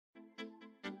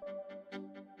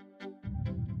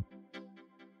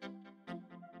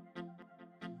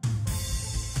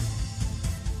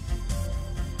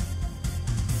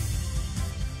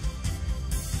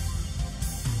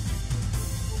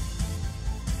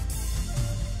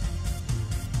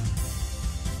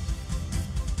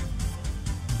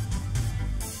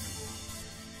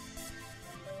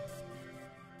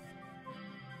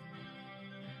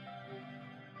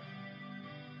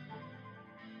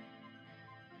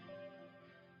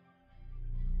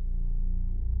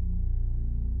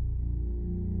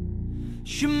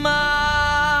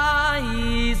Shema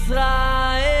Yisrael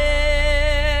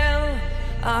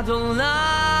Adonai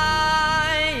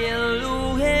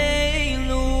Eloheinu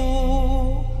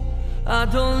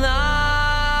Adonai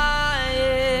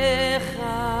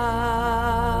Echad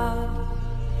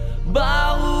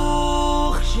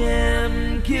Baruch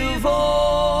Shem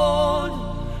Kivod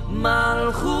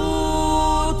Malchuto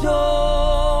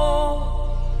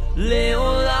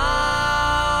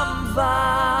Leolam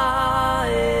Vaed.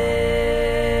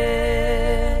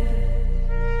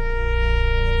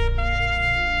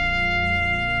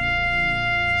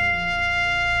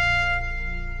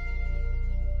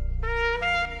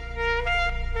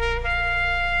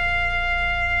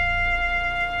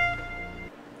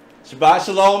 Shabbat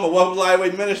Shalom and welcome to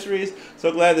Lightweight Ministries.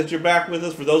 So glad that you're back with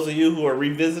us. For those of you who are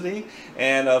revisiting,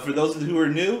 and for those of you who are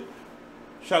new,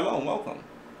 Shalom, welcome.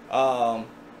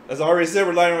 As I already said,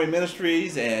 we're Lightweight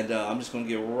Ministries, and I'm just going to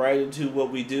get right into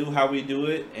what we do, how we do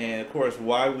it, and of course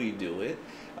why we do it.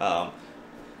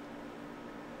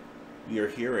 We are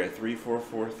here at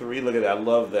 3443. Look at that, I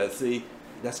love that. See,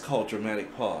 that's called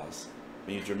dramatic pause.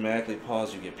 When you dramatically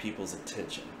pause, you get people's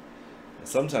attention. And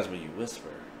sometimes when you whisper,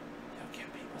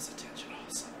 attention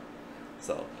also.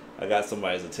 So I got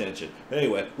somebody's attention.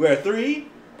 Anyway, we're at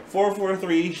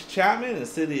 3443 Chapman in the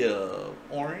city of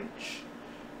Orange,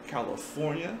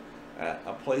 California, at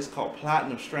a place called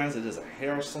Platinum Strands. It is a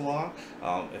hair salon.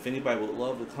 If anybody would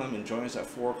love to come and join us at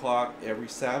 4 o'clock every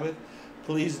Sabbath,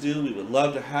 please do. We would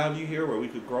love to have you here where we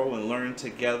could grow and learn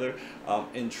together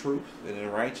in truth and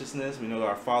in righteousness. We know that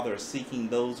our Father is seeking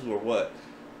those who are what?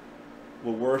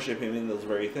 Will worship Him in those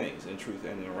very things, in truth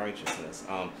and in righteousness.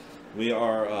 We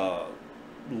are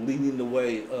leading the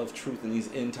way of truth in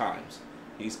these end times.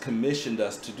 He's commissioned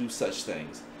us to do such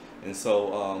things. And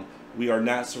so we are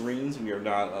not Nazarenes, we are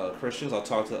not Christians. I'll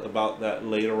talk about that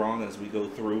later on as we go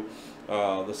through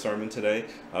the sermon today.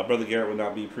 Brother Garrett will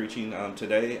not be preaching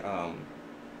today.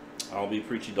 I'll be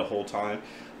preaching the whole time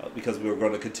because we were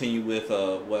going to continue with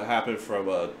what happened from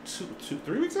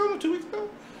 3 weeks ago, 2 weeks ago?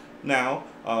 Now,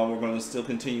 we're going to still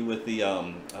continue with the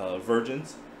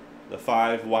virgins, the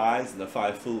 5 wise, and the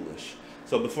 5 foolish.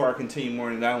 So before I continue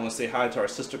more than that, I want to say hi to our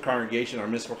sister congregation, our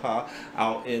Misraha,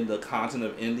 out in the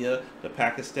continent of India, the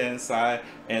Pakistan side,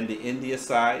 and the India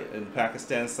side. And the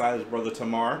Pakistan side is Brother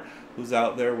Tamar, who's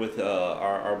out there with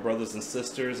our brothers and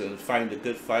sisters and fighting the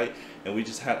good fight. And we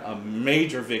just had a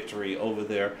major victory over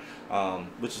there,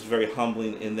 which is very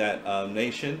humbling in that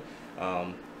nation.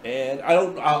 And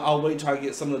I'll wait till I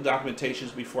get some of the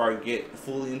documentations before I get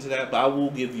fully into that, but I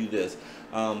will give you this.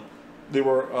 They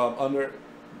were under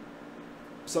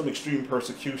some extreme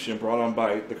persecution brought on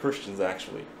by the Christians,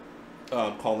 actually,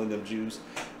 calling them Jews,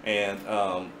 and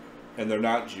they're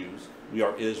not Jews. We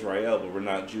are Israel, but we're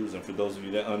not Jews. And for those of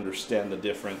you that understand the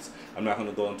difference, I'm not going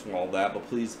to go into all that, but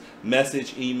please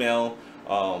message, email,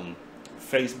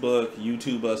 Facebook,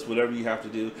 YouTube us, whatever you have to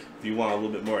do if you want a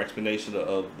little bit more explanation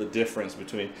of the difference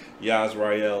between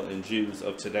Yisrael and Jews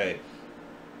of today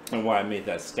and why I made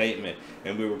that statement.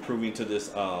 And we were proving to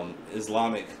this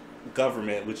Islamic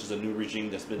government, which is a new regime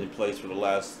that's been in place for the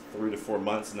last 3 to 4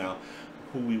 months now,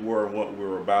 who we were and what we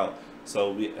were about.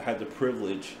 So we had the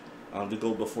privilege to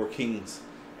go before kings,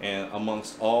 and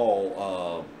amongst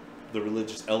all the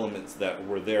religious elements that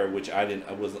were there, which I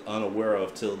was unaware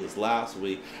of till this last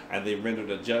week, and they rendered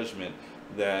a judgment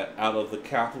that out of the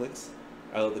Catholics,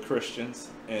 out of the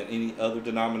Christians, and any other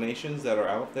denominations that are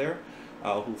out there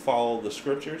who follow the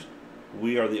scriptures,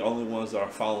 we are the only ones that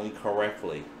are following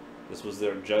correctly. This was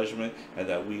their judgment, and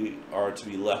that we are to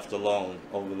be left alone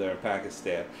over there in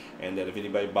Pakistan, and that if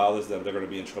anybody bothers them, they're going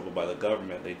to be in trouble by the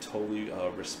government. They totally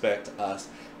respect us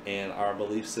and our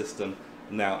belief system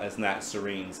now as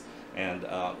Nazarenes. And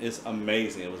it's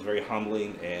amazing. It was very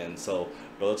humbling. And so,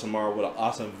 Brother Tamar, what an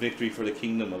awesome victory for the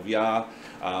kingdom of Yah.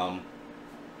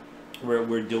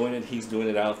 We're doing it. He's doing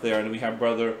it out there. And we have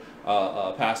Brother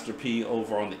Pastor P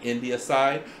over on the India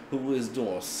side, who is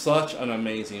doing such an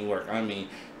amazing work. I mean,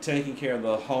 taking care of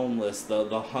the homeless,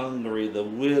 the hungry, the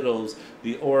widows,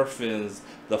 the orphans,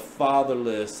 the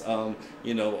fatherless,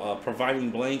 providing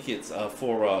blankets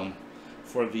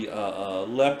for the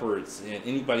leopards and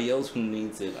anybody else who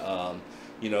needs it.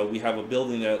 We have a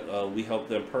building that we help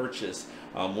them purchase.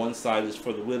 One side is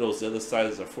for the widows, the other side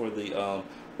is for the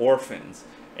orphans.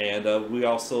 And we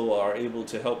also are able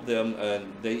to help them,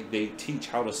 and they teach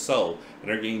how to sew. And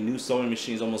they're getting new sewing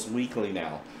machines almost weekly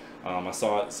now. I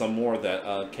saw some more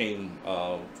that came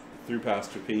through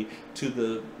Pastor P, to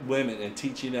the women and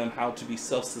teaching them how to be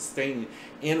self-sustaining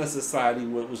in a society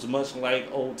that was much like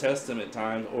Old Testament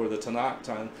times or the Tanakh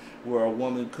time, where a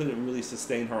woman couldn't really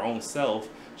sustain her own self.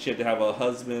 She had to have a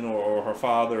husband or her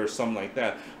father or something like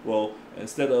that. Well,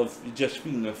 instead of just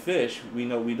feeding a fish, we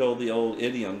know the old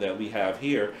idiom that we have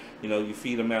here. You know, you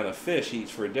feed a man a fish, he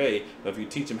eats for a day. But if you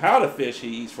teach him how to fish, he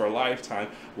eats for a lifetime.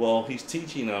 Well, he's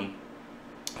teaching them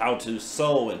how to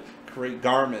sew and create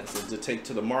garments and to take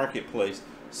to the marketplace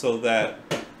so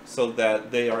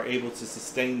that they are able to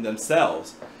sustain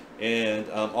themselves, and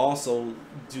also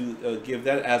do give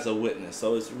that as a witness.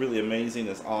 So it's really amazing.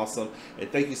 It's awesome.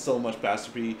 And thank you so much,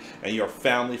 Pastor P, and your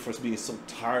family for being so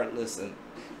tireless and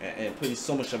putting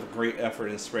so much of a great effort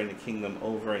in spreading the kingdom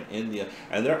over in India.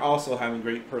 And they're also having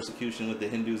great persecution with the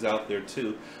Hindus out there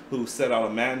too, who set out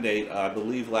a mandate, I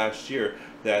believe last year,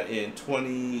 that in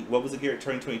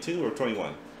 2022 or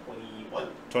 21?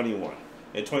 21.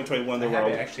 In 2021, they were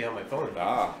actually on my phone.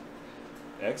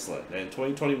 Excellent. In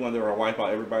 2021, they were going to wipe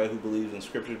out everybody who believes in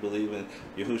Scripture, believe in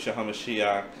Yahushua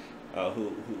HaMashiach,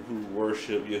 who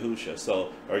worship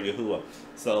Yahusha, or Yahuwah.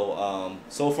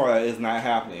 So far that is not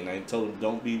happening. I told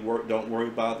them don't worry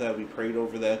about that. We prayed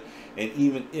over that. And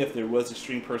even if there was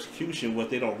extreme persecution, what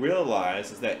they don't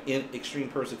realize is that in extreme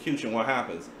persecution, what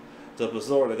happens? The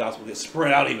bazaar, the gospel gets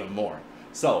spread out even more.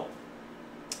 So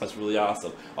that's really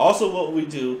awesome. Also, what we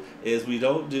do is we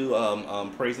don't do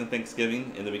praise and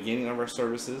thanksgiving in the beginning of our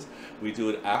services. We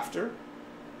do it after,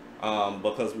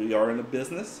 because we are in a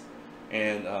business.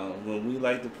 And when we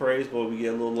like to praise, boy, we get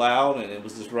a little loud, and it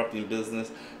was disrupting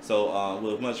business. So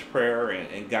with much prayer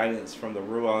and guidance from the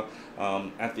Ruach,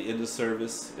 at the end of the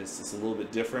service, it's a little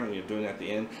bit different. We're doing it at the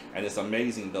end. And it's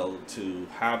amazing, though, to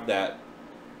have that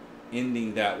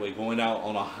ending that way, going out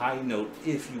on a high note,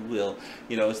 if you will.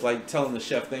 You know, it's like telling the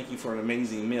chef, thank you for an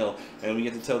amazing meal, and we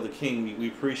get to tell the king, we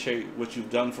appreciate what you've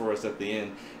done for us at the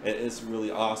end. It's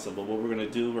really awesome. But what we're going to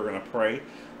do, we're going to pray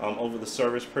over the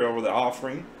service, pray over the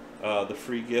offering, the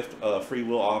free gift, free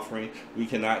will offering. We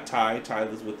cannot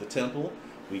tithe is with the temple.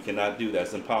 We cannot do that.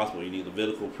 It's impossible. You need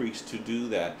Levitical priests to do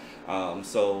that.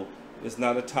 So it's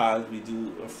not a tithe. We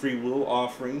do a free will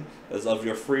offering. As of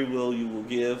your free will, you will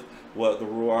give what the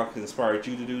Ruach inspired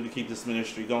you to do to keep this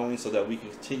ministry going, so that we can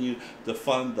continue to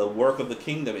fund the work of the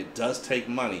kingdom. It does take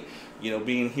money. You know,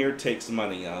 being here takes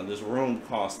money. This room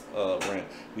costs rent.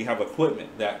 We have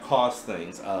equipment that costs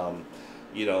things.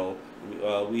 You know,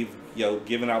 we've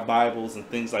given out Bibles and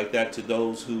things like that to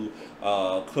those who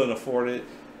couldn't afford it.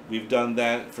 We've done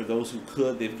that for those who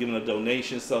could. They've given a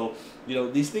donation. So, you know,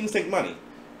 these things take money.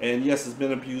 And yes, it's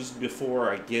been abused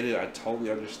before. I get it. I totally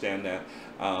understand that.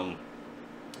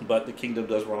 But the kingdom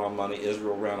does run on money.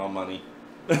 Israel ran on money.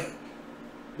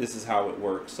 This is how it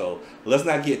works. So let's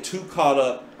not get too caught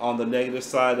up on the negative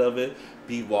side of it.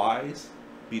 Be wise.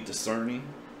 Be discerning.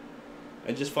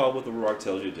 And just follow what the Ruach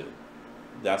tells you to do.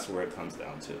 That's where it comes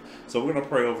down to. So we're going to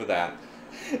pray over that.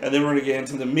 And then we're going to get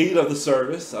into the meat of the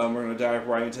service. We're going to dive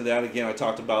right into that. Again, I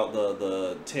talked about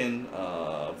the 10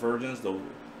 virgins, the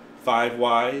 5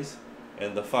 wise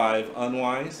and the 5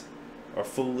 unwise, or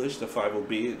foolish, the 5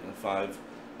 obedient and 5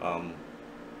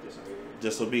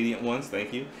 disobedient ones.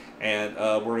 Thank you. And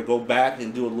we're going to go back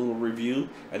and do a little review,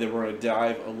 and then we're going to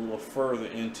dive a little further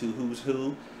into who's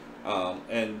who,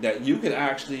 and that you can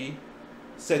actually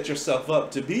set yourself up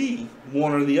to be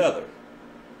one or the other.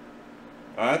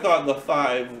 I thought the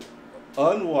 5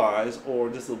 unwise or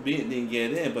disobedient didn't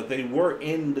get in, but they were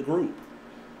in the group.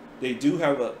 They do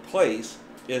have a place.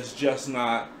 It's just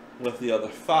not with the other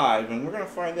 5, and we're going to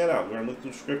find that out. We're going to look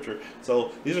through Scripture.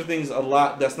 So these are things a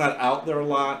lot that's not out there a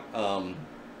lot,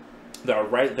 that are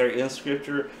right there in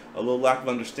Scripture. A little lack of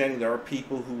understanding. There are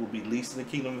people who will be least in the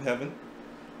kingdom of heaven.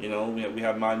 You know, we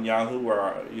have Manyahu,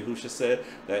 where Yahusha said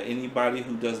that anybody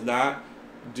who does not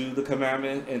do the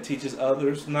commandment and teaches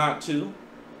others not to,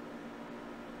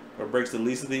 or breaks the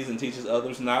least of these and teaches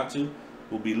others not to,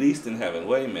 will be least in heaven.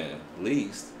 Wait a minute,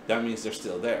 least? That means they're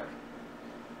still there.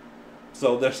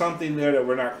 So there's something there that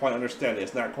we're not quite understanding.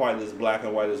 It's not quite as black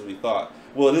and white as we thought.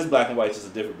 Well, it is black and white, it's just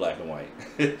a different black and white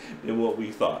than what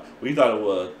we thought. We thought it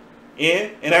was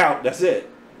in and out, that's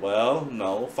it. Well,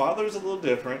 no, Father's a little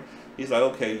different. He's like,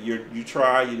 okay, you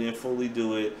try, you didn't fully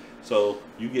do it, so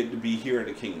you get to be here in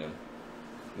the kingdom.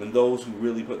 And those who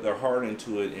really put their heart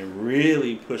into it and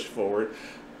really push forward,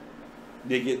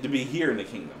 they get to be here in the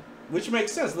kingdom. Which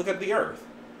makes sense. Look at the earth.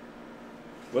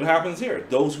 What happens here?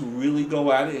 Those who really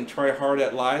go at it and try hard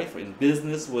at life, in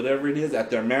business, whatever it is, at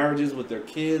their marriages, with their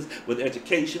kids, with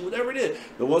education, whatever it is,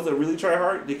 the ones that really try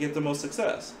hard, they get the most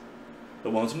success. The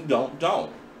ones who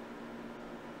don't.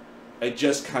 It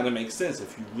just kind of makes sense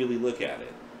if you really look at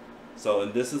it. So,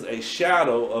 and this is a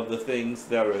shadow of the things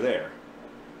that are there.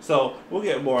 So we'll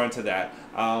get more into that.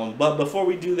 But before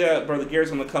we do that, Brother Gary's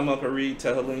going to come up and read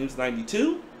Tehillim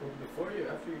 92. Before you,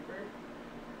 after you pray?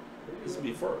 This is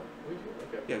before. We do?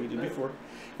 Okay. Yeah, we do before.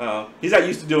 He's not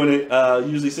used to doing it.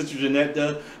 Usually Sister Jeanette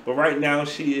does. But right now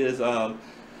she is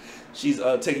she's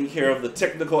taking care of the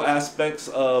technical aspects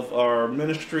of our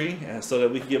ministry, and so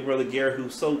that we can get Brother Gary, who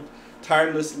so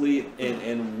tirelessly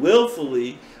and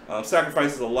willfully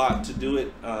sacrifices a lot to do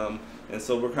it. And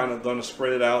so we're kind of going to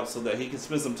spread it out so that he can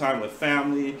spend some time with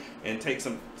family and take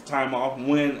some time off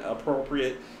when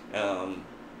appropriate to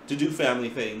do family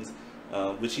things,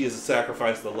 which he has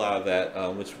sacrificed a lot of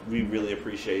that, which we really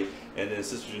appreciate. And then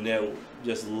Sister Jeanette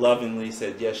just lovingly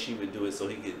said yes, she would do it so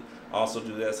he could also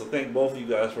do that. So thank both of you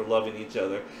guys for loving each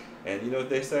other. And you know what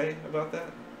they say about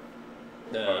that?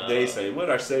 Or they say, what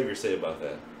did our Savior say about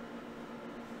that?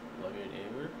 Love your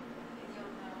neighbor.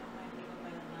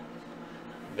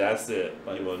 That's it.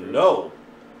 You will know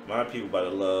my people by the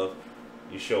love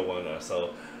you show one another.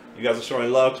 So you guys are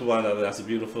showing love to one another. That's a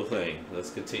beautiful thing.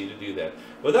 Let's continue to do that.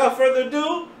 Without further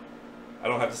ado, I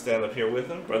don't have to stand up here with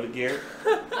him, Brother Gary.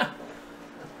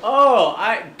 Oh,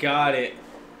 I got it.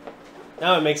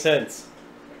 Now it makes sense.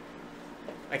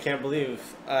 I can't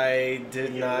believe I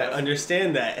did not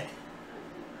understand that.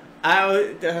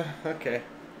 Okay.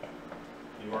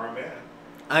 You are a man.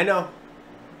 I know.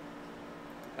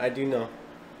 I do know.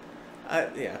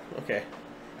 Yeah, okay.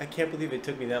 I can't believe it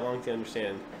took me that long to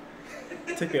understand.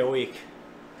 It took me a week.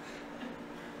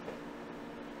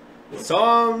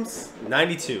 Psalms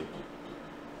 92.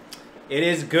 It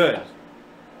is good.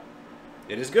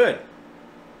 It is good.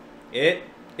 It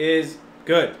is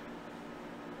good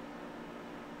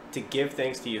to give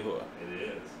thanks to Yahuwah. It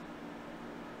is.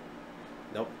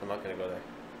 Nope, I'm not going to go there.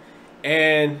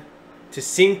 And to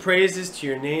sing praises to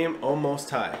your name, O Most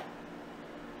High.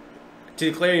 To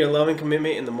declare your loving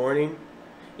commitment in the morning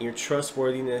and your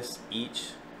trustworthiness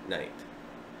each night.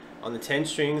 On the 10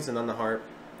 strings and on the harp,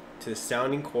 to the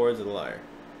sounding chords of the lyre.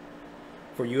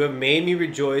 For you have made me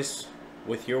rejoice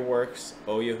with your works,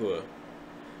 O Yahuwah.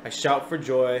 I shout for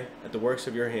joy at the works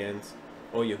of your hands,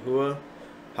 O Yahuwah.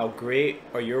 How great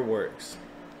are your works.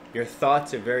 Your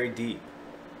thoughts are very deep.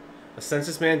 A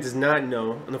senseless man does not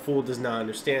know, and the fool does not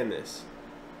understand this.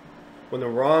 When the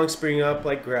wrongs spring up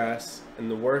like grass, and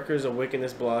the workers of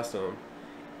wickedness blossom,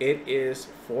 it is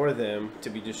for them to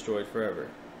be destroyed forever.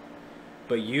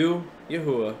 But you,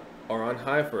 Yahuwah, are on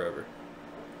high forever.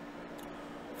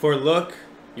 For look,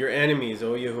 your enemies,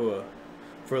 O Yahuwah.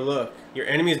 For look, your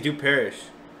enemies do perish,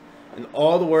 and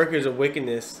all the workers of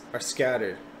wickedness are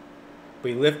scattered.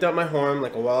 But you lift up my horn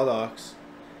like a wild ox,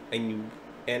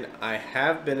 and I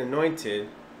have been anointed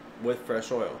with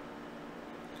fresh oil.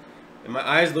 And my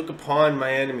eyes look upon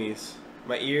my enemies,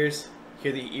 my ears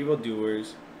hear the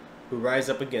evildoers who rise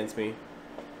up against me.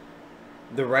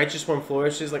 The righteous one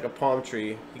flourishes like a palm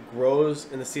tree. He grows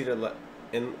in the cedar,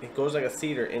 and it goes like a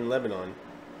cedar in Lebanon.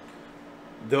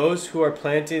 Those who are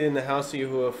planted in the house of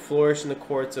Yahuwah flourish in the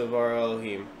courts of our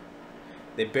Elohim.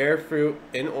 They bear fruit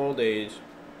in old age.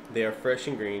 They are fresh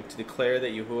and green, to declare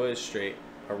that Yahuwah is straight,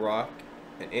 a rock,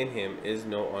 and in him is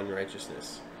no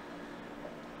unrighteousness.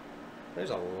 There's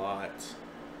a lot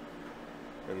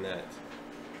in that.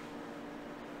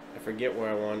 I forget where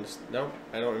I wanted to... No,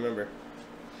 I don't remember.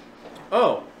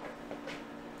 Oh!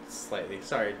 Slightly.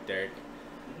 Sorry, Derek.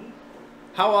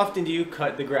 How often do you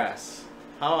cut the grass?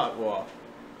 How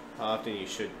often you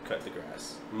should cut the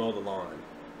grass? Mow the lawn.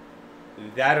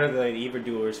 That are the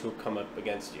evildoers who come up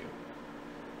against you.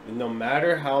 No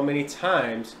matter how many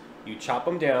times you chop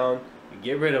them down, you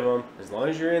get rid of them, as long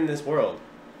as you're in this world,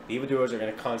 the evildoers are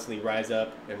going to constantly rise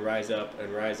up and rise up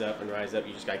and rise up and rise up.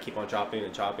 You just got to keep on chopping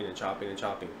and chopping and chopping and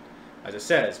chopping. As it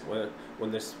says,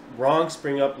 when this wrongs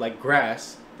spring up like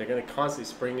grass, they're going to constantly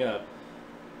spring up.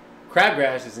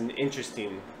 Crabgrass is an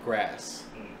interesting grass.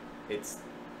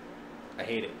 I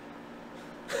hate it.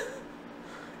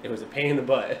 It was a pain in the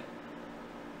butt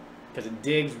because it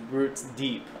digs roots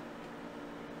deep.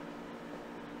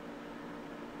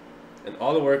 And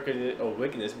all the workers of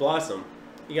wickedness blossom.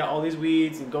 You got all these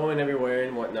weeds and going everywhere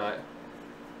and whatnot.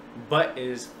 But it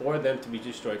is for them to be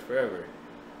destroyed forever.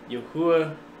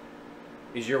 Yahuwah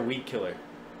is your weed killer.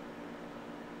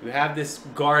 You have this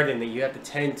garden that you have to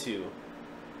tend to.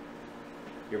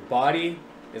 Your body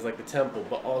is like the temple,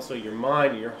 but also your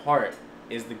mind and your heart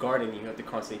is the garden you have to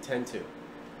constantly tend to.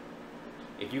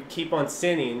 If you keep on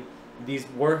sinning, these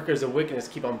workers of wickedness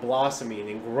keep on blossoming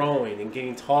and growing and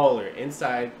getting taller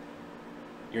inside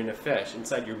your nefesh,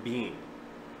 inside your being.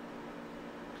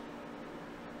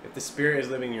 If the Spirit is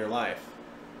living in your life,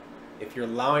 if you're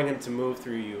allowing Him to move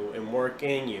through you and work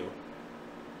in you,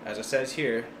 as it says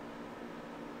here,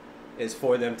 is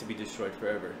for them to be destroyed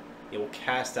forever. It will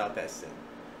cast out that sin.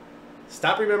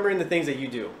 Stop remembering the things that you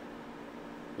do.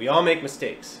 We all make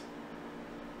mistakes.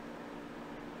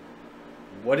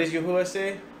 What does Yahuwah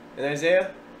say in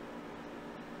Isaiah?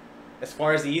 As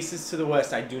far as the east is to the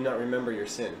west, I do not remember your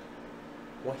sin.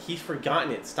 Well, he's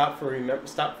forgotten it. Stop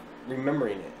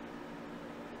remembering it.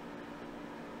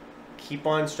 Keep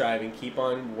on striving, keep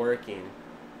on working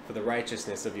for the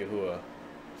righteousness of Yahuwah,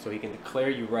 so he can declare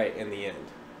you right in the end.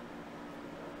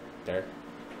 There.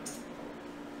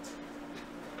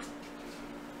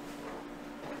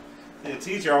 The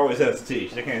teacher always has to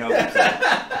teach. They can't help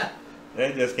it.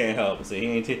 They just can't help it. See, he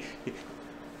ain't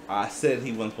I said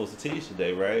he wasn't supposed to teach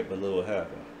today, right? But look what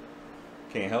happened.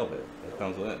 Can't help it. It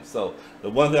comes with him. So the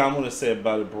one thing I want to say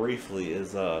about it briefly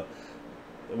is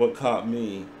what caught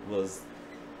me was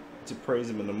to praise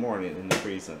him in the morning and to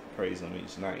praise him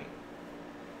each night.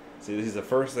 See, this is the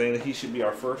first thing that he should be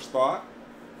our first thought,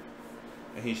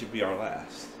 and he should be our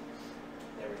last.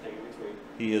 Everything in between.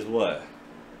 He is what?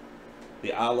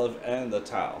 The Aleph and the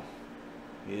Tau.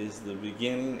 He is the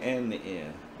beginning and the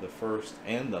end, the first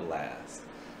and the last.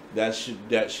 That should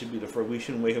be the first. We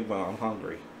shouldn't wake up when I'm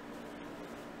hungry.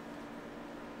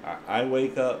 I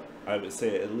wake up, I would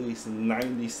say at least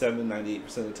 97,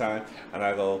 98% of the time, and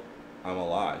I go, I'm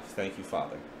alive. Thank you,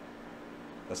 Father.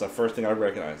 That's the first thing I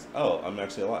recognize. Oh, I'm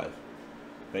actually alive.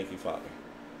 Thank you, Father.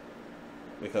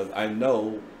 Because I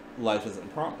know life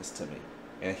isn't promised to me.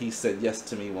 And he said yes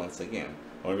to me once again.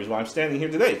 The only reason why I'm standing here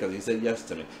today, because he said yes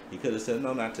to me. He could have said,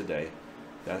 no, not today.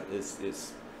 That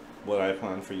is what I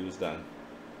planned for you is done.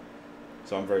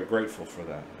 So I'm very grateful for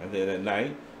that. And then at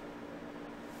night,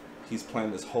 he's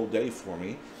planned this whole day for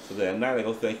me. So that at night I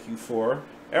go, thank you for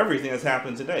everything that's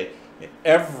happened today.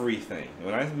 Everything.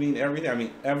 When I mean everything, I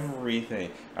mean everything.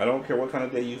 I don't care what kind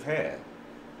of day you've had.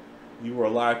 You were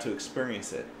alive to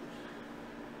experience it.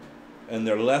 And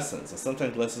they're lessons. And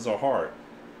sometimes lessons are hard.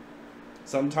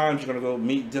 Sometimes you're going to go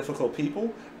meet difficult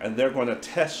people, and they're going to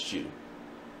test you.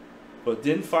 But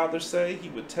didn't Father say he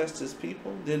would test his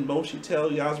people? Didn't Moshe tell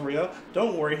Yazrael,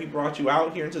 don't worry, he brought you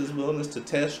out here into this wilderness to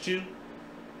test you?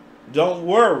 Don't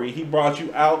worry, he brought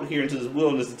you out here into this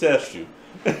wilderness to test you.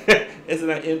 Isn't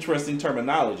that interesting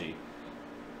terminology?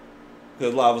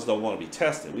 Because a lot of us don't want to be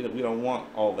tested. We don't want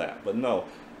all that. But no,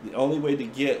 the only way to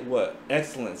get what?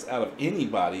 Excellence out of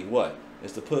anybody, what?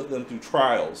 Is to put them through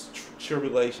trials,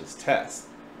 tribulations, tests.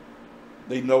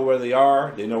 They know where they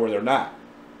are. They know where they're not.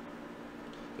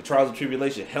 The trials and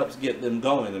tribulation helps get them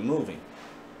going and moving.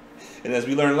 And as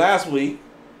we learned last week,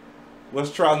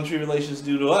 what's trials and tribulations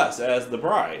do to us as the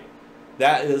bride?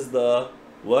 That is the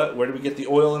what? Where do we get the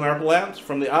oil in our lamps?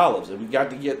 From the olives. And we got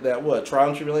to get that what? Trial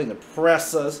and tribulation to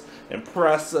press us and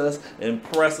press us and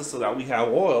press us so that we have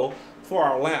oil for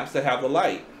our lamps to have the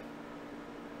light.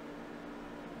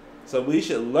 So we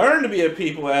should learn to be a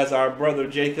people as our brother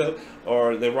Jacob,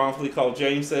 or they wrongfully called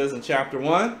James, says in chapter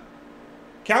 1.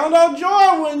 Count out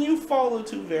joy when you fall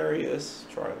into various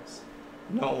trials.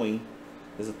 Knowing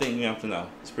is a thing you have to know.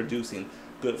 It's producing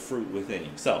good fruit within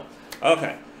you. So,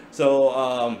 okay.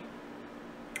 So,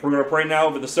 we're going to pray now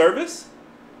over the service.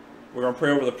 We're going to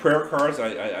pray over the prayer cards.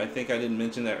 I think I didn't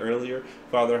mention that earlier.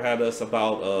 Father had us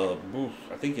about,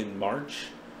 I think in March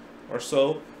or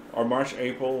so, or March,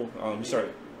 April. Sorry.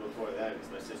 Before that,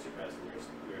 because my sister passed,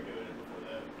 we were doing it before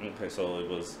that. Okay, so it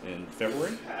was in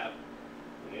February?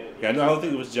 Yeah, no, I don't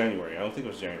think it was January.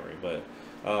 But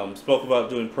spoke about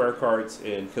doing prayer cards,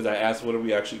 and because I asked, what are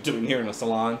we actually doing here in the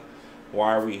salon?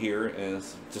 Why are we here? And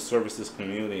it's to service this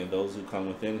community and those who come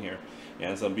within here.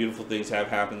 And some beautiful things have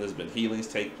happened. There's been healings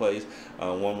take place.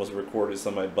 One was recorded.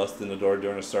 Somebody busted in the door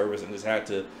during a service and just had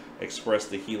to express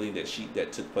the healing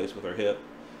that took place with her hip.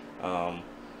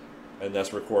 And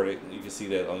that's recorded. You can see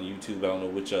that on YouTube. I don't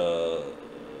know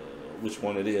which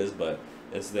one it is, but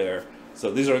it's there.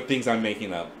 So these are things I'm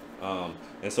making up.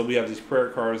 And so we have these prayer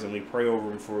cards, and we pray over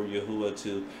them for Yahuwah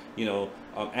to,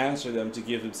 answer them, to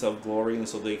give himself glory, and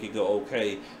so they could go,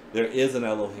 okay, there is an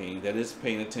Elohim that is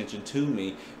paying attention to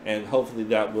me, and hopefully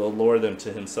that will lure them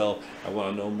to himself. I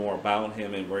want to know more about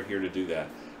him, and we're here to do that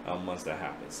once that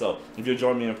happens. So if you'll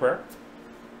join me in prayer.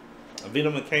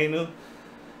 Avinu Makenu,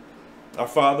 our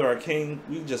Father, our King,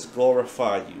 we just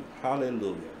glorify you.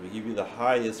 Hallelujah. We give you the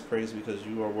highest praise because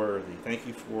you are worthy. Thank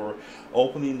you for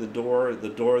opening the door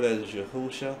that is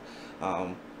Yahusha.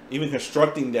 Even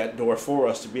constructing that door for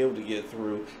us to be able to get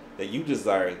through, that you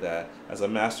desired that as a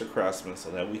master craftsman so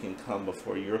that we can come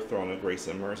before your throne of grace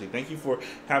and mercy. Thank you for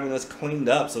having us cleaned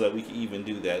up so that we can even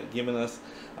do that, giving us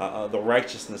the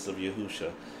righteousness of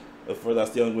Yahusha. For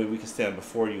that's the only way we can stand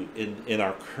before you in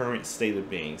our current state of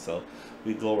being. So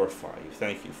we glorify you.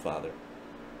 Thank you, Father.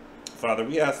 Father,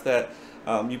 we ask that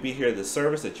you be here at the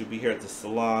service, that you be here at the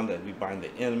salon, that we bind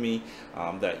the enemy,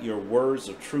 that your words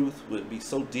of truth would be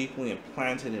so deeply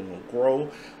implanted and will grow.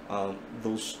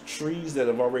 Those trees that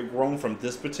have already grown from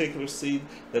this particular seed,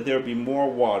 that there will be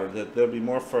more water, that there will be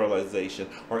more fertilization,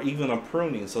 or even a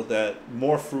pruning so that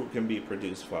more fruit can be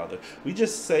produced, Father. We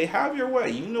just say, have your way.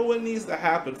 You know what needs to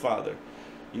happen, Father.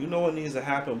 You know what needs to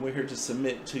happen. We're here to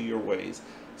submit to your ways.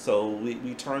 So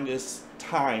we turn this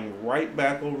time right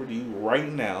back over to you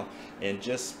right now, and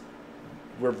just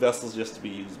we're vessels just to be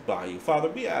used by you. Father,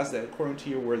 we ask that according to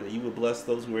your word that you would bless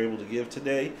those who are able to give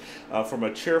today from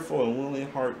a cheerful and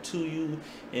willing heart to you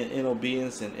in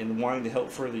obedience and wanting to help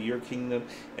further your kingdom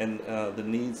and the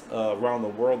needs around the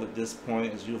world at this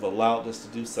point, as you've allowed us to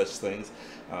do such things.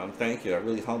 Thank you. That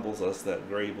really humbles us that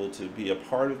we're able to be a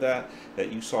part of that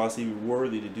you saw us even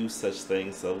worthy to do such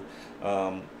things. So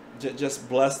just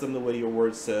bless them the way your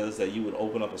word says, that you would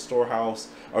open up a storehouse,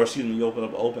 or excuse me, you open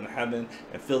up open heaven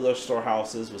and fill their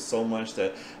storehouses with so much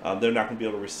that they're not going to be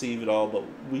able to receive it all. But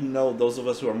we know, those of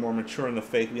us who are more mature in the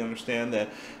faith, we understand that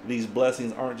these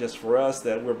blessings aren't just for us,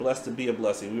 that we're blessed to be a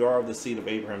blessing. We are of the seed of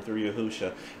Abraham through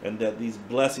Yahusha, and that these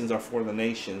blessings are for the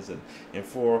nations and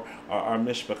for our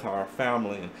mishpachah, our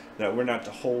family, and that we're not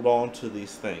to hold on to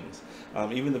these things.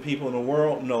 Even the people in the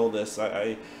world know this.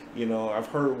 I've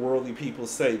heard worldly people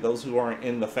say, those who aren't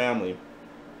in the family,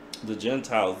 the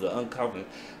Gentiles, the uncovenant,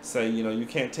 say, you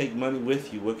can't take money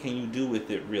with you. What can you do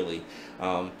with it, really?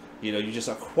 You just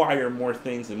acquire more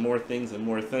things and more things and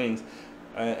more things.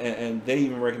 And they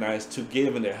even recognize to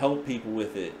give and to help people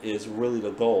with it is really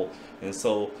the goal. And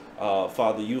so,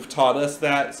 Father, you've taught us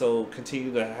that, so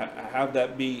continue to have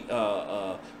that be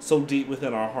so deep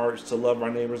within our hearts to love our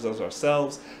neighbors as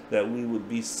ourselves, that we would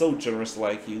be so generous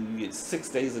like you. You get 6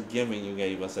 days of giving you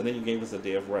gave us, and then you gave us a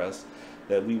day of rest,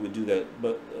 that we would do that.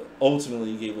 But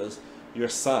ultimately you gave us your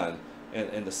Son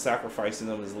and the sacrificing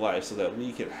of his life so that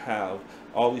we could have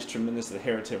all these tremendous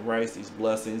inherited rights, these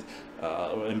blessings,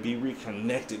 and be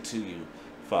reconnected to you,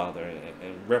 Father,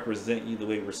 and represent you the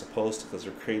way we're supposed to, because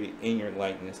we're created in your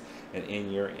likeness and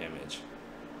in your image.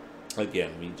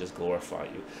 Again, we just glorify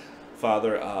you.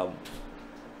 Father,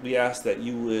 we ask that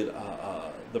you would,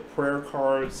 the prayer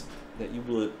cards, that you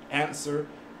would answer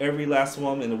every last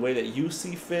one in the way that you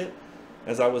see fit.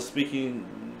 As I was speaking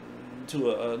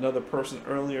to another person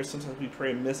earlier, sometimes we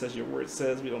pray amiss, as your word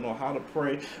says. We don't know how to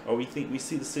pray, or we think we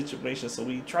see the situation, so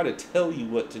we try to tell you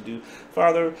what to do.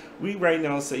 Father, we right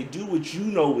now say, do what you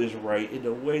know is right in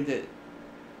the way that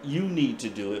you need to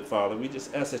do it, Father. We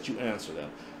just ask that you answer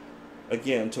them.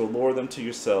 Again, to allure them to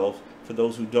yourself, for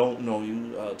those who don't know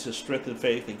you, to strengthen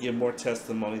faith and give more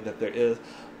testimony that there is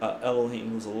Elohim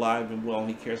who's alive and well, and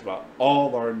he cares about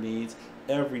all our needs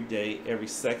every day, every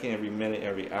second, every minute,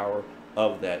 every hour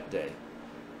of that day.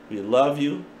 We love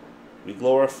you. We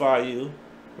glorify you.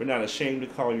 We're not ashamed to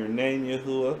call your name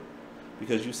Yahuwah,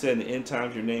 because you said in the end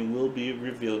times your name will be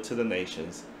revealed to the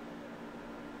nations,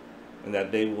 and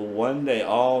that they will one day,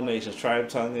 all nations, tribe,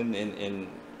 tongue, and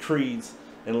creeds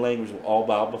and language will all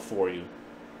bow before you.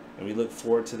 And we look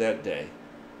forward to that day,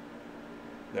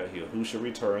 that Yahushua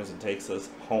returns and takes us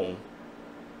home,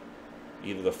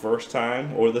 either the first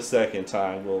time or the second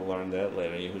time. We'll learn that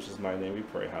later. In Yahushua's mighty name we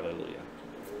pray. Hallelujah.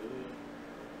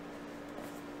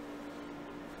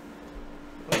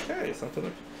 Okay,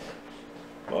 something.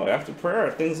 Well, after prayer,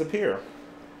 things appear.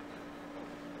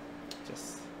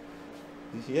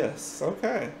 Yes,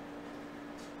 okay.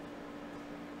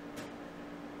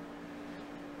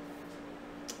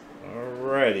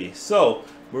 Alrighty, so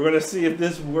we're going to see if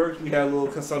this works. We had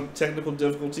some technical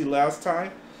difficulty last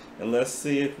time, and let's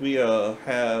see if we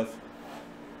have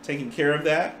taken care of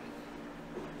that.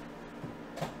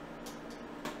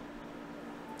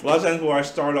 A lot of times where I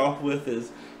start off with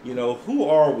is, who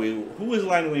are we? Who is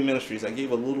Light and Way Ministries? I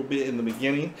gave a little bit in the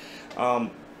beginning.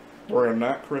 We're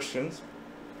not Christians.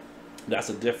 That's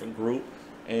a different group,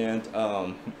 and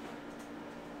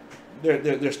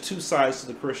there's two sides to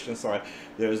the Christian side.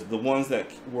 There's the ones that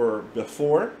were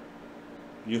before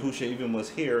Yahushua even was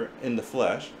here in the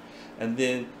flesh, and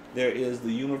then there is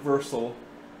the universal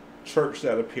church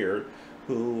that appeared,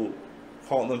 who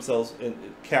called themselves,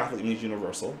 Catholic means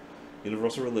universal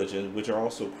religion, which are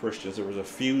also Christians. There was a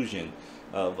fusion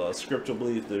of scriptural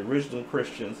belief. The original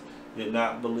Christians did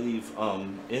not believe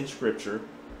in Scripture.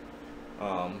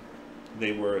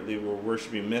 They were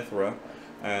worshiping Mithra,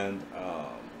 and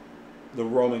the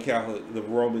Roman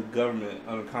government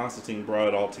under Constantine brought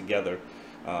it all together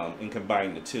and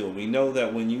combined the two. We know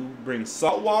that when you bring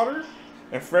salt water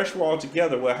and fresh water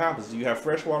together, what happens? Do you have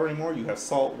fresh water anymore? You have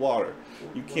salt water.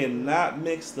 You cannot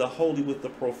mix the holy with the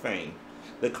profane,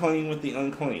 the clean with the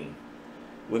unclean.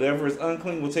 Whatever is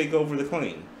unclean will take over the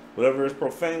clean. Whatever is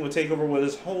profane will take over what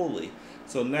is holy.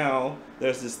 So now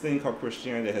there's this thing called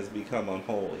Christianity that has become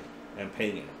unholy and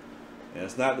pagan. And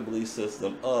it's not the belief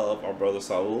system of our brother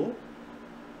Saul,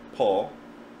 Paul.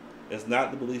 It's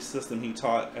not the belief system he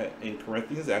taught in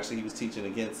Corinthians. Actually, he was teaching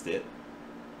against it.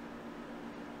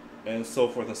 And so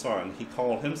forth and so on. He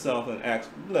called himself and asked,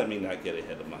 let me not get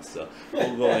ahead of myself.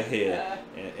 We'll go ahead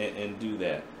and do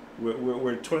that.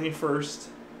 We're 21st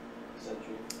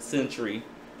century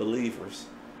believers.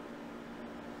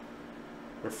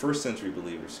 We're first century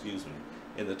believers, excuse me,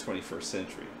 in the 21st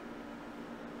century.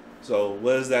 So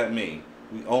what does that mean?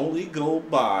 We only go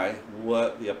by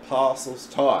what the apostles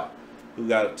taught, who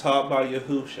got taught by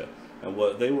Yahusha. And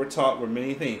what they were taught were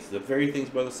many things. The very things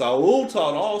Brother Saul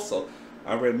taught also.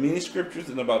 I read many scriptures,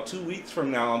 and about 2 weeks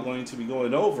from now I'm going to be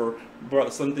going over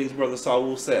some things Brother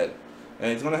Saul said.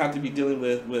 And it's going to have to be dealing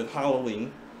with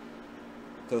Halloween.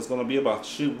 Because it's going to be about,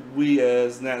 should we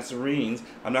as Nazarenes,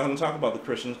 I'm not going to talk about the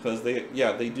Christians because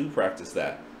they do practice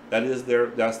that. That's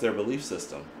their belief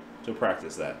system, to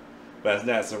practice that. But as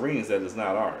Nazarenes, that is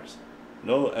not ours.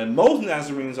 No, and most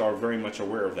Nazarenes are very much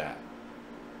aware of that.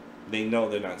 They know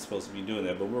they're not supposed to be doing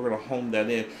that, but we're going to hone that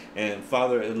in. And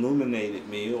Father illuminated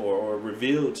me or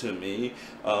revealed to me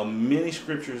many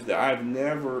scriptures that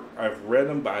I've read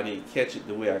them, but I didn't catch it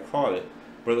the way I caught it.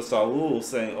 Brother Saul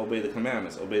saying, obey the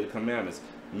commandments, obey the commandments.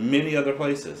 Many other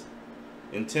places.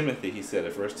 In Timothy, he said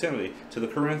it. 1 Timothy. To the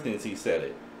Corinthians, he said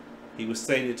it. He was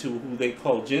saying it to who they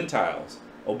call Gentiles.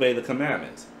 Obey the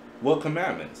commandments. What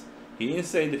commandments? He didn't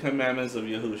say the commandments of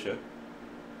Yahusha,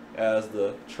 as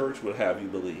the church would have you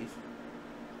believe.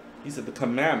 He said the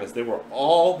commandments. They were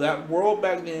all, that world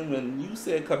back then, when you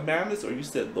said commandments or you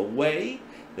said the way,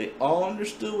 they all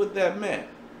understood what that meant.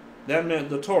 That meant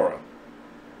the Torah.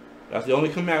 That's the only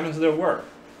commandments there were.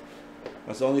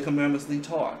 That's the only commandments they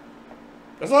taught.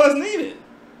 That's all that's needed.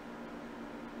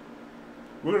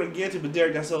 We're going to get to, but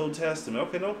Derek, that's the Old Testament.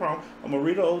 Okay, no problem. I'm going to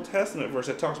read the Old Testament verse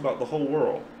that talks about the whole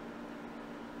world.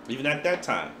 Even at that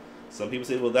time. Some people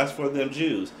say, well, that's for them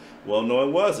Jews. Well, no,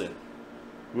 it wasn't.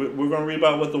 We're going to read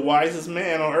about what the wisest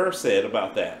man on earth said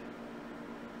about that.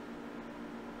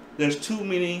 There's too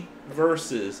many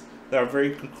verses that are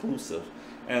very conclusive.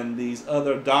 And these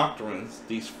other doctrines,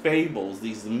 these fables,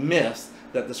 these myths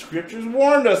that the scriptures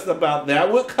warned us about,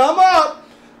 that would come up.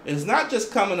 It's not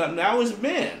just coming up now, it's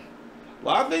been. A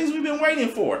lot of things we've been waiting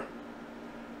for.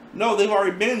 No, they've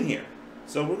already been here.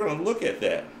 So we're going to look at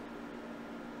that.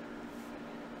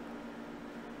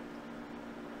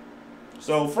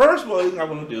 So first, what I'm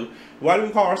going to do, why do we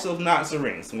call ourselves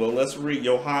Nazarenes? Well, let's read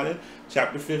Yohanan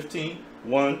chapter 15,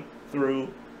 1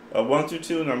 through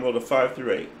 2, and I'm going to 5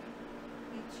 through 8.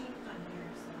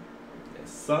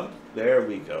 There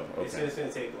we go. Okay. It's going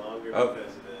to take longer because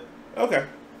of it. Okay.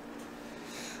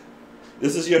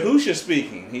 This is Yahusha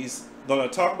speaking. He's going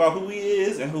to talk about who he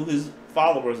is and who his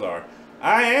followers are.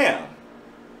 I am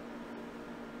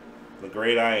the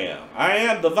great I am. I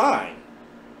am the vine,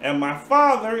 and my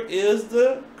Father is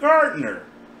the gardener.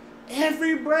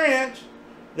 Every branch,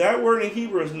 that word in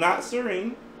Hebrew is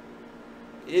Nazarene,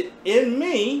 in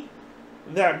me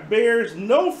that bears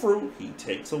no fruit, he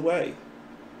takes away.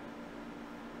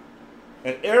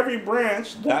 And every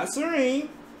branch, Nazarene,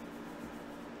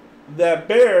 that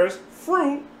bears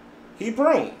fruit, he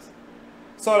prunes.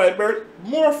 So that bears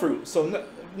more fruit. So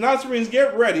Nazarenes,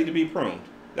 get ready to be pruned.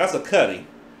 That's a cutting.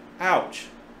 Ouch.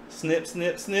 Snip,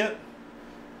 snip, snip.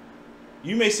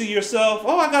 You may see yourself,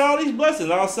 oh, I got all these blessings.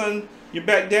 All of a sudden, you're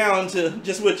back down to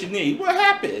just what you need. What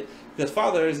happened? Because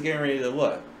Father is getting ready to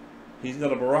what? He's going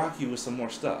to barak you with some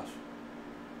more stuff.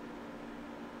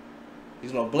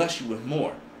 He's going to bless you with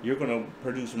more. You're going to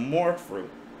produce more fruit.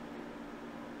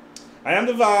 I am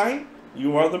the vine,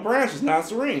 you are the branches,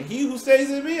 Nazarene. He who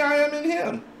stays in me, I am in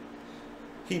him.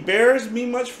 He bears me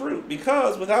much fruit,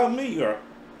 because without me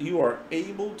you are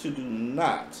able to do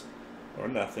naught or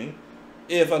nothing.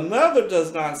 If another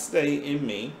does not stay in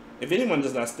me, if anyone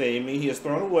does not stay in me, he is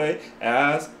thrown away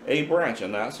as a branch, a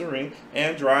Nazarene,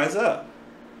 and dries up.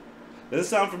 Does this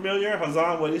sound familiar?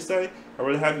 Hazan, what did he say? I'd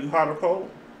rather have you hot or cold.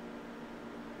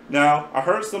 Now, I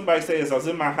heard somebody say, as I was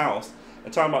in my house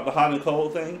and talking about the hot and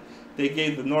cold thing, they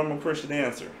gave the normal Christian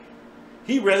answer.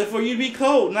 He'd rather for you to be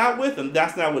cold, not with him.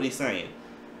 That's not what he's saying.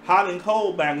 Hot and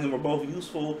cold back then were both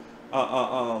useful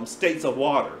states of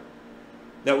water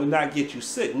that would not get you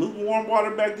sick. Lukewarm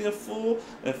water back then full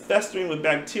and festering with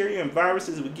bacteria and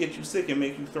viruses would get you sick and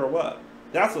make you throw up.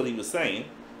 That's what he was saying.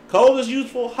 Cold is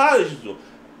useful, hot is useful.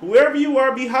 Whoever you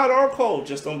are, be hot or cold,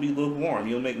 just don't be lukewarm.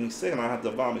 You'll make me sick and I'll have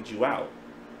to vomit you out.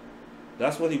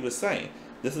 That's what he was saying.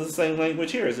 This is the same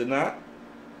language here, is it not?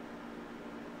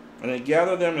 And they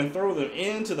gather them and throw them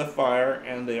into the fire,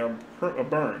 and they are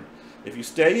burned. If you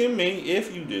stay in me,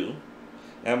 if you do,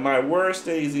 and my word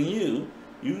stays in you,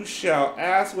 you shall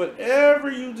ask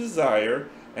whatever you desire,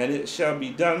 and it shall be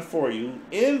done for you.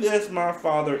 In this my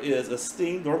Father is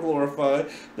esteemed or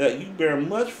glorified, that you bear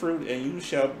much fruit, and you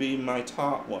shall be my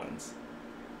taught ones.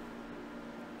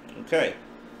 Okay.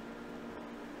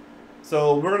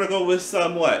 So we're going to go with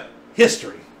some what?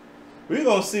 History. We're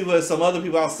going to see what some other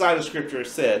people outside of Scripture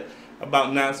said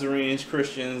about Nazarenes,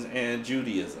 Christians, and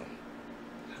Judaism.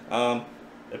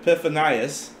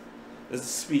 Epiphanius is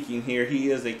speaking here. He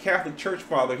is a Catholic church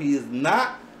father. He is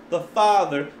not the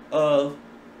father of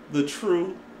the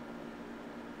true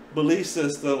belief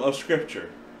system of Scripture.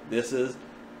 This is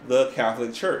the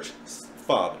Catholic Church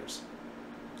fathers.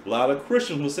 A lot of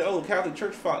Christians will say, "Oh, Catholic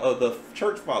Church, the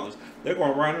church fathers, they're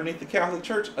going right underneath the Catholic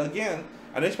Church again.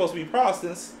 Are they supposed to be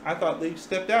Protestants?" I thought they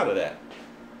stepped out of that.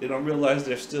 They don't realize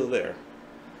they're still there.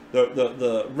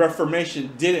 The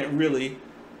Reformation didn't really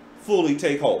fully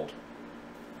take hold.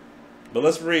 But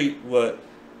let's read what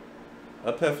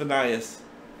Epiphanius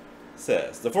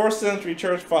says. The 4th century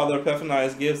church father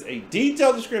Epiphanius gives a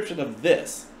detailed description of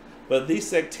this. But these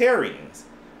sectarians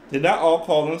did not all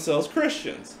call themselves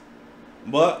Christians,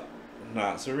 but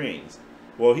Nazarenes.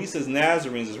 Well, he says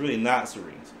Nazarenes is really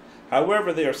Nazarenes.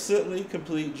 However, they are certainly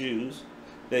complete Jews.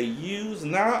 They use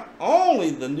not only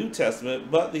the New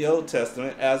Testament, but the Old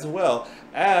Testament as well,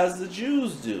 as the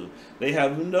Jews do. They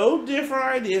have no different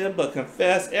idea, but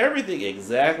confess everything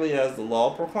exactly as the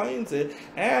law proclaims it,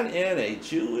 and in a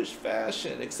Jewish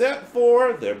fashion, except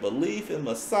for their belief in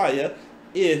Messiah,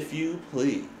 if you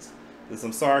please. There's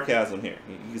some sarcasm here.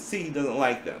 You can see he doesn't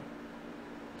like them.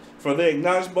 For they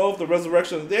acknowledge both the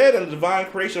resurrection of the dead and the divine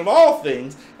creation of all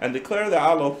things, and declare that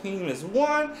Elohim is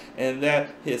one, and that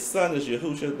his son is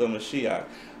Yahushua the Mashiach.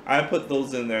 I put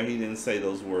those in there. He didn't say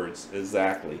those words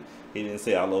exactly. He didn't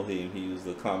say Elohim. He used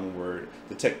the common word,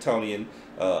 the Tectonian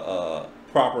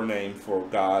proper name for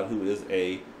God, who is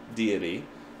a deity.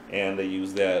 And they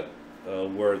use that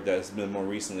word that's been more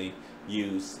recently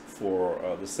used for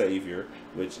the Savior,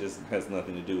 which has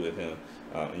nothing to do with him.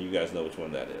 And you guys know which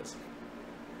one that is.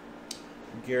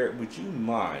 Garrett, would you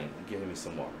mind giving me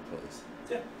some water, please?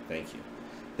 Yeah. Thank you.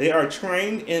 They are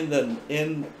trained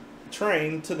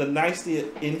trained to the nicety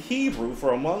in Hebrew,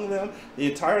 for among them the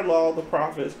entire law of the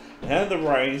prophets and the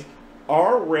writings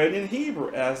are read in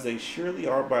Hebrew, as they surely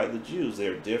are by the Jews. They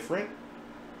are different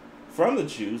from the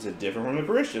Jews and different from the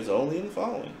Christians, only in the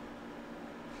following.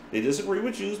 They disagree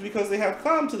with Jews because they have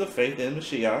come to the faith in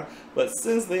Mashiach, but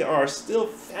since they are still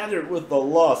fettered with the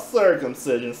law,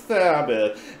 circumcision,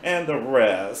 Sabbath, and the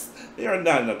rest, they are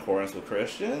not in accordance with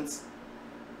Christians.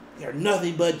 They are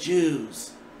nothing but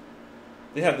Jews.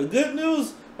 They have the good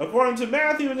news according to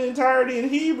Matthew in the entirety in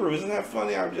Hebrew. Isn't that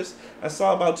funny? I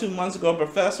saw about 2 months ago a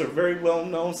professor, a very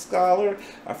well-known scholar.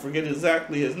 I forget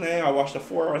exactly his name. I watched a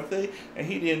 4-hour thing, and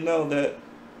he didn't know that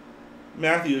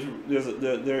Matthew,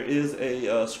 there is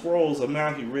a scrolls of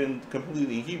Matthew written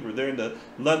completely in Hebrew. They're in the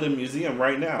London Museum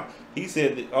right now. He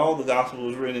said that all the gospel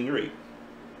was written in Greek.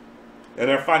 And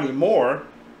they're finding more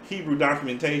Hebrew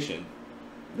documentation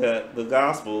that the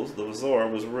Gospels, the Zohar,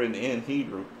 was written in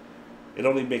Hebrew. It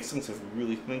only makes sense if you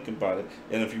really think about it,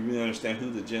 and if you really understand who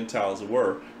the Gentiles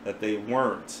were, that they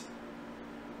weren't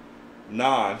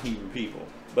non-Hebrew people.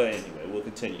 But anyway, we'll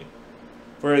continue.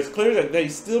 For it's clear that they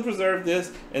still preserve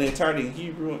this in entirety in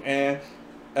Hebrew and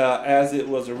as it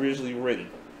was originally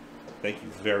written. Thank you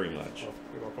very much. Oh,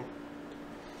 you're welcome.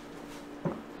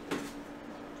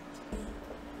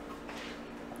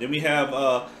 Then we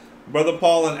have Brother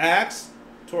Paul in Acts,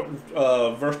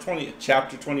 verse 20,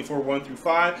 chapter 24, 1 through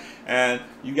 5. And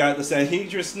you got the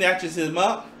Sanhedrin snatches him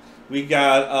up. We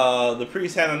got the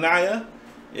priest Hananiah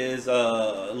is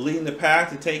leading the pack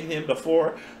to taking him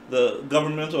before the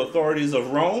governmental authorities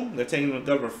of Rome. They're taking him to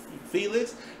Governor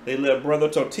Felix. They let Brother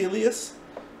Tertullius,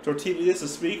 a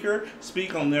speaker,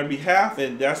 speak on their behalf,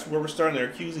 and that's where we're starting. They're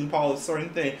accusing Paul of certain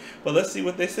thing. But let's see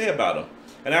what they say about him.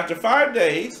 And after 5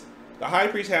 days, the high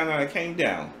priest Hananiah came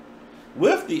down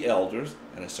with the elders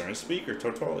and a certain speaker,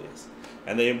 Tertullius.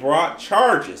 And they brought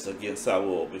charges against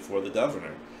Saul before the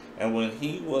governor. And when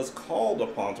he was called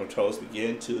upon, Tertullus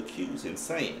began to accuse him,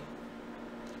 saying,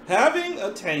 having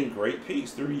attained great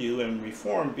peace through you and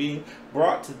reform being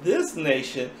brought to this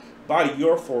nation by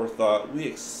your forethought, we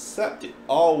accept it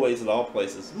always in all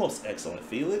places, most excellent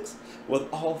Felix, with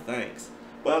all thanks.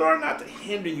 But in order not to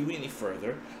hinder you any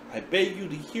further, I beg you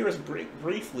to hear us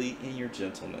briefly in your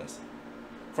gentleness.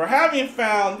 For having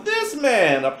found this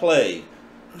man a plague,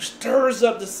 who stirs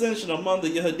up dissension among the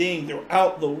Yehudim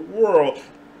throughout the world,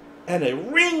 and a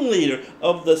ringleader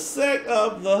of the sect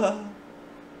of the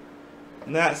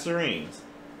Nazarenes.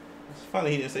 It's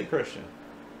funny he didn't say Christian.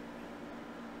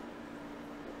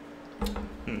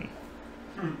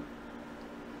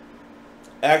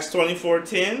 Acts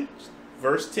 24:10,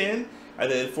 verse 10,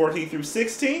 and then 14 through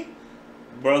 16,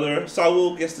 Brother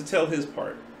Saul gets to tell his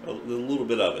part, a little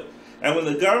bit of it. And when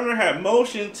the governor had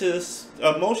motioned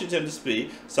him to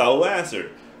speak, Saul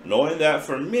answered, knowing that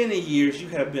for many years you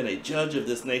have been a judge of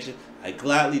this nation, I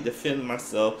gladly defend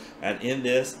myself, and in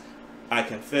this I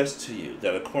confess to you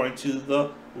that according to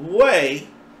the way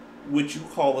which you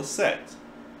call a sect.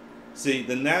 See,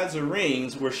 the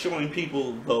Nazarenes were showing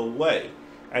people the way,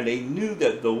 and they knew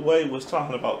that the way was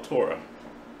talking about Torah.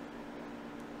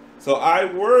 So I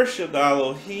worship the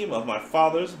Elohim of my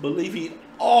fathers, believing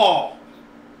all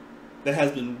that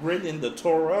has been written in the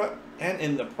Torah and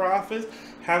in the prophets,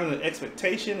 having an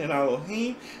expectation in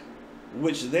Elohim,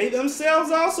 which they themselves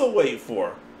also wait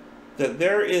for, that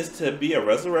there is to be a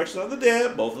resurrection of the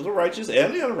dead, both of the righteous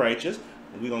and the unrighteous.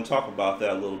 And we're going to talk about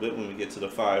that a little bit when we get to the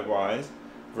 5 wise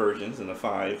virgins and the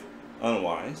 5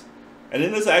 unwise. And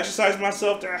in this I exercise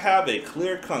myself to have a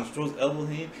clear conscience towards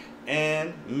Elohim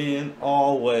and men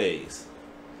always.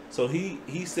 So he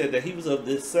said that he was of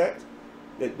this sect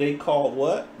that they called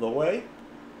what? The way?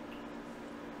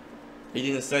 He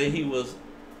didn't say he was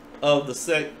of the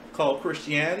sect called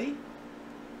Christianity.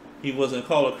 He wasn't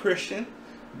called a Christian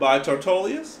by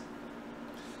Tertullius.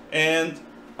 And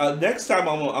next time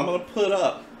I'm going to put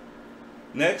up,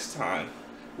 next time,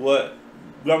 what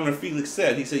Governor Felix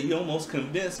said. He said, you almost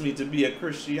convinced me to be a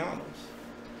Christianos.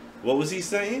 What was he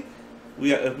saying?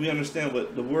 If we understand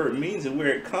what the word means and where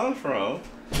it comes from,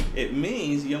 it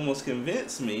means you almost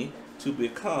convinced me to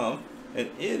become an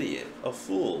idiot, a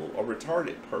fool, a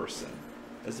retarded person,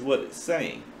 is what it's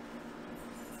saying.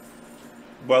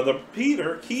 Brother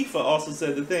Peter Kepha also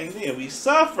said the thing then. We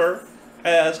suffer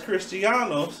as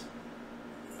Christianos,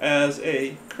 as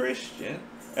a Christian,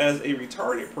 as a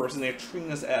retarded person. They're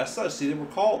treating us as such. See, they were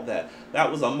called that.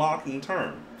 That was a mocking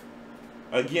term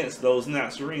against those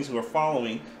Nazarenes who are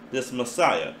following this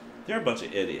Messiah. They're a bunch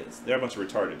of idiots. They're a bunch of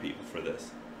retarded people for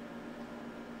this.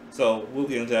 So we'll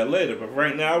get into that later. But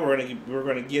right now we're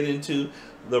going to get into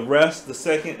the rest, the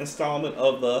second installment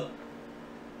of the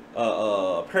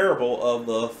parable of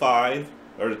the 5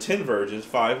 or the 10 virgins,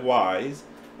 5 wise,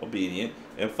 obedient,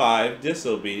 and 5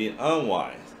 disobedient,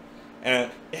 unwise.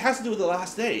 And it has to do with the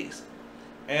last days.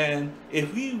 And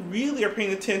if we really are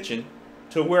paying attention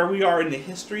to where we are in the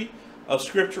history of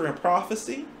Scripture and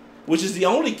prophecy, which is the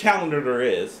only calendar there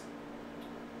is,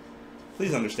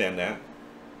 please understand that.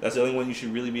 That's the only one you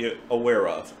should really be aware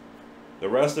of. The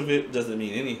rest of it doesn't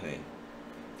mean anything.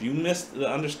 If you miss the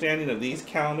understanding of these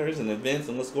calendars and events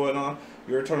and what's going on,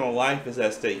 your eternal life is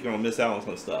at stake. You're going to miss out on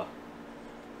some stuff.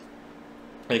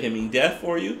 It can mean death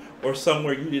for you, or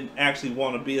somewhere you didn't actually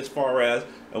want to be, as far as,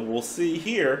 and we'll see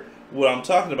here what I'm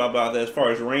talking about that as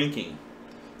far as ranking.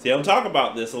 See, I don't talk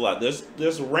about this a lot.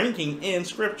 There's ranking in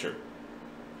Scripture.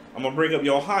 I'm going to bring up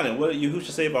Yohanan. What did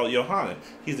Yahushua say about Yohanan?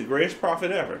 He's the greatest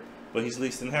prophet ever, but he's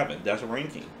least in heaven. That's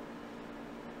ranking.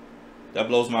 That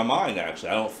blows my mind, actually.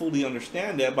 I don't fully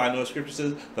understand that, but I know Scripture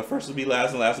says the first will be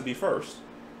last and last will be first.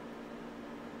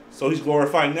 So he's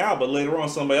glorified now, but later on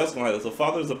somebody else is going to have this. The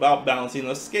Father is about balancing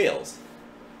the scales.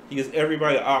 He gives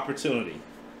everybody an opportunity.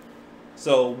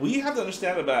 So we have to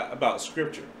understand about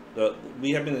Scripture.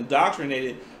 We have been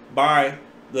indoctrinated by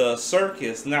the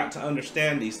circus not to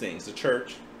understand these things. The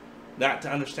church, not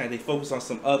to understand. They focus on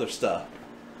some other stuff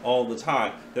all the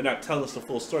time. They're not telling us the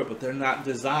full story, but they're not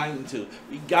designed to.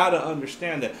 We got to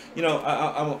understand that. You know,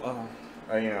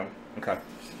 I am. Okay.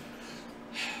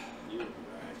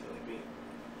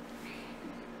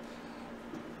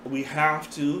 We have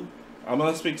to, I'm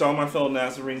going to speak to all my fellow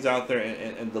Nazarenes out there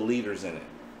and the leaders in it.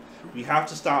 We have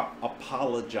to stop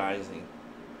apologizing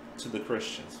to the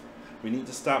Christians. We need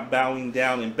to stop bowing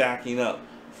down and backing up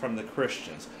from the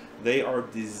Christians. They are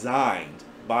designed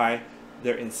by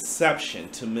their inception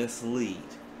to mislead.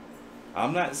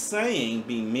 I'm not saying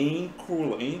be mean,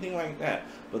 cruel, or anything like that,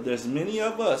 but there's many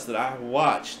of us that I've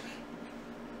watched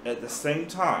at the same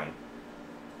time,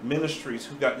 ministries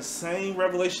who got the same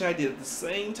revelation I did at the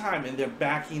same time, and they're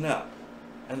backing up,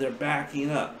 and they're backing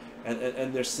up,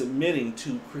 and they're submitting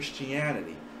to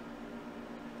Christianity.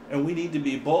 And we need to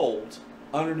be bold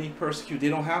underneath persecution. They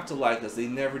don't have to like us. They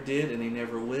never did, and they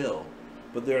never will.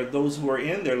 But there are those who are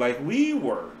in there like we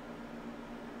were,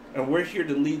 and we're here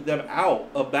to lead them out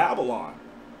of Babylon.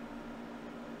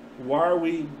 Why are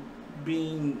we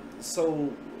being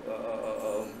so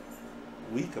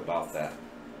weak about that?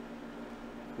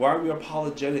 Why are we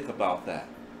apologetic about that?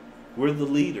 We're the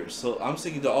leaders. So I'm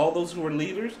speaking to all those who are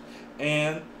leaders.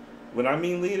 And when I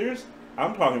mean leaders,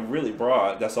 I'm talking really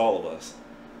broad. That's all of us.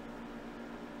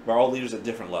 We're all leaders at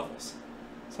different levels.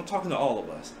 So I'm talking to all of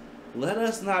us. Let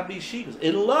us not be sheepish.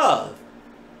 In love,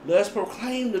 let us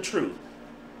proclaim the truth.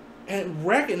 And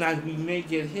recognize we may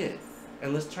get hit.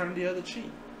 And let's turn the other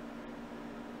cheek.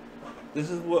 This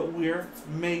is what we're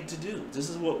made to do. This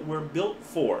is what we're built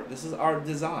for. This is our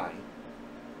design.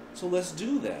 So let's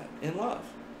do that in love.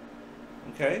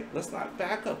 Okay? Let's not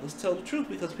back up. Let's tell the truth,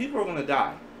 because people are going to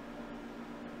die.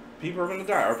 People are going to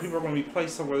die. Or people are going to be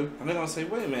placed somewhere, and they're going to say,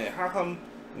 wait a minute, how come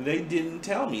they didn't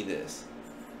tell me this?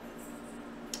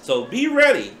 So be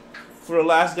ready for the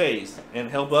last days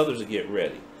and help others to get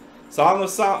ready. Song of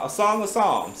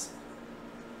Psalms.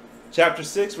 Chapter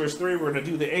 6, verse 3, we're going to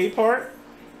do the A part.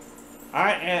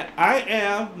 I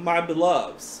am my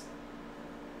beloved's,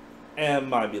 and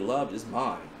my beloved is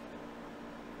mine.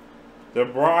 The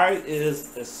bride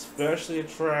is especially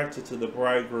attracted to the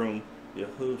bridegroom,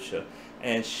 Yahusha,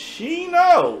 and she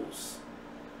knows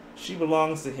she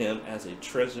belongs to him as a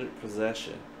treasured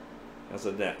possession, as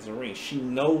a Nazarene. She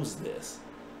knows this.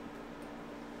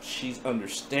 She's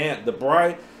understand. The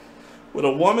bride, when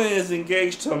a woman is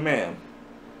engaged to a man,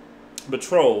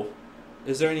 betrothed,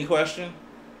 is there any question?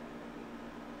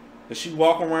 Does she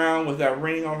walk around with that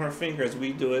ring on her finger as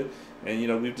we do it? And, you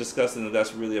know, we've discussed that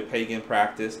that's really a pagan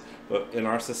practice. But in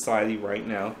our society right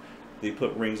now, they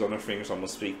put rings on their fingers. So I'm going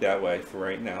to speak that way for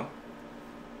right now.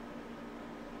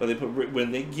 But they put,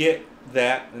 when they get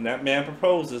that, and that man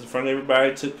proposes in front of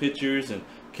everybody, took pictures and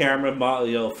camera,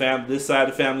 you know, this side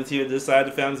of the family's here, this side of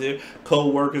the family's here,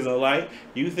 co-workers and the like.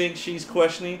 You think she's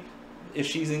questioning if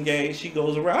she's engaged? She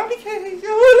goes around,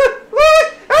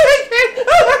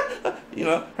 you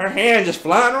know, her hand just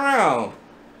flying around.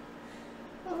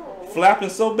 Flapping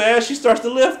so bad she starts to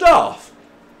lift off.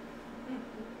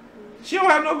 She don't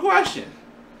have no question.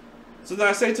 So then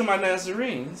I say to my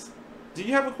Nazarenes, do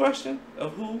you have a question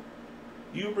of who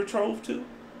you're betrothed to?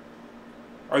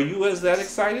 Are you as that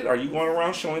excited? Are you going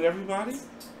around showing everybody?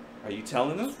 Are you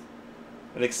telling them?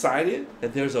 And excited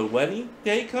that there's a wedding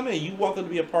day coming and you want them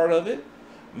to be a part of it?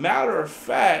 Matter of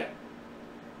fact,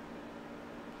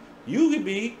 you could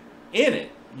be in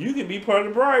it. You could be part of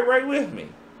the bride right with me.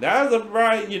 Not as a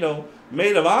bride, you know,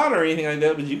 maid of honor or anything like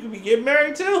that, but you could be getting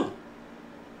married too.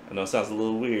 I know it sounds a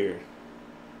little weird,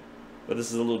 but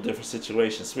this is a little different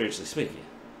situation, spiritually speaking.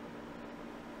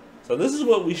 So this is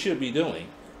what we should be doing.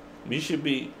 We should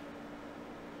be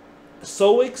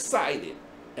so excited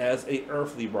as a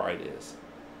earthly bride is.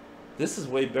 This is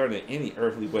way better than any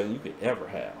earthly wedding you could ever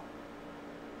have.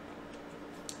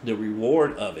 The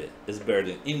reward of it is better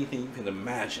than anything you can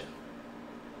imagine.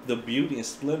 The beauty and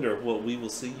splendor of what we will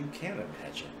see, you can't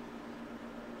imagine.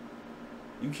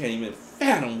 You can't even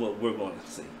fathom what we're going to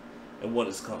see and what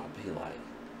it's going to be like.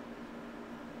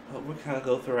 But we kind of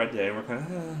go through our day and we're kind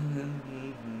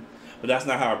of, but that's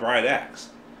not how our bride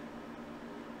acts.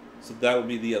 So that would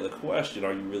be the other question.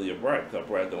 Are you really a bride? Because our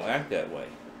bride don't act that way.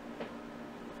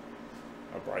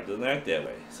 Our bride doesn't act that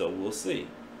way. So we'll see.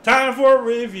 Time for a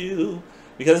review.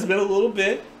 Because it's been a little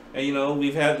bit. And you know,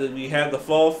 we had the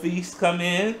fall feast come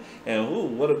in, and ooh,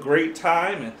 what a great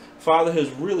time. And Father has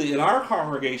really, in our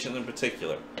congregation in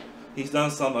particular, he's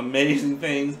done some amazing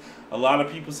things. A lot of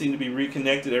people seem to be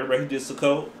reconnected. Everybody who did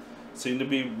Secord seem to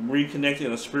be reconnected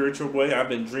in a spiritual way. I've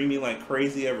been dreaming like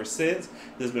crazy ever since.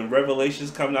 There's been revelations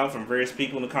coming out from various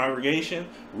people in the congregation,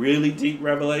 really deep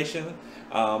revelation.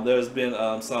 There's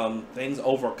been some things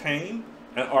overcame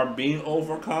and are being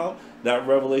overcome. That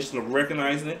revelation of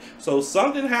recognizing it. So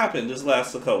something happened this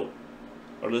last Sukkot,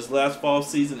 or this last fall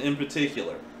season in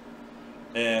particular.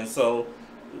 And so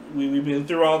we've been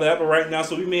through all that, but right now,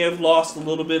 so we may have lost a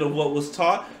little bit of what was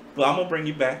taught, but I'm going to bring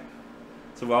you back.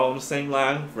 So we're all on the same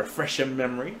line, refresh your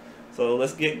memory. So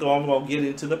let's get going. We'll get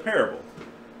into the parable.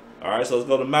 All right, so let's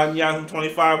go to Matthew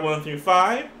 25, 1 through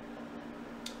 5.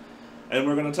 And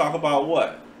we're going to talk about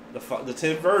what? The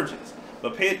 10 virgins.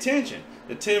 But pay attention.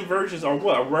 The 10 virgins are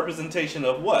what? A representation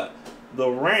of what? The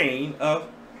reign of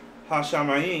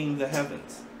Hashamayim, the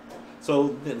heavens.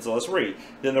 So let's read.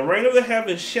 Then the reign of the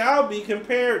heavens shall be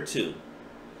compared to.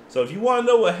 So if you want to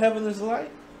know what heaven is like,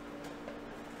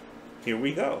 here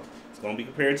we go. It's going to be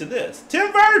compared to this.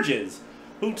 10 virgins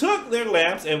who took their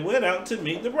lamps and went out to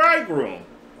meet the bridegroom.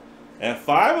 And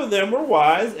 5 of them were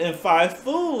wise and 5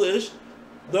 foolish.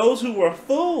 Those who were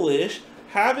foolish,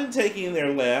 having taken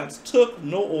their lamps, took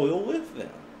no oil with them.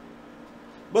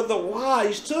 But the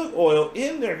wise took oil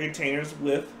in their containers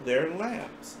with their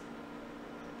lamps.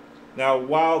 Now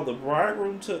while the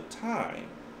bridegroom took time,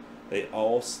 they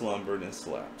all slumbered and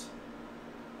slept.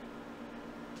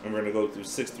 And we're going to go through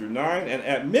 6 through 9. And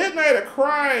at midnight a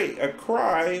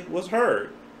cry was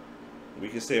heard. We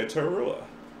can say a teruah,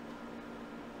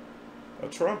 a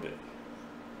trumpet,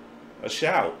 a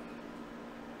shout.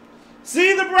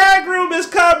 See, the bridegroom is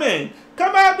coming.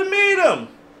 Come out to meet him.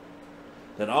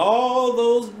 Then all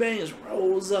those maidens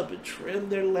rose up and trimmed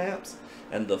their lamps.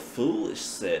 And the foolish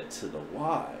said to the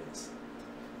wise,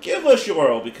 give us your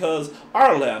oil, because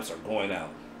our lamps are going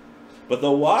out. But the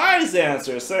wise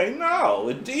answer, saying, no,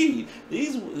 indeed,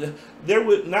 there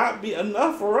would not be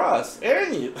enough for us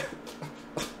and you.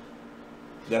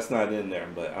 That's not in there,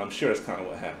 but I'm sure it's kind of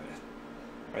what happened.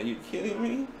 Are you kidding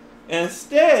me?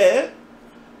 Instead,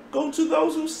 go to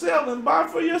those who sell and buy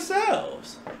for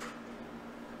yourselves.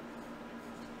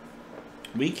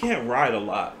 We can't ride a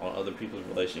lot on other people's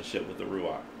relationship with the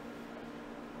Ruach.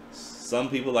 Some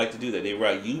people like to do that. They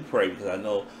write, you pray because I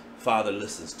know Father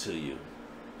listens to you.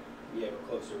 You have a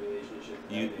closer relationship.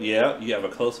 You have a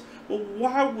close. Well,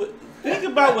 why would think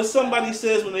about what somebody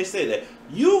says when they say that?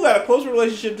 You got a closer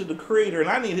relationship to the Creator, and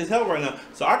I need His help right now.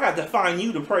 So I got to find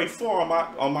you to pray for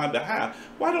on my behalf.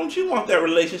 Why don't you want that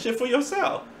relationship for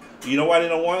yourself? You know why they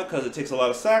don't want it? Because it takes a lot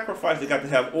of sacrifice. They got to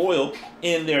have oil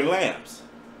in their lamps.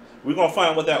 We're gonna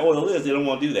find what that oil is. They don't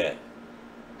want to do that.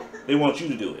 They want you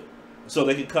to do it, so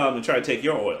they can come and try to take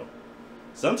your oil.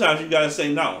 Sometimes you gotta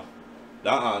say no.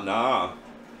 Nah.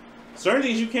 Certain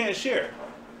things you can't share.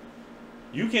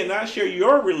 You cannot share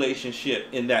your relationship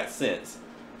in that sense.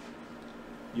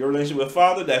 Your relationship with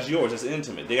Father, that's yours. It's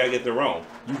intimate. They gotta get their own.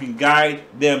 You can guide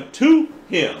them to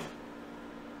Him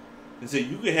and say,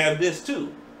 you can have this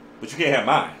too, but you can't have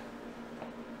mine.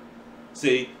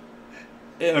 See,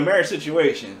 in a marriage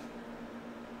situation,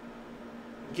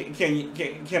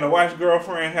 can a wife's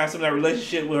girlfriend have some of that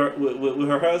relationship with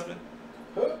her husband?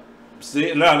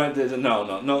 See,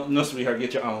 no, sweetheart,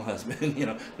 get your own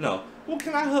husband. No. Well,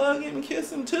 can I hug him and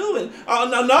kiss him too?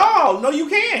 And no, you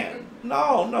can't.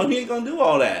 No, he ain't gonna do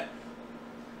all that.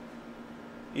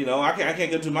 I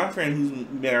can't go to my friend who's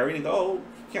married and go, oh,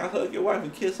 can I hug your wife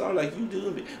and kiss her like you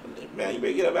do? Man, you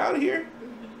better get up out of here.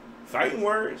 Fighting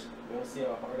words. You want to see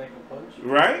how hard I can punch?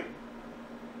 Right?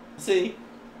 See,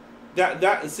 that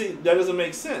doesn't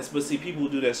make sense. But see, people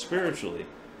do that spiritually,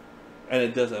 and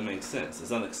it doesn't make sense.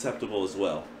 It's unacceptable as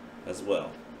well.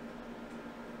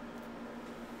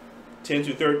 10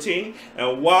 through 13.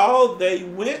 And while they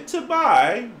went to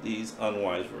buy, these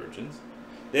unwise virgins,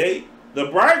 the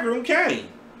bridegroom came,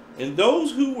 and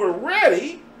those who were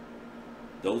ready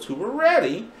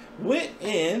went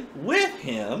in with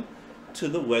him to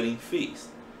the wedding feast.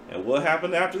 And what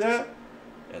happened after that?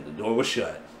 And the door was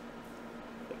shut.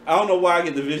 I don't know why I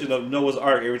get the vision of Noah's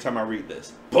Ark every time I read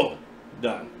this. Boom,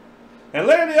 done. And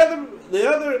later the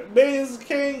other maidens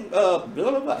came,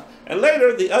 And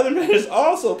later the other maidens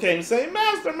also came, saying,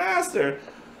 Master,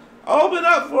 open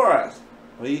up for us.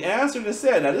 Well, he answered and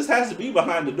said, now this has to be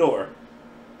behind the door.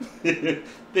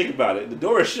 Think about it. The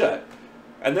door is shut.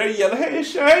 And they're yelling, hey,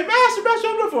 Master,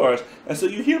 open up for us. And so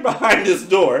you hear behind this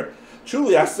door,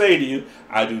 truly I say to you,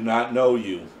 I do not know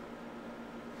you.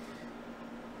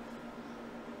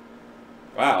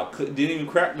 Wow, didn't even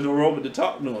crack the door open to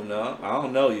talk to him. No, I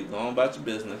don't know you. Go on about your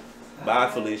business. Bye,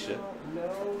 Felicia. I don't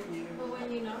know you. But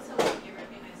when you know someone, you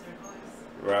recognize their voice.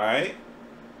 Right?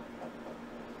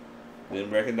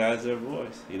 Didn't recognize their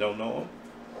voice. You don't know them?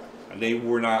 And they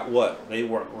were not what? They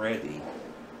weren't ready.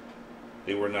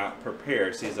 They were not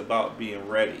prepared. See, it's about being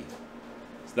ready.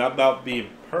 It's not about being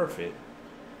perfect.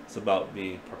 It's about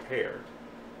being prepared.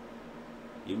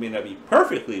 You may not be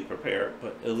perfectly prepared,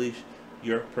 but at least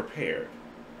you're prepared.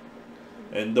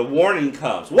 And the warning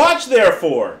comes. Watch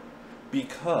therefore,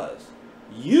 because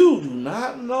you do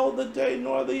not know the day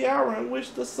nor the hour in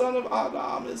which the Son of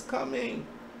Adam is coming.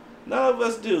 None of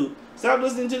us do. Stop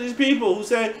listening to these people who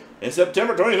say, in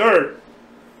September 23rd,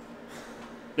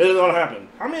 this is going to happen.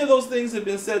 How many of those things have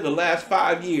been said the last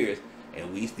 5 years?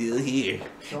 And we still here.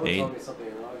 Someone told me something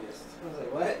in August. I was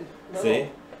like, what? No. See?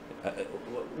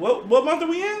 What month are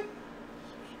we in?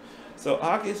 So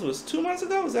August was 2 months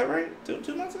ago? Is that right?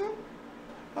 Two months ago?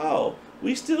 Oh,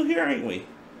 we still here, ain't we?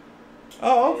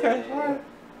 Oh, okay. Yeah. All right.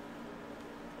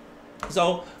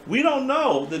 So we don't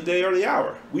know the day or the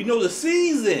hour. We know the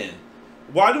season.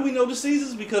 Why do we know the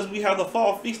seasons? Because we have the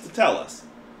fall feast to tell us.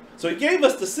 So he gave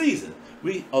us the season.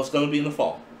 It's going to be in the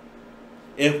fall.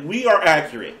 If we are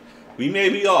accurate, we may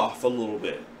be off a little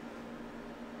bit.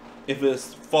 If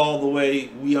it's fall the way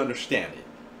we understand it.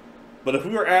 But if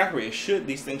we are accurate,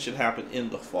 these things should happen in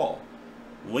the fall.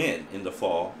 When in the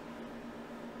fall?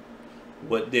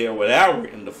 What day or what hour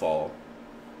in the fall?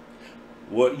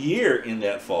 What year in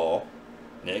that fall?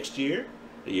 Next year?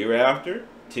 The year after?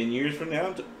 10 years from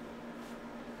now?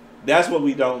 That's what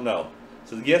we don't know.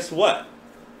 So guess what?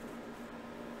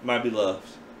 My beloved,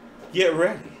 get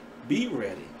ready. Be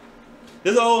ready.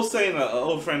 There's an old saying, an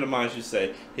old friend of mine used to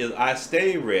say, is I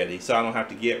stay ready so I don't have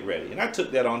to get ready. And I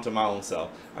took that onto my own self.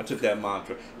 I took that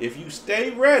mantra. If you stay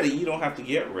ready, you don't have to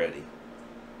get ready.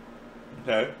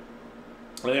 Okay?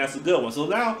 And that's a good one. So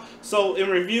now, in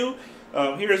review,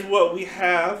 here's what we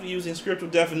have using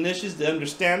scriptural definitions, the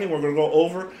understanding. We're going to go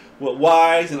over what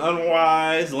wise and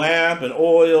unwise, lamp and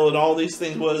oil and all these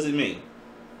things. What does it mean?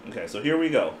 Okay, so here we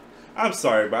go. I'm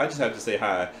sorry, but I just have to say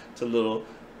hi to little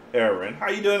Aaron. How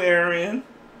you doing, Aaron?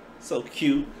 So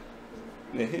cute.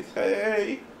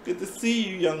 Hey, good to see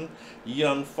you,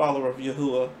 young follower of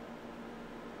Yahuwah.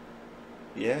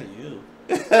 Yeah, you.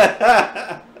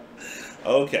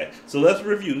 Okay, so let's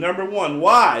review. Number one,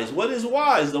 wise. What is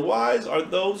wise? The wise are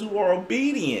those who are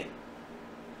obedient.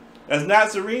 As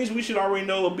Nazarenes, we should already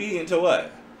know obedient to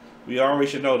what? We already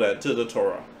should know that, to the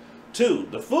Torah. 2,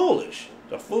 the foolish.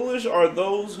 The foolish are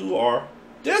those who are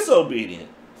disobedient.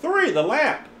 3, the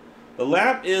lamp. The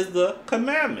lamp is the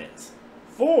commandments.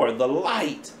 4, the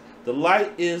light. The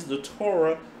light is the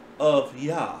Torah of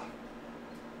Yah.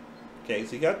 Okay,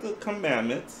 so you got the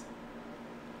commandments.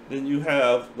 Then you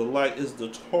have the light is the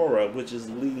Torah, which is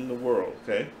leading the world.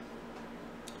 Okay.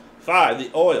 5,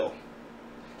 the oil.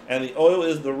 And the oil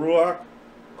is the Ruach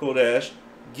Kodesh,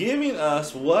 giving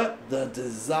us what? The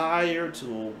desire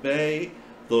to obey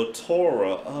the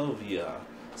Torah of Yah.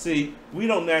 See, we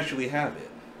don't naturally have it.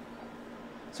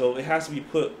 So it has to be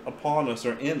put upon us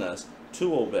or in us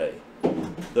to obey.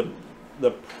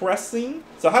 The pressing.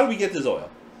 So how do we get this oil?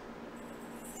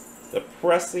 The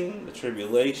pressing, the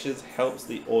tribulations helps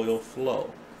the oil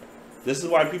flow. This is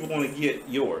why people want to get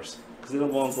yours, because they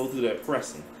don't want to go through that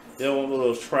pressing. They don't want to go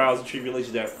those trials and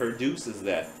tribulations that produces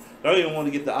that. They don't even want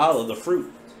to get the olive, the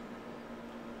fruit.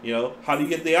 You know, how do you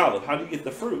get the olive? How do you get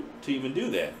the fruit to even do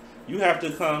that? You have to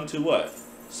come to what?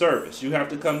 Service. You have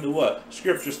to come to what?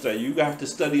 Scripture study. You have to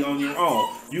study on your own.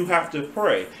 You have to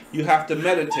pray. You have to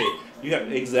meditate.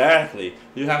 Exactly.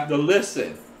 You have to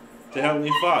listen to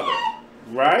Heavenly Father.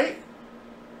 Right?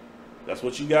 That's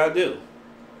what you got to do.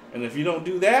 And if you don't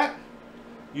do that,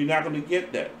 you're not going to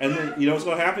get that. And then, you know what's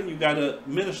going to happen? You got to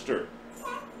minister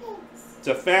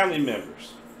to family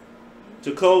members,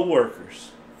 to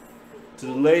co-workers, to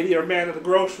the lady or man at the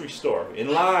grocery store,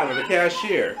 in line, or the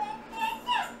cashier.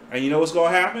 And you know what's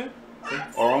going to happen?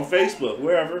 Or on Facebook,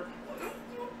 wherever,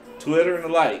 Twitter and the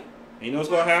like. And you know what's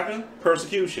going to happen?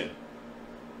 Persecution.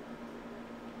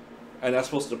 And that's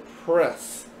supposed to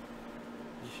press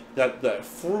that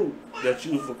fruit that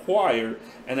you've acquired,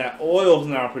 and that oil is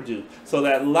now produced, so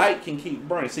that light can keep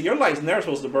burning. See, your light's never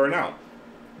supposed to burn out.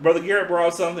 Brother Garrett brought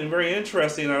up something very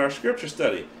interesting in our scripture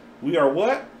study. We are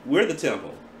what? We're the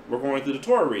temple. We're going through the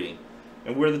Torah reading,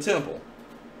 and we're the temple.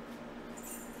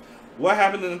 What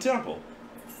happened in the temple?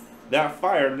 That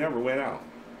fire never went out.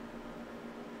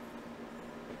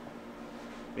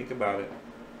 Think about it.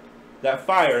 That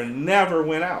fire never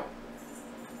went out.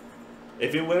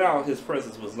 If it went out, his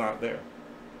presence was not there.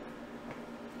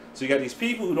 So you got these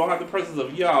people who don't have the presence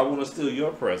of Yah want to steal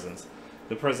your presence,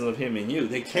 the presence of Him in you.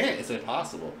 They can't. It's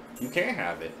impossible. You can't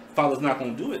have it. Father's not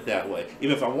going to do it that way.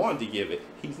 Even if I wanted to give it,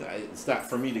 it's not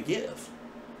for me to give.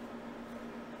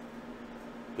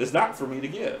 It's not for me to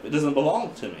give. It doesn't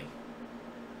belong to me.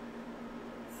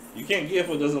 You can't give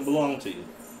what doesn't belong to you.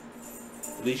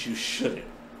 At least you shouldn't.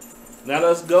 Now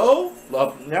let's go.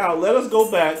 Now let us go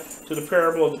back to the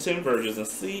parable of the 10 virgins and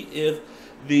see if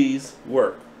these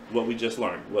work. What we just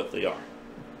learned, what they are,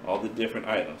 all the different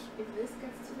items. If this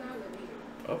gets too loud, let me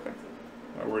know. Okay,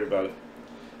 not worried about it.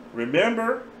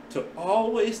 Remember to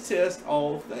always test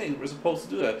all things. We're supposed to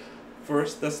do that. 1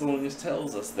 Thessalonians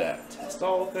tells us that. Test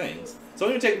all things. So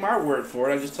don't even take my word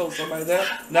for it. I just told somebody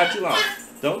that not too long.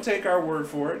 Don't take our word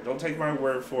for it. Don't take my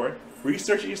word for it.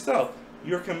 Research it yourself.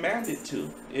 You're commanded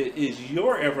to. It is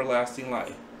your everlasting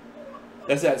life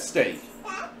that's at stake.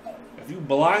 If you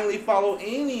blindly follow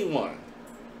anyone,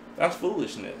 that's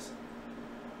foolishness.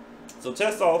 So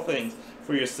test all things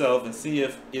for yourself and see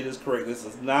if it is correct. This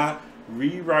is not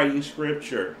rewriting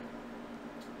Scripture.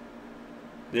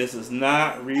 This is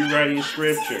not rewriting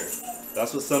Scripture.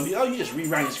 That's what some people, oh, you're just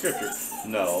rewriting Scripture.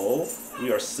 No,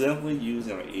 we are simply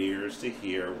using our ears to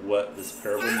hear what this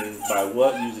parable means by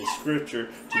what? Using Scripture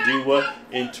to do what?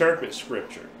 Interpret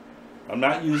Scripture. I'm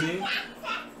not using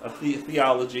a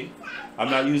theology. I'm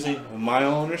not using my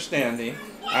own understanding.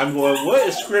 I'm going, what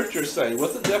does Scripture say?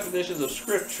 What's the definitions of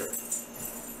Scripture?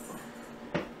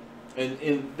 And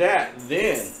in that,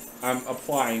 then, I'm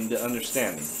applying the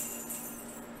understanding.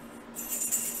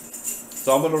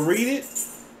 So I'm going to read it.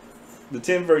 The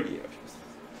 10 verse.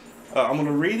 I'm going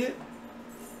to read it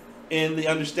in the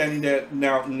understanding that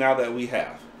now that we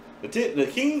have. Then the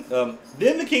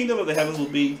kingdom of the heavens will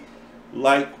be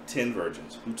like 10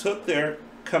 virgins who took their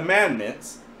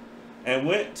commandments and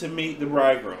went to meet the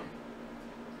bridegroom.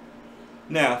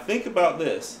 Now, think about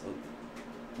this.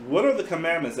 What are the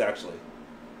commandments actually?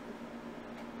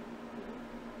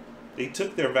 They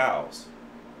took their vows.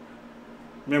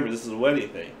 Remember, this is a wedding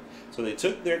thing. So they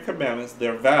took their commandments,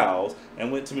 their vows,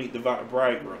 and went to meet the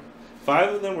bridegroom.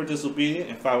 5 of them were disobedient,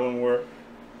 and 5 of them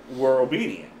were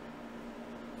obedient.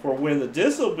 For when the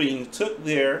disobedient took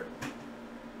their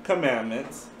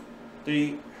commandments,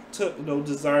 they took no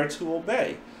desire to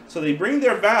obey. So they bring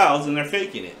their vows, and they're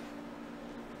faking it.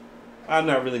 I'm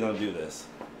not really going to do this.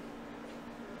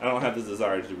 I don't have the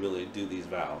desire to really do these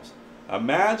vows.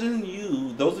 Imagine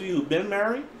you, those of you who've been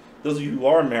married, those of you who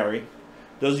are married,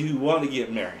 those of you who want to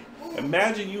get married.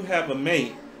 Imagine you have a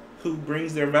mate who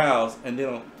brings their vows and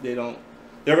they're going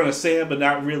to say them but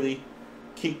not really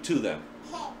keep to them.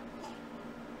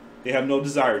 They have no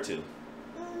desire to.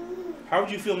 How would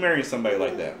you feel marrying somebody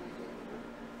like that?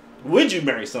 Would you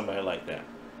marry somebody like that?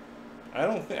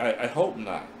 I hope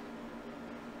not.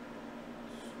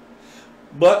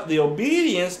 But the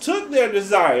obedience took their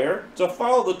desire to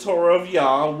follow the Torah of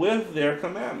Yah with their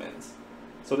commandments.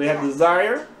 So they had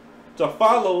desire to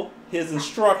follow his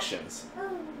instructions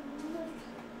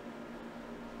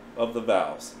of the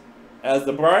vows. As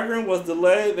the bridegroom was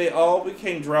delayed, they all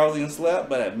became drowsy and slept.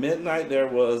 But at midnight there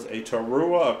was a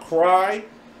teruah, a cry.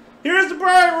 Here's the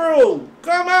bridegroom!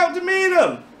 Come out to meet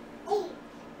him!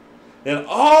 Then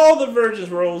all the virgins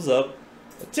rose up,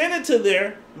 attended to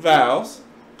their vows,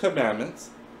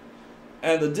 commandments,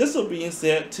 and the disobedient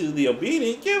said to the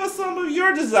obedient, give us some of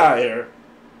your desire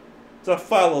to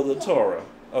follow the Torah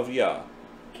of Yah.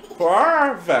 For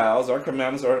our vows, our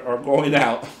commandments are going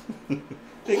out.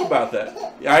 Think about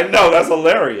that. I know, that's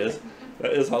hilarious.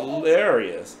 That is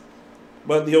hilarious.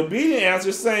 But the obedient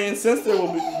answered, saying, since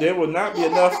there will not be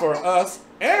enough for us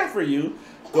and for you,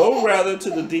 go rather to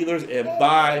the dealers and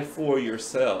buy for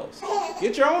yourselves.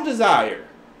 Get your own desire.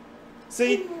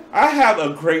 See, I have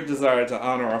a great desire to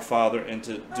honor our Father and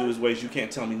to do his ways. You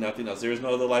can't tell me nothing else. There is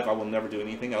no other life. I will never do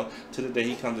anything else to the day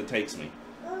he comes and takes me.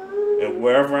 And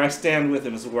wherever I stand with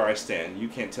him is where I stand. You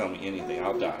can't tell me anything.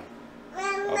 I'll die.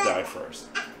 I'll die first.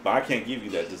 But I can't give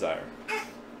you that desire.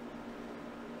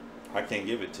 I can't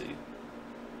give it to you.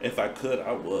 If I could,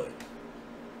 I would.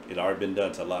 It already been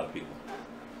done to a lot of people.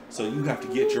 So you have to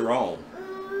get your own.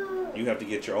 You have to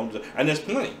get your own. And there's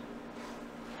plenty.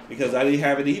 Because I didn't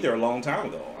have it either a long time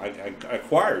ago. I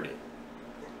acquired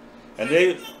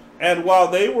it. And while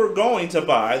they were going to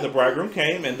buy, the bridegroom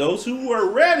came, and those who were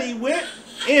ready went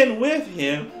in with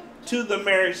him to the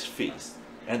marriage feast.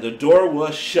 And the door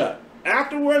was shut.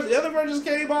 Afterwards, the other virgins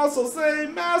came also,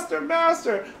 saying, Master,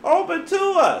 Master, open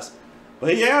to us.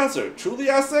 But he answered, truly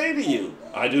I say to you,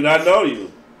 I do not know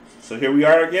you. So here we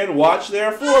are again. Watch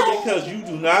therefore, because you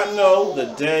do not know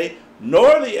the day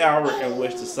nor the hour in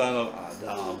which the Son of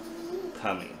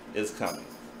Adam is coming.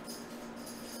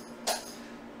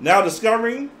 Now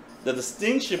discovering the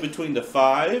distinction between the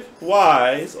 5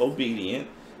 wise, obedient,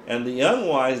 and the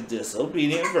unwise,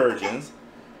 disobedient virgins,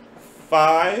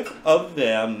 5 of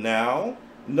them now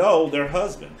know their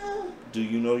husband. Do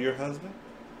you know your husband?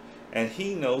 And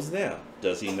he knows them.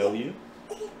 Does he know you?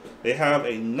 They have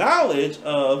a knowledge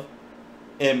of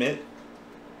Emet,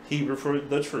 Hebrew for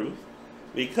the truth,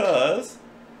 because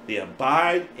they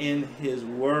abide in his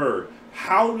word.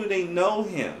 How do they know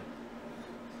him?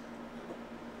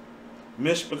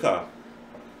 Mishpachah.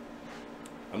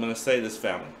 I'm going to say this,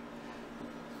 family.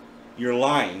 You're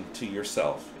lying to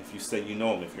yourself if you say you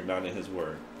know him if you're not in his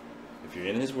word. If you're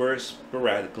in his word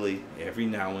sporadically, every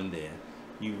now and then,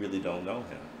 you really don't know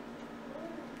him.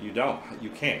 You don't. You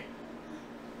can't.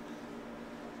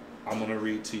 I'm going to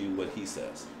read to you what he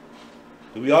says.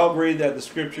 Do we all agree that the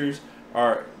scriptures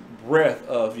are breath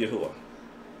of Yahuwah?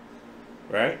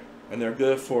 Right? And they're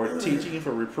good for teaching,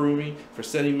 for reproving, for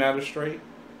setting matters straight.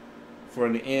 For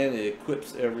in the end, it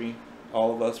equips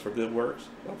all of us for good works.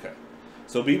 Okay.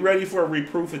 So be ready for a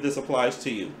reproof if this applies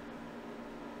to you.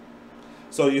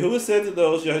 So Yahuwah said to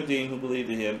those Yahudim who believed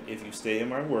in him, if you stay in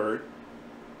my word,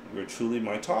 you are truly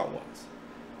my taught ones.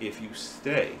 If you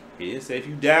stay. He didn't say if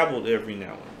you dabbled every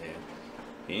now and then.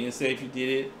 He didn't say if you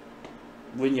did it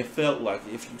when you felt like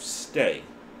it. If you stay.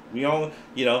 We all,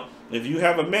 if you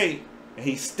have a mate and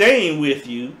he's staying with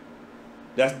you,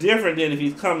 that's different than if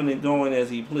he's coming and going as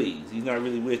he please. He's not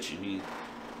really with you.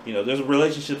 There's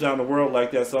relationships out in the world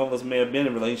like that. Some of us may have been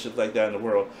in relationships like that in the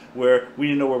world where we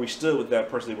didn't know where we stood with that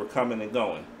person. They were coming and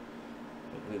going.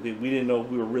 We didn't know if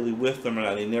we were really with them or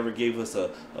not. They never gave us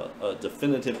a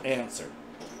definitive answer.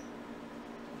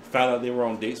 Found out they were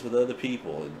on dates with other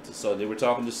people. So they were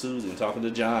talking to Susan, talking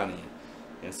to Johnny,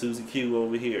 and Susie Q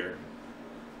over here.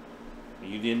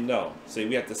 You didn't know. So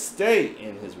we have to stay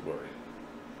in his word.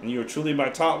 And you are truly my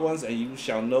taught ones, and you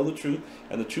shall know the truth.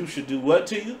 And the truth should do what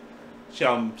to you?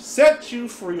 Shall set you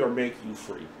free or make you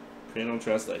free. Depending on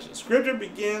translation. Scripture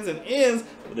begins and ends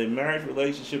with a marriage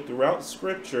relationship. Throughout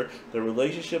Scripture, the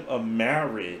relationship of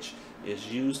marriage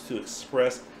is used to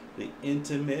express the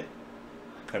intimate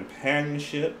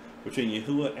companionship between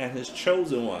Yahuwah and his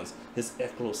chosen ones, his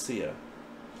ecclesia.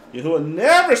 Yahuwah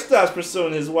never stops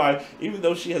pursuing his wife, even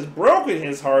though she has broken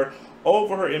his heart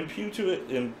over her impetuous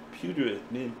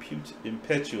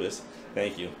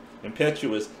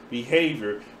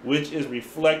behavior, which is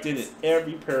reflected in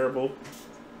every parable,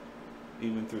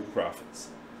 even through the prophets.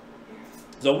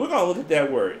 So we're going to look at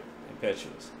that word,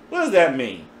 impetuous. What does that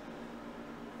mean?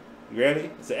 You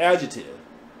ready? It's an adjective.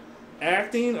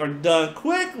 Acting or done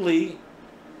quickly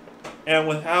and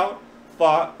without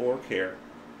thought or care.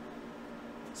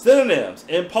 Synonyms: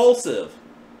 impulsive,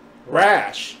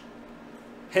 rash,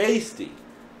 hasty,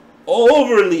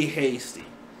 overly hasty,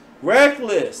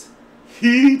 reckless,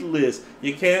 heedless.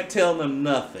 You can't tell them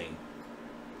nothing.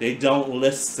 They don't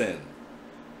listen.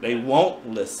 They won't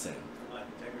listen. Lack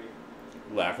of integrity.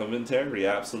 Lack of integrity,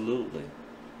 absolutely.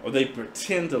 Or they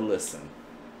pretend to listen,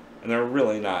 and they're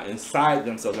really not. Inside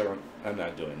themselves, they're going, I'm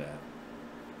not doing that.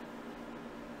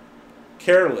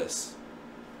 Careless,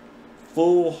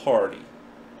 foolhardy.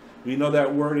 We know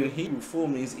that word in Hebrew, fool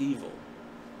means evil,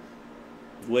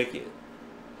 wicked,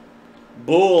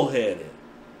 bullheaded,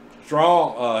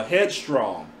 strong,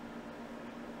 headstrong.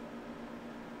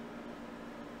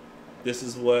 This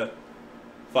is what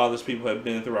Father's people have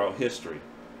been throughout history.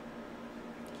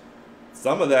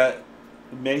 Some of that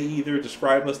may either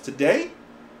describe us today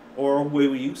or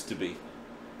where we used to be.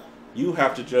 You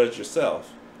have to judge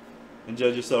yourself and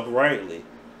judge yourself rightly.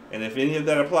 And if any of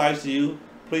that applies to you,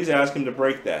 please ask him to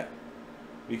break that,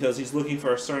 because he's looking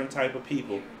for a certain type of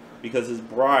people, because his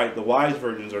bride, the wise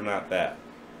virgins, are not that.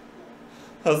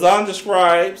 Hazan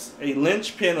describes a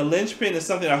linchpin. A linchpin is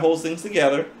something that holds things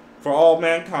together for all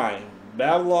mankind.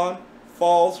 Babylon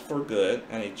falls for good,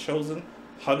 and a chosen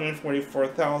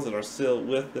 144,000 are sealed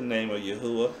with the name of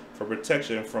Yahuwah for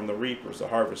protection from the reapers, the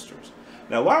harvesters.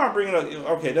 Now, why am I bringing up?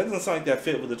 Okay, that doesn't sound like that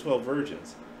fit with the 12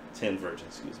 virgins. 10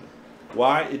 virgins, excuse me.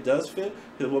 Why it does fit?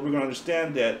 Because what we're going to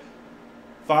understand that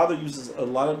Father uses a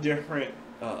lot of different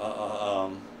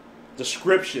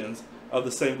descriptions of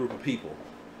the same group of people.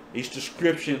 Each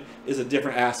description is a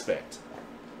different aspect.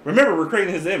 Remember, we're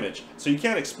creating his image, so you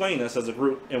can't explain us as a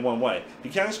group in one way. You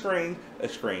can't explain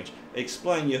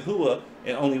Yahuwah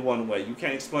in only one way. You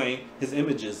can't explain his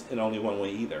images in only one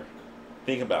way either.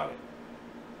 Think about it.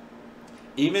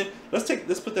 Even let's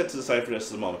put that to the side for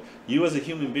just a moment. You as a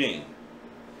human being,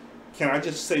 can I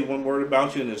just say one word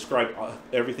about you and describe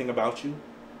everything about you?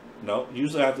 No.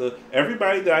 Usually I have to.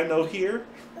 Everybody that I know here,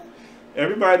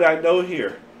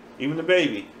 even the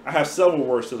baby, I have several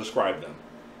words to describe them.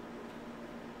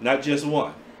 Not just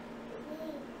one.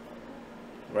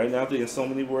 Right now I'm thinking so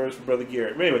many words for Brother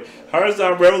Garrett. But anyway,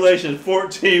 Harzon Revelation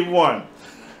 14:1.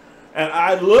 And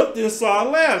I looked and saw a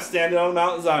lamb standing on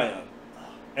Mount Zion,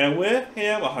 and with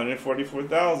him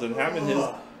 144,000,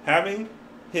 having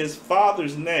his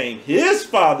father's name. His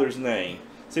father's name.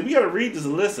 See, we got to read this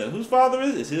and listen. Whose father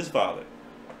is it? It's his father.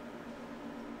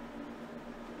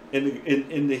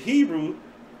 In the Hebrew,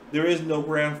 there is no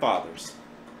grandfathers.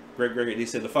 Great. They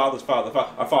said the father's father,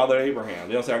 our father Abraham.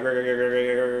 They don't say our great.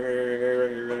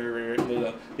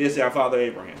 They say our father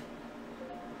Abraham.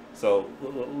 So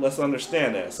let's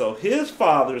understand that. So his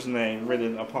father's name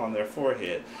written upon their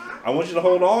forehead. I want you to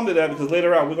hold on to that, because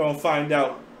later on we're going to find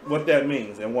out what that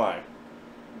means and why.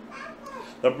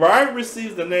 The bride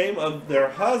receives the name of their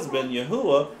husband,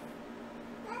 Yahuwah,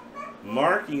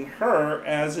 marking her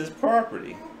as his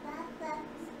property.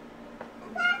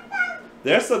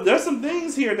 There's some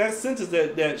things here in that sentence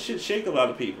that should shake a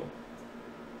lot of people.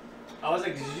 I was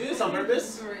like, did you do this on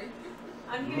purpose?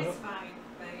 On here it's fine,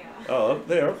 but yeah. Oh, up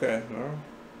there, okay. No.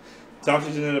 Talk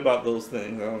to Jeanette about those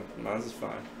things. Oh, mine's is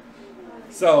fine.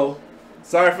 So,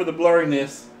 sorry for the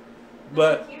blurriness,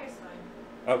 but Here it's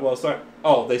fine. well, sorry.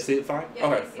 Oh, they see it fine. Yeah,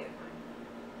 Okay. they see it fine.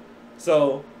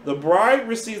 So the bride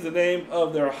receives the name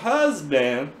of their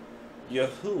husband,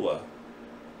 Yahuwah.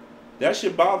 That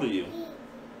should bother you.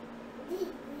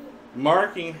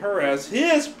 Marking her as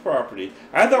his property.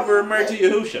 I thought we were married to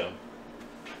Yahusha.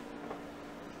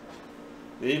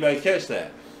 Did anybody catch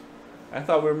that? I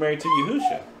thought we were married to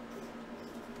Yahusha.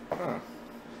 Huh.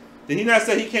 Did he not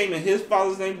say he came in his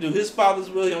Father's name to do his Father's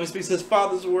will? He only speaks his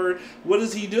Father's word. What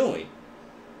is he doing?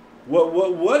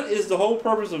 What is the whole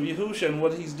purpose of Yahushua and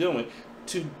what he's doing?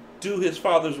 To do his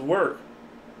Father's work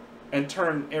and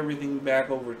turn everything back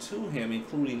over to him,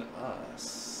 including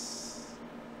us.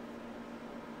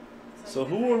 So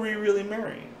who are we really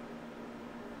marrying?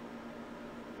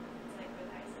 It's like with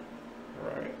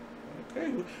Isaac. Right.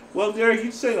 Okay. Well, Derek,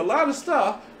 you saying a lot of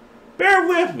stuff. Bear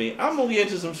with me. I'm going to get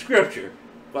into some scripture.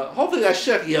 But hopefully that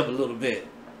shook you up a little bit.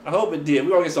 I hope it did.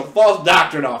 We're going to get some false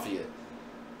doctrine off of you.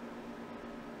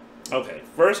 Okay.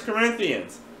 1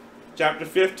 Corinthians chapter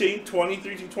 15,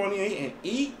 23 to 28. And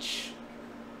each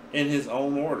in his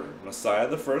own order. Messiah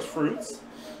the first fruits.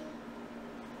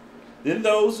 Then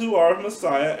those who are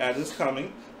Messiah at his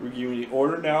coming. We're giving the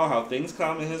order now how things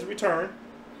come in his return.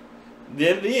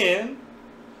 Then the end,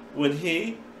 when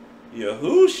he,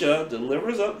 Yahushua,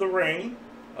 delivers up the reign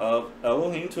of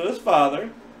Elohim to his Father.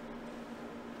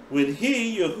 When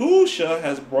he, Yahushua,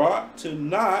 has brought to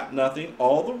naught nothing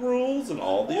all the rules and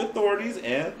all the authorities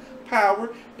and power.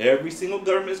 Every single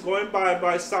government is going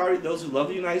by. Sorry, those who love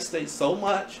the United States so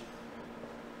much.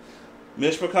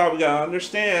 Mishpachah, we got to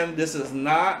understand, this is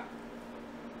not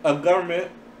a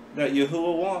government that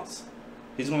Yahuwah wants.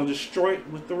 He's going to destroy it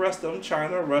with the rest of them.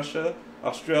 China, Russia,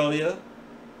 Australia,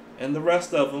 and the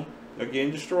rest of them are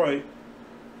getting destroyed.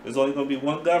 There's only going to be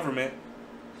one government.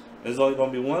 There's only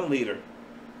going to be one leader.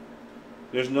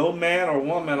 There's no man or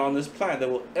woman on this planet that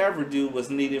will ever do what's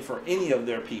needed for any of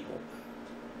their people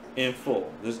in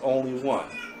full. There's only one.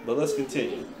 But let's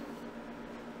continue.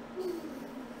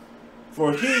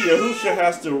 For he, Yahushua,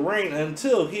 has to reign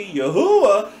until he,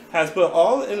 Yahuwah, has put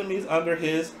all the enemies under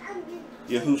his,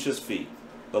 Yahushua's feet.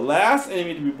 The last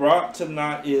enemy to be brought to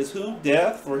naught is who?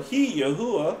 Death. For he,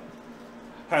 Yahuwah,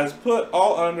 has put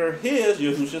all under his,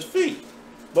 Yahushua's feet.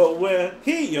 But when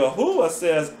he, Yahuwah,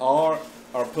 says all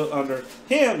are put under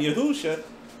him, Yahushua,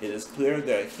 it is clear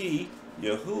that he,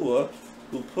 Yahuwah,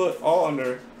 who put all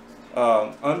under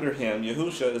him,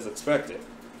 Yahushua, is expected.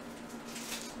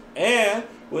 And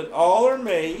when all are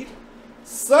made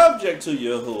subject to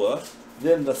Yahuwah,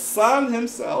 then the Son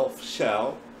himself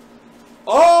shall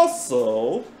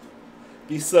also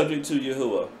be subject to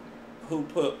Yahuwah, who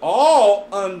put all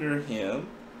under him,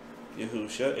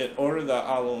 Yahushua, in order that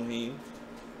Elohim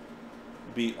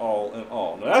be all in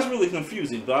all. Now that's really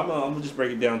confusing, but I'm gonna just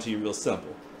break it down to you real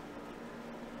simple.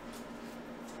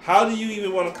 How do you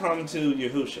even want to come to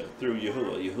Yahushua? Through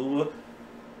Yahuwah. Yahuwah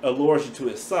allures you to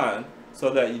his Son so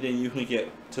that then you can get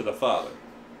to the Father.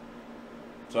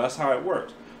 So that's how it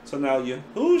works. So now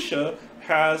Yahushua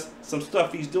has some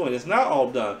stuff he's doing. It's not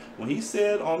all done. When he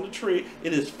said on the tree,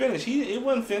 it is finished, it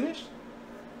wasn't finished.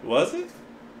 Was it?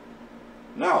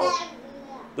 No.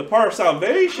 The part of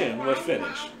salvation was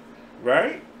finished.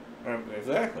 Right?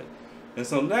 Exactly. And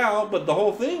so now, but the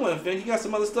whole thing wasn't finished. He got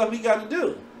some other stuff he got to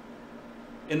do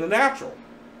in the natural.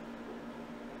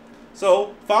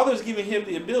 So, Father is giving him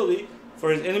the ability for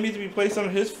his enemy to be placed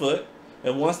under his foot.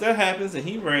 And once that happens and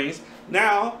he reigns,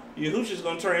 now Yahushua is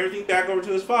going to turn everything back over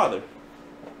to his Father.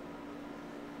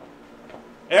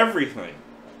 Everything.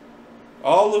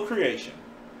 All of creation.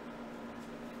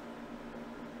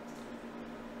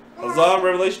 Hazah,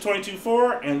 Revelation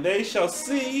 22:4, and they shall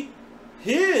see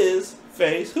his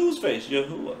face. Whose face?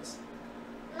 Yahuwah's.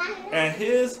 And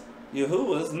his,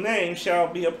 Yahuwah's, name shall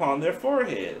be upon their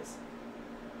foreheads.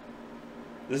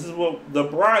 This is what the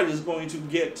bride is going to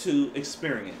get to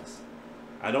experience.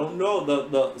 I don't know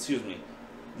excuse me.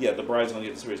 Yeah, the bride's going to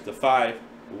get to experience. The 5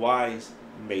 wise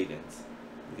maidens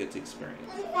get to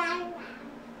experience.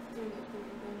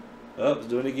 Oh, let's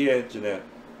do it again, Jeanette.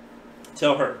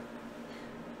 Tell her.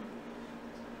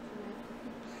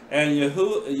 And at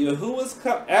Yahuwah's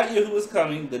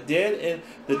coming, the dead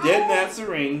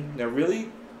Nazarene. Now,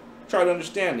 really try to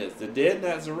understand this. The dead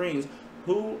Nazarenes,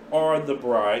 who are the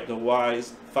bride, the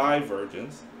wise 5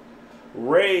 virgins,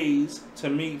 raised to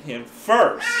meet him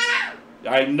first.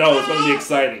 I know it's going to be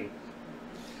exciting.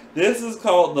 This is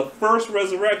called the first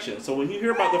resurrection. So when you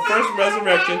hear about the first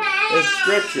resurrection in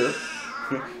Scripture,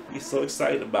 you're so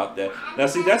excited about that. Now,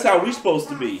 see, that's how we're supposed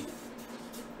to be.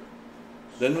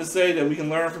 Doesn't it say that we can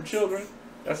learn from children?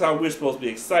 That's how we're supposed to be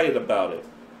excited about it.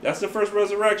 That's the first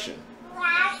resurrection.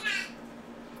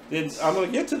 Then I'm going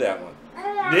to get to that one.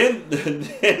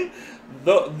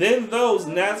 Then those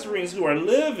Nazarenes who are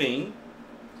living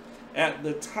at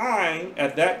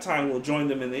that time will join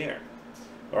them in the air.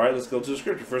 All right, let's go to the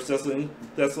Scripture. 1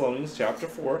 Thessalonians chapter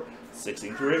 4,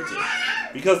 16 through 18.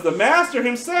 Because the master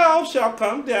himself shall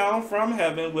come down from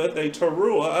heaven with a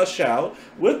teruah, a shout,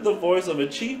 with the voice of a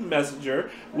chief messenger,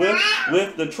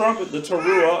 with the trumpet, the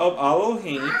teruah of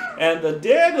Elohim, and the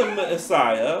dead in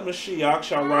Messiah, Mashiach,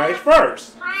 shall rise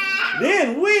first.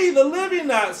 Then we, the living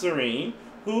Nazarene,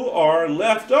 who are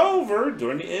left over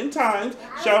during the end times,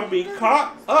 shall be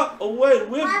caught up away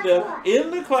with them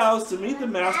in the clouds to meet the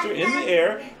master in the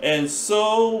air, and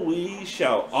so we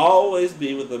shall always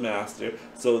be with the master.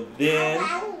 So then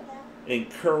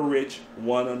encourage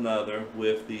one another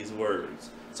with these words.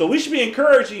 So we should be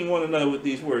encouraging one another with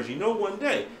these words. You know, one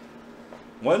day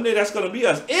that's going to be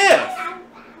us.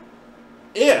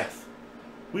 If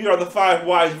we are the 5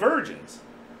 wise virgins.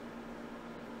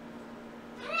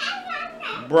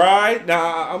 Bride.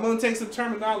 Now, I'm going to take some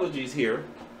terminologies here.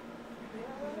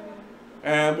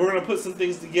 And we're going to put some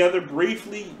things together.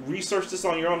 Briefly research this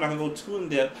on your own. I'm not going to go too in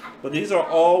depth. But these are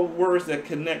all words that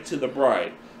connect to the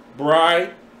bride.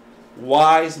 Bride,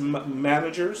 wise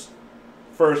managers,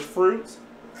 first fruits,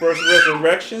 first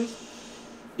resurrections,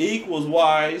 equals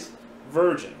wise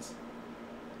virgins.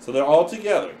 So they're all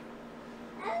together.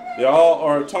 They all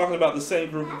are talking about the same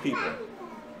group of people.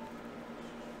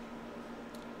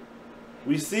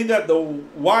 We see that the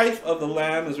wife of the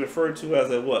Lamb is referred to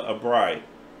as a what? A bride.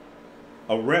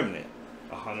 A remnant.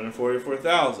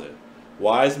 144,000.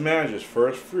 Wise managers,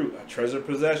 first fruit, a treasured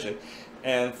possession,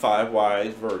 and 5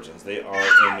 wise virgins. They are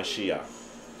in Mashiach.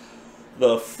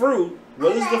 The fruit,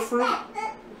 what is the fruit?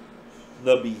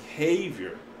 The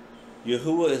behavior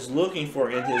Yahuwah is looking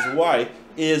for in his wife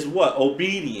is what?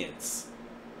 Obedience.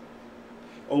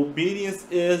 Obedience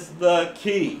is the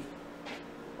key.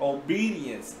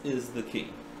 Obedience is the key.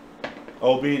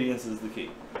 Obedience is the key.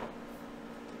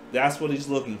 That's what he's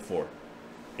looking for.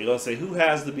 He's going to say, who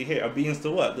has the behavior? Obedience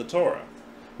to what? The Torah.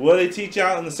 What do they teach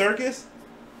out in the circus?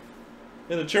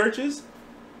 In the churches?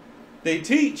 They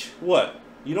teach what?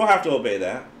 You don't have to obey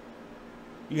that.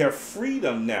 You have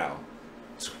freedom now.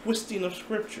 Twisting of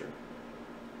Scripture.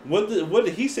 What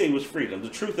did he say was freedom? The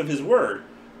truth of his word.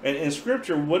 And in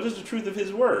Scripture, what is the truth of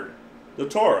his word? The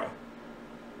Torah.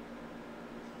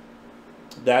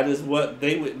 That is what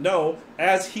they would know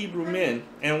as Hebrew men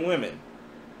and women.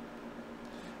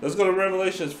 Let's go to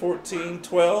Revelations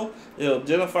 14:12. It'll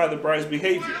identify the bride's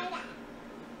behavior.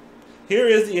 Here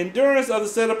is the endurance of the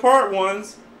set apart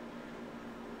ones.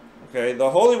 Okay,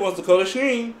 the holy ones, the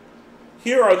Kodashim.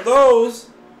 Here are those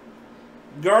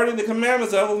guarding the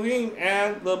commandments of Elohim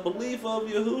and the belief of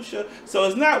Yahusha. So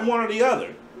it's not one or the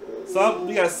other.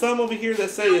 We got some over here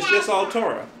that say it's just all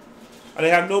Torah. And they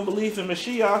have no belief in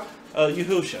Mashiach,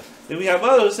 Yahusha. Then we have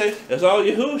others that say it's all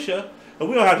Yahusha, and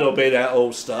we don't have to obey that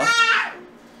old stuff.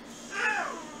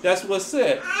 That's what's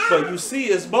said. But you see,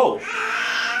 it's both.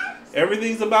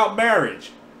 Everything's about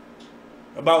marriage.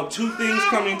 About 2 things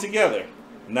coming together.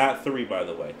 Not 3, by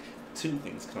the way. 2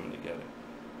 things coming together.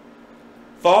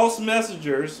 False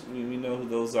messengers, we know who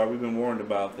those are. We've been warned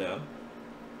about them.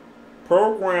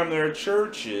 Program their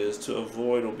churches to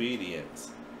avoid obedience.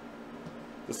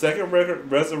 The second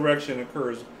resurrection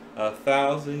occurs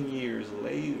 1,000 years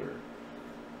later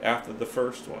after the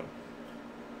first one.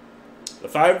 The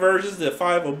 5 virgins, the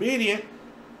 5 obedient,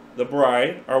 the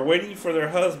bride, are waiting for their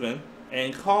husband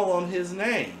and call on his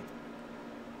name.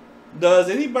 Does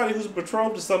anybody who's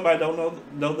betrothed to somebody don't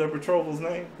know their betrothal's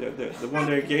name? The one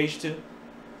they're engaged to?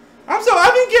 I'm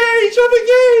engaged.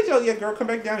 Oh yeah, girl, come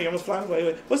back down here. I'm almost flying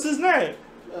away. What's his name?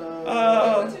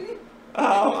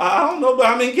 I don't know, but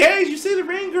I'm engaged. You see the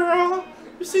ring, girl?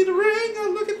 You see the ring? Oh,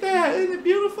 look at that. Isn't it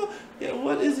beautiful? Yeah,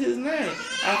 what is his name?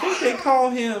 I think they call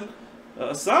him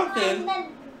something.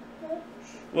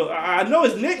 Well, I know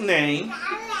his nickname.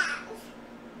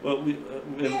 Well,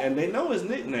 and they know his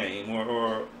nickname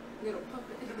or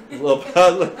Little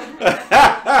Puppet.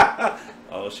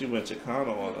 Oh, she went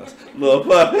Chicano on us. Little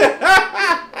Puppet.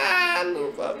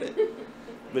 Little Puppet.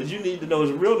 But you need to know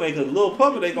his real name, because Little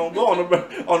Puppet ain't gonna go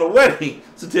on the wedding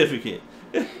certificate.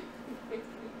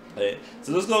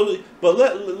 So let's go. But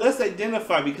let's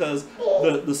identify, because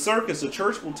the circus, the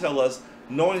church will tell us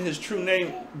knowing his true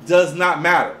name does not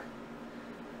matter.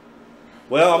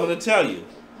 Well, I'm going to tell you.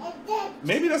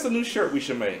 Maybe that's a new shirt we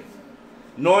should make.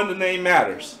 Knowing the name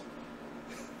matters.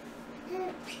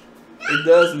 It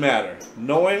does matter.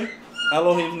 Knowing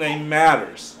Elohim's name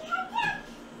matters.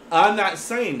 I'm not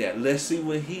saying that. Let's see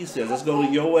what he says. Let's go to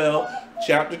Yoel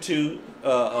chapter 2,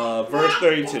 verse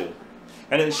 32.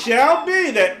 And it shall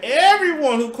be that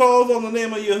everyone who calls on the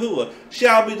name of Yahuwah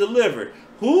shall be delivered.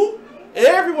 Who?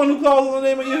 Everyone who calls on the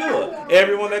name of Yahuwah.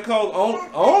 Everyone that calls on,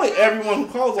 only everyone who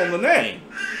calls on the name.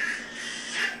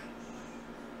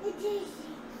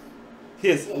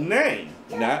 His name.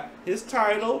 Not his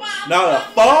title, not a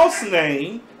false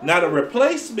name, not a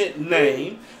replacement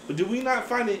name. But do we not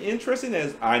find it interesting,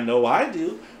 as I know I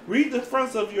do? Read the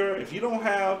fronts of your, if you don't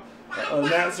have a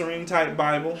Nazarene type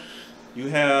Bible, you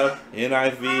have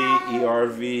NIV,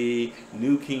 ERV,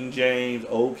 New King James,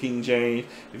 Old King James.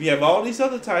 If you have all these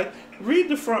other types, read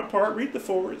the front part, read the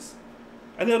forwards,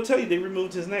 and they'll tell you they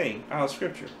removed his name out of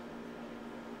Scripture.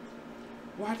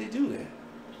 Why'd they do that?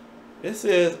 It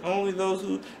says only those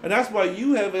who, and that's why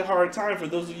you have a hard time, for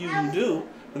those of you who do,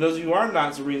 and those of you who are not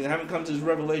Nazarene and haven't come to this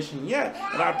revelation yet.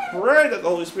 And I pray that the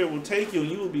Holy Spirit will take you, and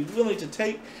you will be willing to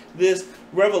take this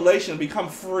revelation and become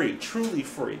free, truly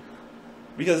free.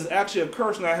 Because it's actually a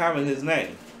curse not having his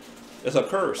name. It's a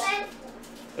curse.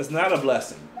 It's not a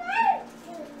blessing.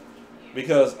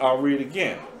 Because I'll read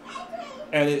again.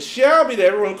 And it shall be that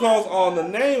everyone who calls on the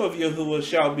name of Yahuwah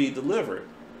shall be delivered.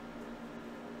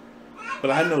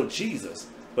 But I know Jesus.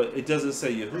 But it doesn't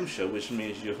say Yahusha, which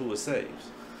means Yahuwah saves.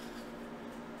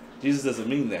 Jesus doesn't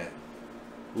mean that.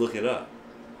 Look it up.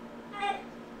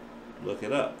 Look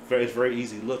it up. It's very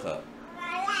easy to look up.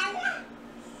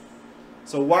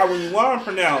 So why, when you want to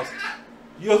pronounce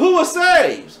Yahuwah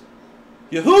saves,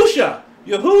 Yahusha,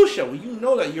 Yahusha, well, you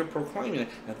know that you're proclaiming it,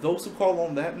 and those who call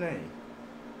on that name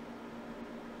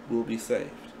will be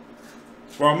saved.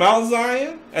 For on Mount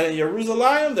Zion and in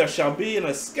Jerusalem there shall be an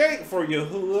escape for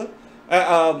Yahuwah,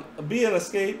 be an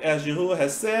escape as Yahuwah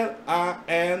has said,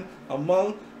 and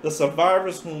among the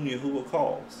survivors whom Yahuwah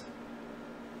calls.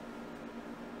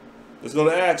 Let's go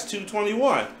to Acts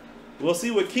 2:21. We'll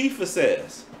see what Kepha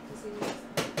says.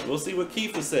 We'll see what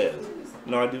Kepha says.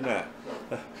 No, I do not.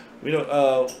 We don't.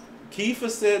 Kepha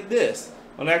said this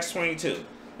on Acts 22.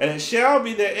 And it shall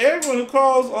be that everyone who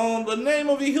calls on the name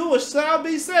of Yahuwah shall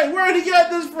be saved. Where did he get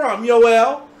this from,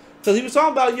 Yoel? Because he was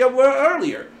talking about Yoel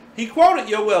earlier. He quoted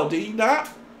Yoel, did he not?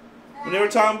 When they were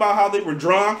talking about how they were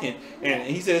drunk, and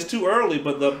he said it's too early,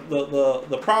 but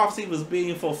the prophecy was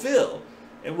being fulfilled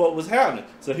and what was happening.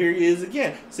 So here he is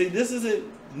again. See, this isn't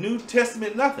New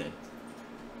Testament nothing.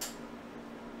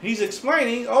 He's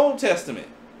explaining Old Testament.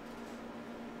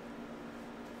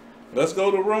 Let's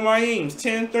go to Romaeans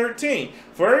 10:13.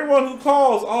 For everyone who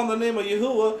calls on the name of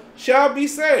Yahuwah shall be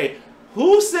saved.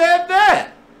 Who said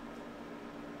that?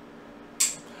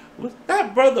 Was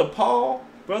that Brother Paul?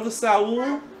 Brother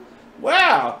Saul?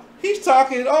 Wow, he's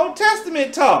talking Old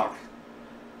Testament talk.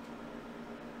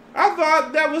 I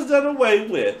thought that was done away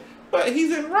with. But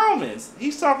he's in Romans.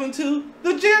 He's talking to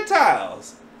the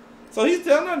Gentiles. So he's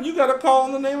telling them, you got to call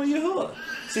on the name of Yahuwah.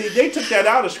 See, they took that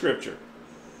out of Scripture.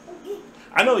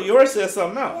 I know yours says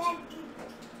something else.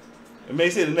 It may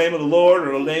say the name of the Lord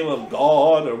or the name of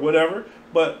God or whatever.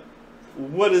 But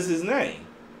what is his name?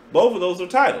 Both of those are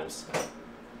titles.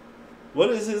 What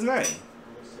is his name?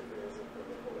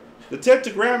 The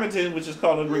Tetragrammaton, which is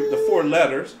called in Greek the 4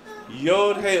 letters,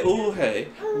 Yod, He, He,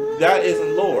 that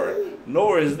isn't Lord,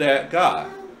 nor is that God.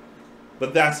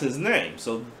 But that's his name.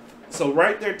 So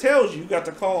right there tells you got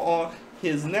to call on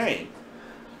his name.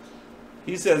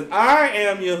 He says, I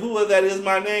am Yahuwah, that is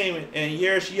my name, and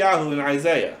Yeshayahu in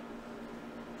Isaiah.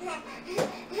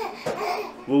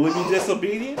 Will we be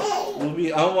disobedient? Will we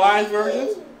be unwise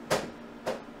virgins?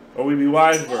 Or will we be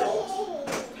wise virgins?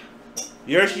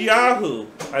 Yeshayahu,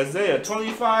 Isaiah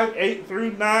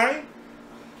 25:8-9.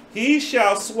 He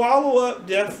shall swallow up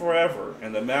death forever,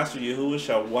 and the Master Yahuwah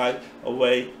shall wipe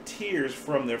away tears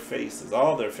from their faces,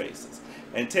 all their faces,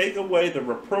 and take away the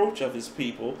reproach of his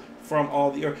people from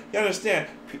all the earth. You understand,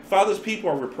 Father's people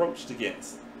are reproached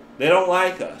against. They don't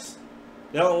like us.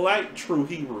 They don't like true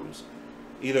Hebrews.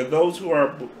 Either those who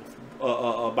are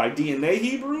by DNA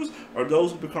Hebrews or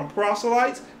those who become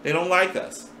proselytes, they don't like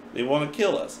us. They want to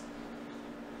kill us.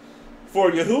 For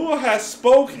Yahuwah has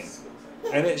spoken,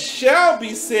 and it shall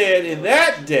be said in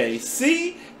that day,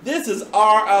 see, this is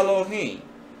our Elohim.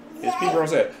 His people are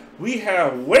saying, we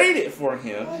have waited for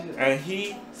him, and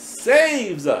he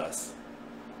saves us.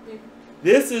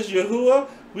 This is Yahuwah,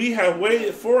 we have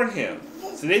waited for him.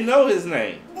 So they know his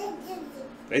name.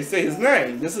 They say his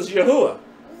name. This is Yahuwah.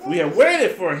 We have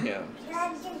waited for him.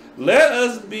 Let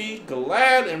us be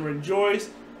glad and rejoice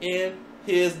in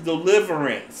his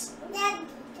deliverance.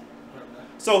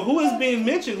 So who is being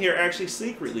mentioned here actually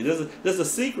secretly? There's a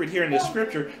secret here in the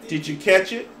scripture. Did you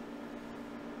catch it?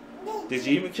 Did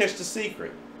you even catch the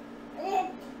secret?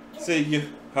 See,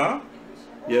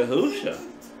 Yahusha.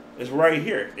 It's right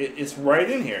here. It's right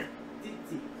in here.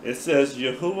 It says,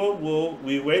 Yahuwah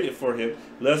we waited for him.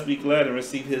 Let's be glad and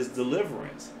receive his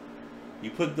deliverance. You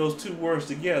put those two words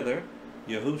together,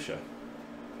 Yahusha.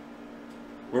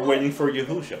 We're waiting for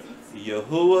Yahusha.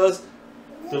 Yahuwah's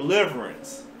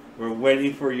deliverance. We're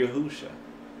waiting for Yahusha.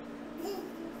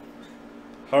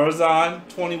 Horizon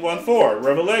 21:4,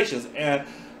 Revelations, and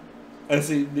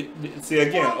see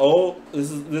again. Oh, this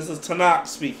is Tanakh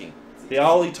speaking. They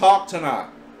only talk Tanakh.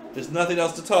 There's nothing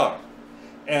else to talk.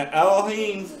 And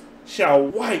Elohim shall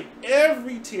wipe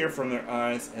every tear from their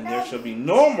eyes, and there shall be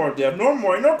no more death, no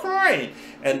mourning, no crying,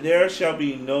 and there shall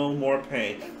be no more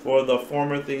pain, for the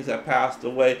former things have passed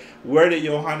away. Where did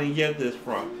Yohanan get this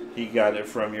from? He got it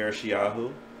from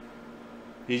Yeshayahu.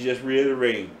 He's just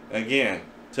reiterating again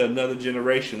to another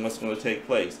generation what's going to take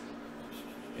place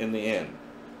in the end.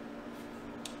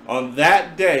 On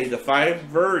that day, the 5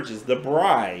 virgins, the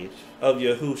bride of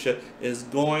Yahusha, is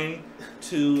going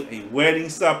to a wedding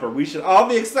supper. We should all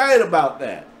be excited about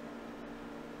that.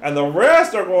 And the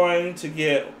rest are going to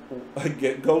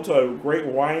go to a great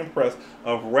winepress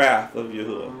of wrath of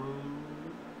Yahuwah.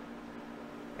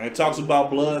 And it talks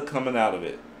about blood coming out of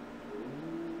it,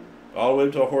 all the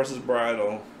way to a horse's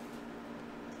bridle.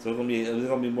 So there's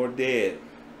gonna be more dead.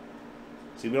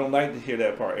 See, we don't like to hear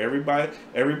that part.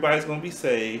 Everybody's going to be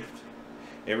saved.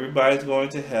 Everybody's going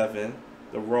to heaven.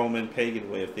 The Roman pagan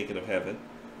way of thinking of heaven.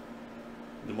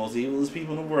 The most evilest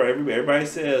people in the world. Everybody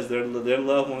says their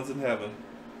loved ones in heaven.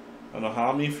 I don't know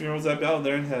how many funerals I've been. Oh,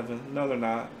 they're in heaven. No, they're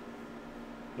not.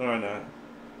 No, they're not.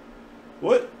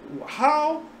 What?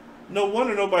 How? No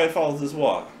wonder nobody follows this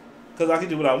walk. Because I can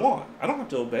do what I want. I don't have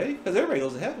to obey. Because everybody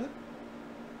goes to heaven.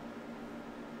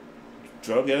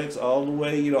 Drug addicts all the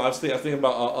way. You know, I was thinking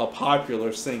about a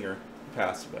popular singer who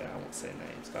passed away. I won't say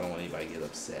names. I don't want anybody to get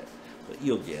upset. But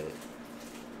you'll get it.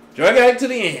 Drug addict to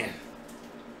the end.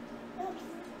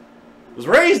 Was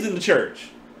raised in the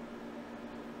church.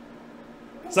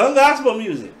 Sung gospel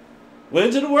music.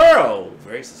 Went into the world.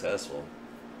 Very successful.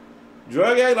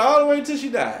 Drug addict all the way until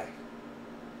she died.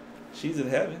 She's in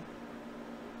heaven.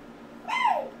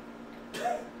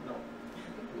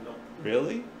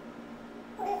 Really?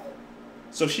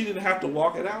 So she didn't have to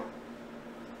walk it out?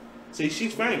 See,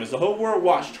 she's famous. The whole world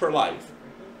watched her life.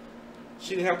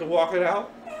 She didn't have to walk it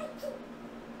out?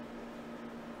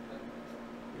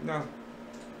 No.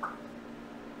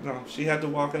 No, she had to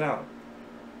walk it out.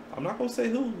 I'm not going to say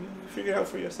who. You figure it out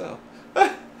for yourself.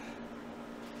 But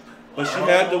she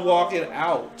had to walk it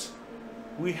out.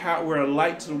 We're a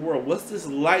light to the world. What's this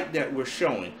light that we're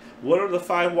showing? What are the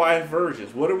 5 wise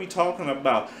virgins? What are we talking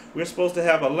about? We're supposed to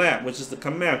have a lamp, which is the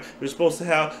commandment. We're supposed to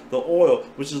have the oil,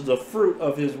 which is the fruit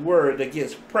of his word that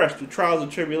gets pressed through trials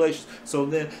and tribulations. So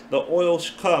then the oil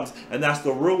comes, and that's the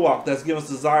ruach that's giving us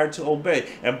desire to obey.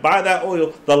 And by that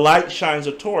oil, the light shines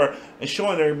a Torah and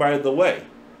showing everybody the way.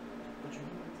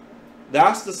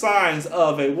 That's the signs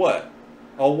of a what?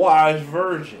 A wise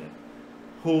virgin,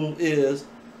 who is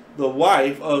the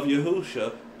wife of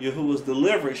Yahusha, Yahuwah's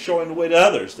deliverance, showing the way to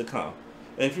others to come.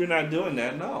 And if you're not doing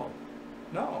that, no.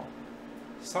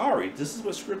 Sorry, this is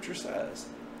what Scripture says.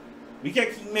 We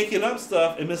can't keep making up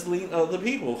stuff and misleading other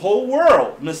people. Whole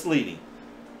world misleading.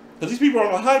 Because these people are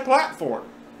on a high platform.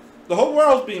 The whole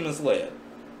world's being misled.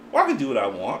 Well, I can do what I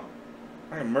want.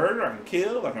 I can murder, I can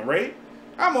kill, I can rape.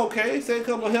 I'm okay. Say a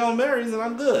couple of Hail Marys and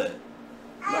I'm good.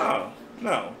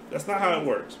 No, that's not how it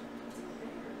works.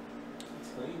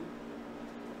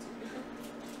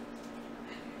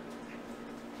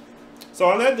 So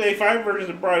on that day, 5 virgins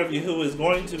and bride of Yahuwah is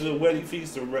going to the wedding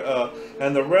feast,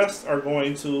 and the rest are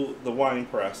going to the wine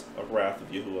press of wrath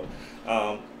of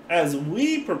Yahuwah. As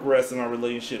we progress in our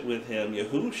relationship with him,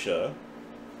 Yahusha,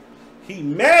 he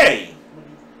may,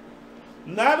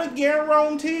 not a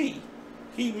guarantee,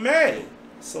 he may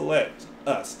select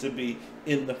us to be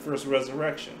in the first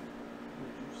resurrection.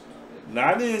 Now,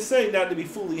 I didn't say not to be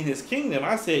fully in his kingdom.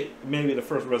 I said maybe the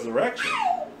first resurrection.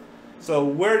 So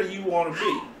where do you want to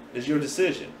be? Is your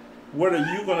decision. What are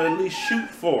you going to at least shoot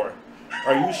for?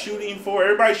 Are you shooting for,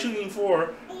 everybody's shooting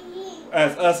for,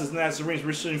 as us as Nazarenes,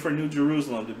 we're shooting for New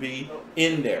Jerusalem to be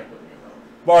in there.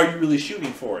 But are you really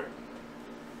shooting for it?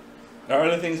 Are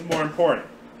other things more important?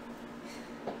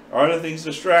 Are other things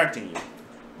distracting you?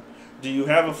 Do you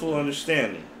have a full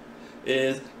understanding?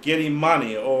 Is getting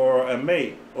money or a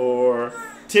mate or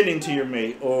tending to your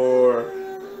mate or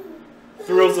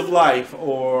thrills of life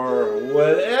or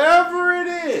whatever it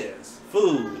is,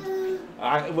 food,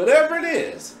 whatever it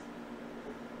is,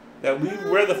 that we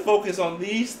rather focus on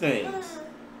these things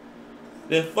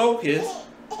than focus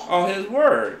on his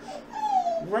word,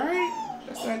 right?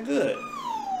 That's not good.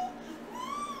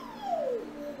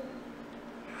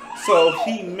 So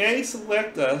he may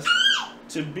select us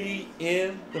to be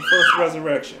in the first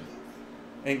resurrection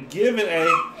and given a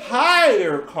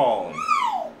higher calling.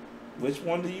 Which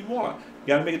one do you want? You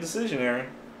got to make a decision, Aaron.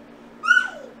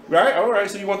 Right? All right.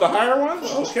 So you want the higher one?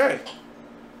 Okay.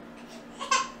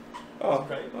 Oh,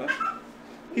 what?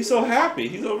 He's so happy.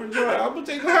 He's overjoyed. I'm going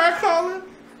to take the higher calling.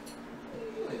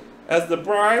 As the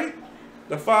bride,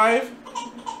 the 5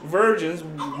 virgins,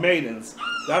 maidens,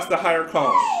 that's the higher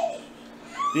calling.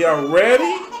 They are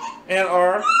ready and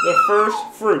are the first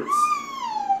fruits.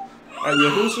 At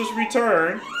Yahushua's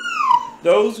return,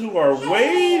 those who are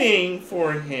waiting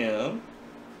for him,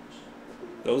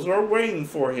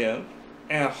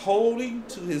 and holding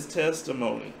to his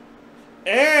testimony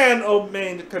and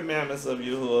obeying the commandments of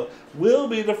Yahuwah will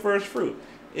be the first fruit.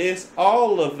 It's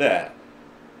all of that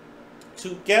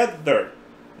together,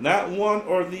 not one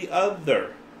or the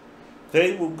other.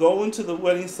 They will go into the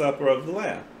wedding supper of the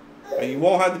Lamb. And you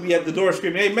won't have to be at the door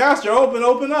screaming, "Hey, Master,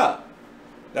 open up."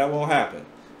 That won't happen,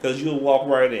 because you'll walk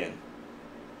right in.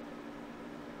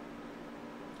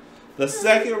 The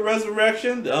second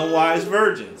resurrection, the unwise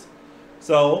virgins.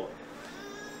 So,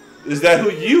 is that who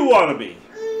you want to be?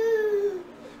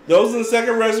 Those in the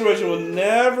second resurrection will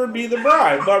never be the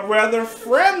bride, but rather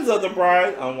friends of the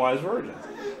bride, unwise virgins.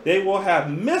 They will have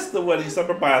missed the wedding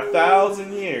supper by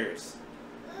 1,000 years.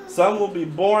 Some will be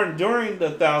born during the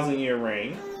 1,000-year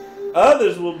reign.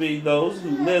 Others will be those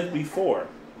who lived before,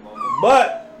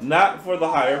 but not for the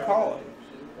higher calling.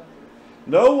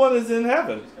 No one is in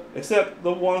heaven except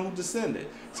the one who descended.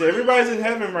 So everybody's in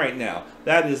heaven right now.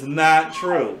 That is not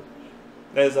true.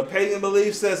 That is a pagan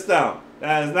belief system.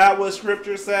 That is not what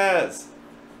Scripture says.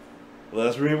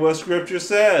 Let's read what Scripture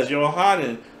says.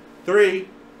 Yohanan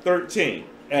 3:13.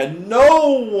 And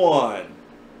no one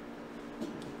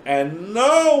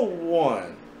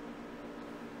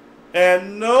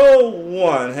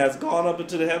has gone up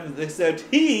into the heavens except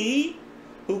he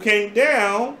who came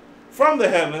down from the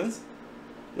heavens,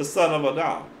 the Son of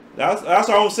Adam. That's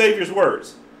our own Savior's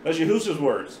words. That's Yahushua's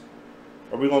words.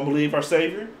 Are we going to believe our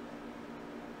Savior?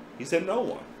 He said no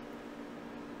one.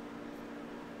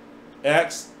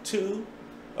 Acts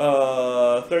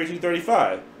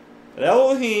 2:32-35. And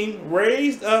Elohim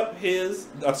raised up this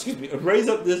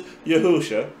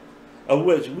Yahushua, of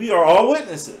which we are all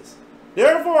witnesses.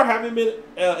 Therefore, having been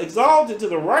exalted to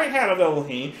the right hand of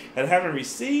Elohim, and having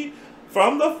received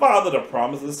from the Father the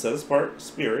promise of the set-apart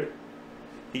Spirit,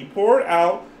 he poured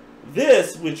out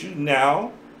this which you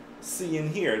now see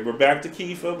and hear. We're back to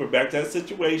Kepha. We're back to that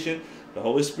situation. The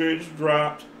Holy Spirit is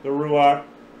dropped, the Ruach.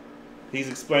 He's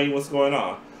explaining what's going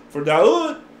on. For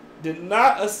Daud did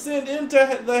not ascend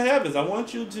into the heavens. I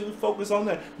want you to focus on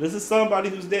that. This is somebody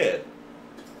who's dead.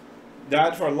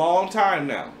 Died for a long time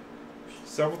now.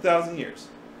 Several thousand years.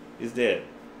 He's dead.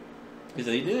 He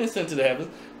said he didn't ascend to the heavens,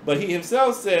 but he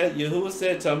himself said, Yahuwah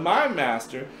said to my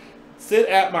master, sit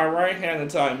at my right hand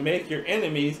until I make your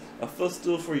enemies a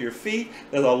footstool for your feet.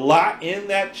 There's a lot in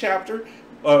that chapter,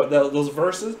 those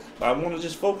verses, but I want to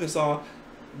just focus on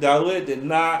David did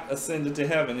not ascend into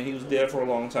heaven, and he was dead for a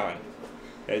long time.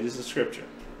 Okay, this is Scripture.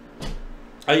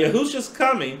 At Yahushua's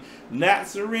coming,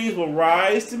 Nazarenes will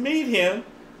rise to meet him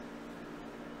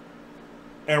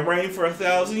and reign for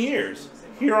 1,000 years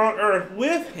here on earth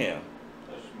with him,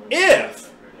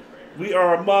 if we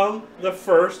are among the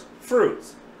first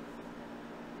fruits.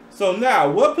 So now,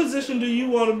 what position do you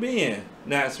want to be in,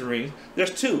 Nazarenes?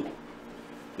 There's two.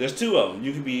 There's two of them.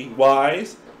 You can be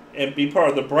wise and be part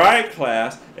of the bride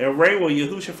class and reign with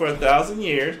Yahushua for 1,000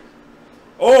 years,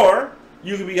 or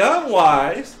you can be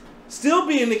unwise, still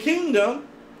be in the kingdom,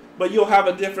 but you'll have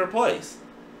a different place.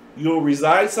 You'll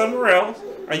reside somewhere else,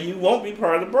 and you won't be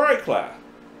part of the bride class.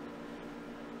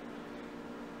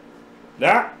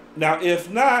 Now, if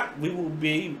not, we will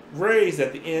be raised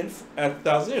at the end at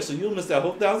 1,000 years. So you'll miss that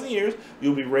whole 1,000 years.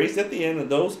 You'll be raised at the end, and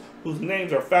those whose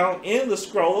names are found in the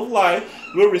scroll of life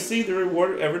will receive the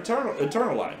reward of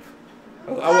eternal life.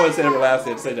 I want to say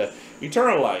everlasting, to say that.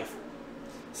 Eternal life.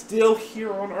 Still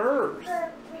here on earth.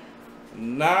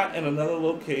 Not in another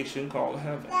location called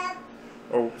heaven.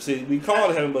 Or, see, we call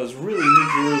it heaven, but it's really New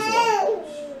Jerusalem.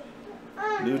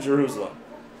 New Jerusalem.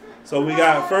 So we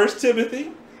got 1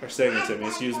 Timothy, or 2 Timothy,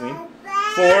 excuse me,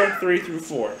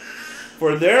 4:3-4.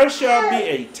 For there shall be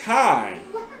a time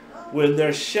when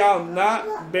there shall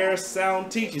not bear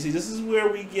sound teaching. See, this is where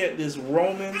we get this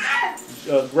Roman,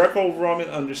 Greco-Roman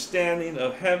understanding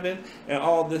of heaven and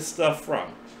all this stuff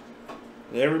from.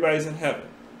 Everybody's in heaven.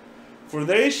 For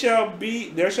there shall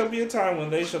be a time when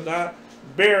they shall not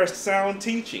bear sound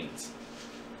teachings,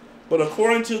 but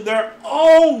according to their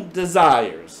own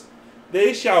desires,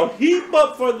 they shall heap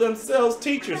up for themselves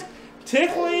teachers,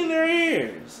 tickling their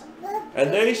ears.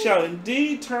 And they shall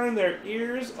indeed turn their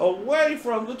ears away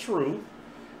from the truth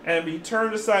and be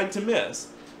turned aside to myths.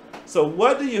 So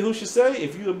what did Yahushua say?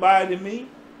 If you abide in me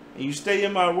and you stay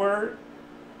in my word,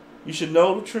 you should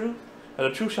know the truth, and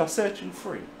the truth shall set you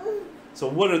free. So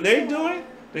what are they doing?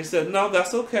 They said, no,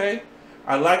 that's okay.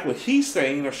 I like what he's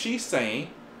saying or she's saying.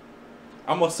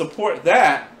 I'm going to support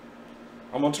that.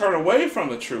 I'm going to turn away from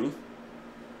the truth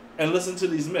and listen to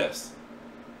these myths.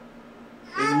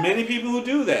 There's many people who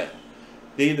do that.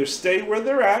 They either stay where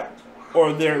they're at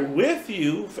or they're with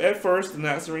you at first, the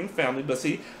Nazarene family. But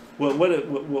see, what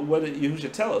did you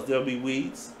should tell us? There'll be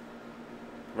weeds,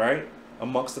 right,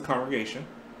 amongst the congregation.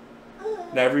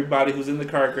 Not everybody who's in the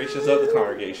congregation is of the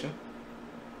congregation.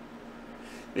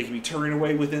 They can be turning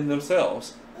away within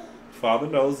themselves. Father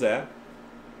knows that.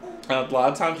 A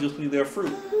lot of times you'll see their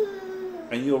fruit.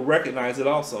 And you'll recognize it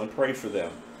also and pray for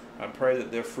them. I pray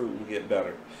that their fruit will get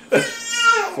better.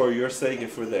 For your sake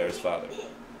and for theirs, Father.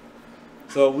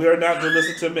 So we are not to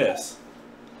listen to myths.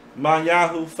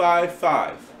 Manyahu 5:5. I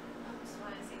just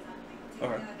want to say something.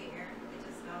 Okay. Taking out the air, it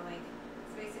just felt like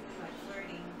it's basically like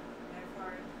flirting.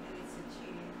 Therefore, it leads to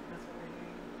cheating. That's what we're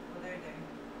doing. Well, they're doing.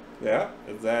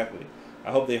 Yeah, exactly.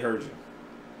 I hope they heard you.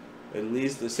 At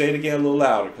least say it again a little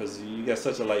louder because you got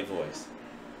such a light voice.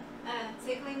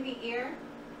 Tickling the ear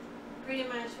pretty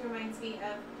much reminds me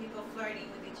of people flirting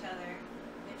with each other.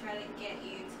 They try to get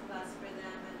you to lust for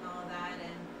them and all that,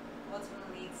 and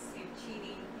ultimately leads to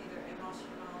cheating, either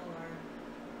emotional or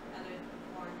other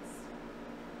forms.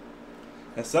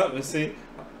 That's something. See,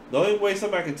 the only way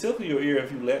somebody can tickle your ear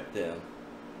if you let them.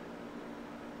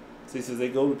 See, since they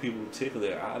go to people who tickle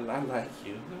their, I like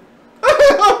you.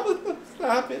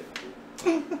 Stop it.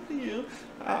 You.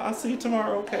 I'll see you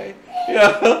tomorrow, okay?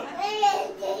 Yeah.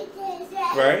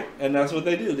 Right? And that's what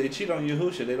they do. They cheat on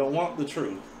Yahusha. They don't want the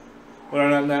truth. But they're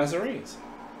not Nazarenes.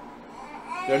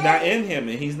 They're not in him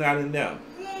and he's not in them.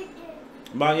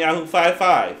 Manyahu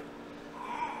 5:5.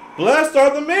 Blessed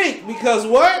are the meek, because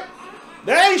what?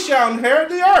 They shall inherit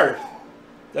the earth.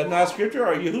 That's not scripture,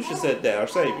 or Yahusha said that, our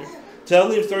Savior.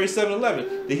 Tehillim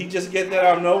 37:11. Did he just get that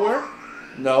out of nowhere?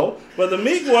 No. But the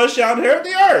meek ones shall inherit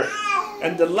the earth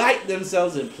and delight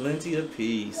themselves in plenty of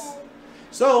peace.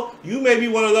 So, you may be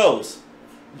one of those.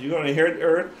 You're going to inherit the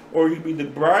earth, or you be the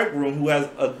bridegroom who has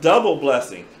a double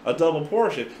blessing, a double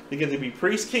portion. They get to be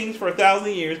priest kings for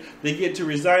 1,000 years. They get to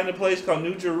reside in a place called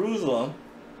New Jerusalem.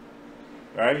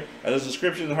 Right? And there's a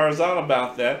scripture in the horizontal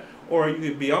about that. Or you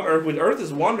could be on earth. When earth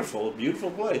is wonderful, a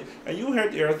beautiful place. And you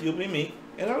inherit the earth, you'll be meek.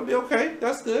 And that'll be okay.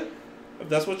 That's good. If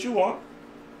that's what you want.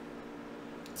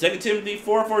 2 Timothy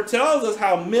 4:4 tells us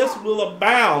how myths will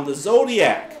abound. The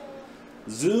zodiac,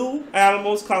 zoo,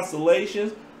 animals,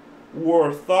 constellations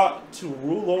were thought to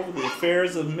rule over the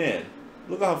affairs of men.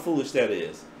 Look how foolish that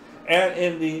is. And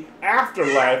in the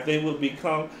afterlife, they will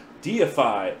become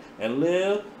deified and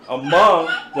live among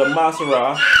the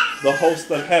Maserah, the host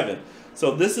of heaven.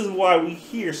 So this is why we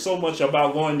hear so much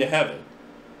about going to heaven.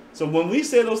 So when we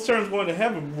say those terms, going to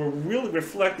heaven, we're really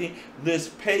reflecting this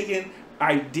pagan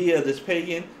idea, this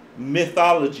pagan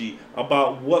mythology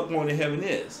about what going to heaven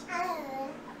is.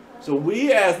 So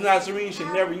we as Nazarenes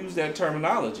should never use that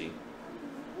terminology.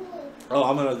 Oh,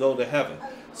 I'm going to go to heaven.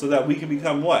 So that we can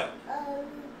become what?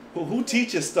 Who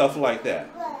teaches stuff like that?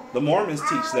 The Mormons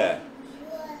teach that.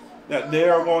 That they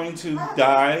are going to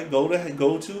die,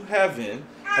 go to heaven,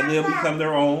 and they'll become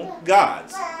their own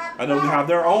gods. And they'll have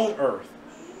their own earth.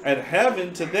 And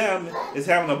heaven to them is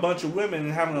having a bunch of women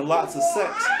and having lots of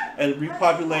sex and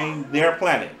repopulating their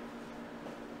planet.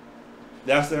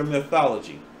 That's their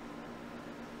mythology.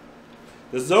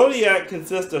 The zodiac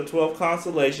consists of 12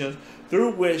 constellations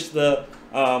through which the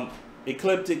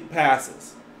ecliptic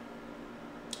passes.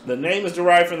 The name is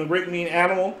derived from the Greek meaning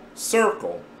animal,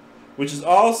 circle, which is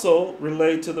also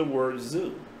related to the word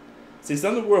zoo. See,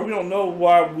 some of the words, we don't know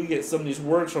why we get some of these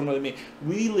words from what they mean.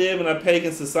 We live in a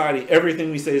pagan society. Everything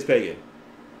we say is pagan.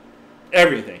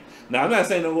 Everything. Now, I'm not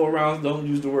saying don't go around, don't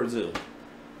use the word zoo.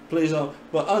 Please don't.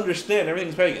 But understand,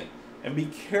 everything's pagan. And be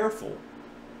careful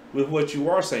with what you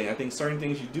are saying. I think certain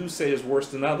things you do say is worse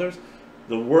than others.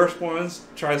 The worst ones,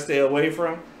 try to stay away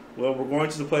from. Well, we're going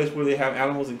to the place where they have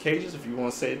animals in cages. If you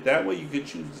want to say it that way, you could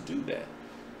choose to do that.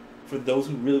 For those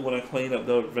who really want to clean up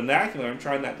the vernacular and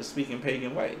try not to speak in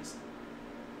pagan ways.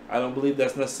 I don't believe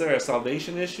that's necessarily a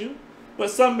salvation issue, but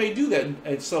some may do that.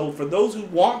 And so for those who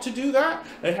want to do that,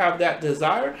 and have that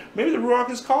desire, maybe the Ruach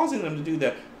is causing them to do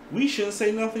that. We shouldn't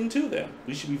say nothing to them.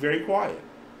 We should be very quiet.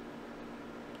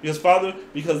 Because Father,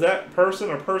 because that person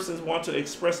or persons want to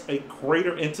express a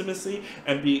greater intimacy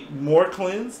and be more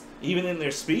cleansed, even in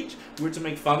their speech, we're to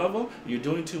make fun of them. You're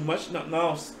doing too much.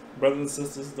 No, brothers and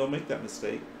sisters, don't make that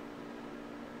mistake.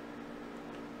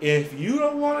 If you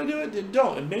don't want to do it, then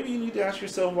don't. And maybe you need to ask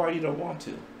yourself why you don't want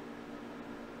to.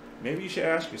 Maybe you should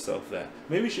ask yourself that.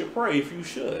 Maybe you should pray if you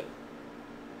should.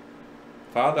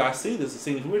 Father, I see this. It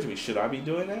seems weird to me. Should I be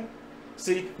doing that?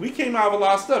 See, we came out of a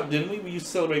lot of stuff, didn't we? We used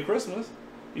to celebrate Christmas.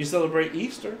 We used to celebrate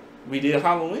Easter. We did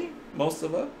Halloween, most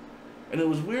of us. And it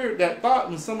was weird, that thought,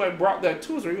 when somebody brought that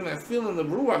to us, or even that feeling the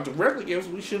Ruach directly gave us,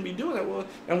 we shouldn't be doing that. Well,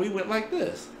 and we went like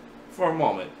this for a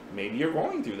moment. Maybe you're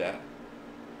going through that.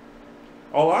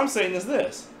 All I'm saying is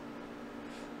this.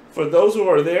 For those who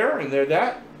are there and they're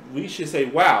that, we should say,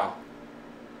 wow.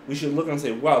 We should look and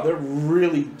say, wow, they're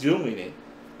really doing it.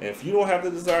 And if you don't have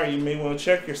the desire, you may want to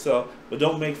check yourself, but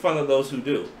don't make fun of those who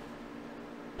do.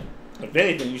 If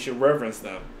anything, you should reverence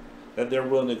them, that they're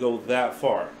willing to go that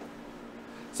far.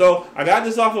 So, I got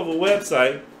this off of a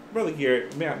website. Brother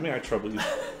Garrett, may I trouble you?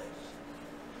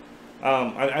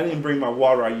 I didn't bring my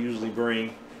water I usually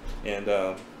bring, and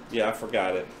yeah, I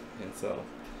forgot it. And so,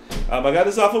 I got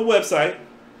this off a website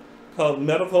called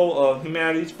Medical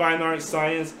Humanities, Fine Arts,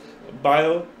 Science,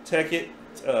 Biotech,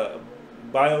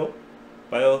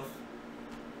 Bioethics,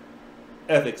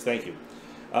 thank you.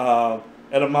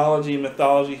 Etymology,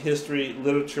 mythology, history,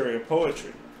 literature, and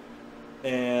poetry.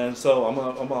 And so I'm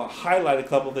gonna highlight a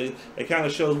couple of things. It kind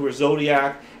of shows where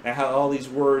zodiac and how all these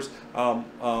words,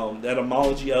 the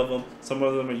etymology of them. Some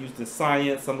of them are used in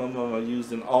science. Some of them are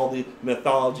used in all the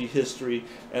mythology, history,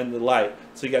 and the like.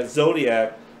 So you got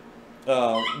zodiac,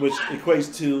 which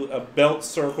equates to a belt,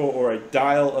 circle, or a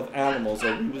dial of animals,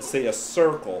 or we would say a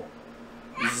circle.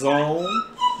 Zone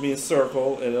means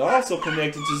circle, and it also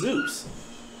connected to Zeus,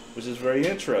 which is very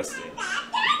interesting.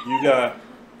 You got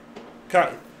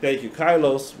thank you,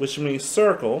 Kylos, which means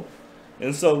circle.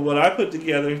 And so what I put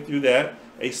together through that,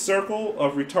 a circle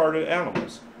of retarded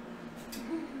animals.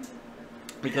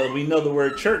 Because we know the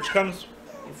word church comes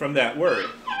from that word.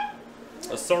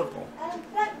 A circle.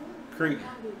 Crete.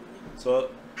 So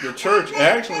the church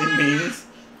actually means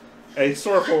a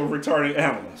circle of retarded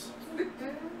animals.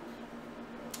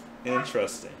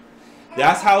 Interesting.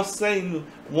 That's how Satan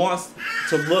wants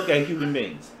to look at human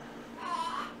beings.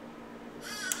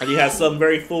 And he has some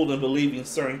very fooled in believing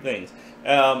certain things.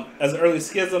 As an early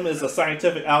schism is a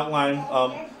scientific outline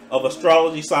of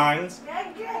astrology signs.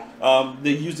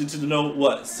 They used it to denote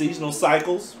what? Seasonal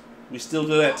cycles. We still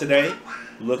do that today.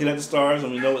 Looking at the stars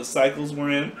and we know what cycles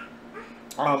we're in.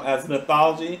 As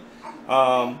mythology,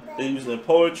 they use it in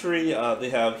poetry. They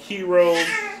have heroes,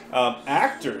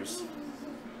 actors.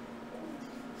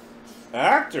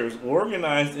 Actors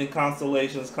organized in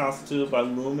constellations constituted by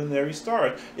luminary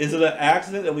stars. Is it an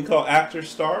accident that we call actor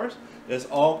stars? It's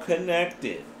all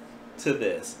connected to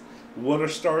this. What are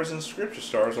stars in Scripture?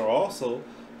 Stars are also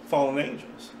fallen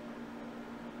angels.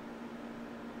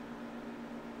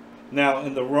 Now,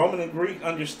 in the Roman and Greek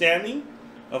understanding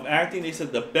of acting, they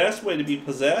said the best way to be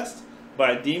possessed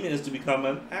by a demon is to become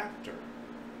an actor.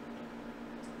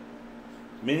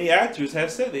 Many actors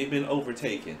have said they've been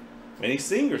overtaken. Many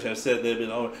singers have said they've been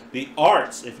over. The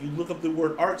arts, if you look up the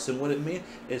word arts and what it means,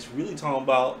 it's really talking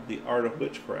about the art of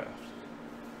witchcraft.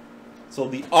 So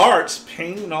the arts,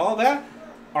 painting, all that,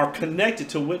 are connected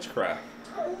to witchcraft.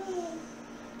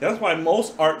 That's why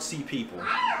most artsy people,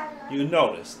 you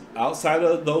notice, outside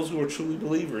of those who are truly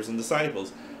believers and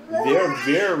disciples, they're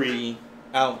very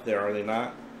out there, are they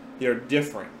not? They're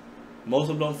different. Most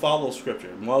of them don't follow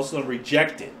Scripture. Most of them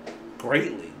reject it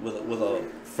greatly with a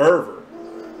fervor.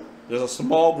 There's a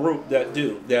small group that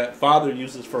do, that Father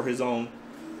uses for his own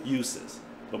uses.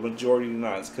 The majority do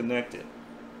not. It's connected.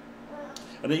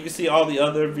 And then you can see all the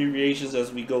other variations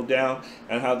as we go down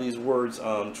and how these words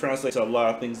translate to a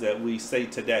lot of things that we say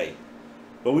today.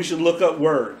 But we should look up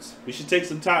words. We should take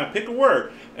some time, pick a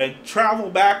word, and travel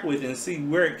back with it and see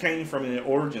where it came from and the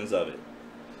origins of it.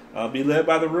 Be led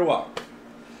by the Ruach.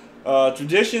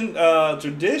 Tradition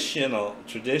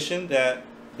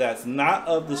that's not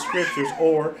of the Scriptures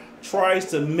or tries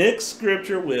to mix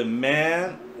Scripture with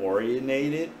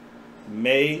man-oriented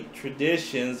made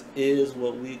traditions is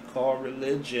what we call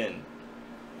religion.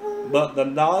 But the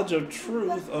knowledge of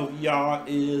truth of Yah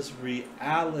is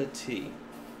reality.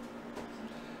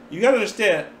 You got to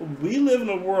understand, we live in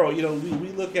a world, you know,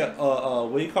 we look at,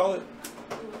 what do you call it?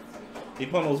 You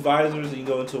put on those visors and you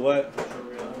go into what? Virtual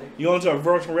reality. You go into a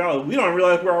virtual reality. We don't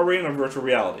realize we're already in a virtual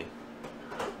reality.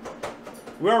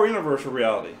 We're already in a virtual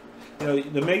reality. You know,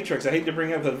 The Matrix, I hate to bring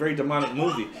it up, it's a very demonic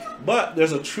movie. But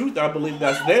there's a truth, I believe,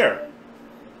 that's there.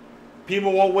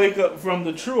 People won't wake up from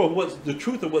the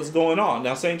truth of what's going on.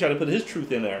 Now, Satan tried to put his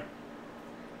truth in there.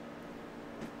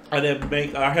 And then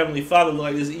make our Heavenly Father look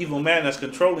like this evil man that's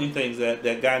controlling things,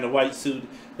 that guy in the white suit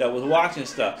that was watching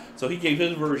stuff. So he gave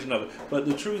his version of it. But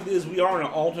the truth is, we are in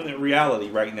an alternate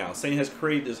reality right now. Satan has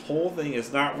created this whole thing.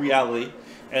 It's not reality.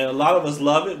 And a lot of us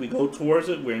love it. We go towards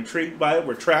it. We're intrigued by it.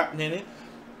 We're trapped in it.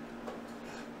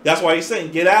 That's why he's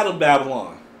saying, get out of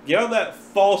Babylon. Get out of that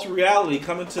false reality.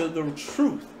 Come into the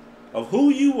truth of who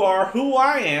you are, who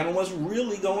I am, and what's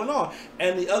really going on.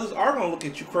 And the others are going to look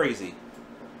at you crazy.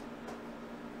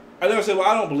 I never say, well,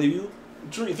 I don't believe you.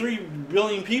 3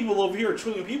 billion people over here, 1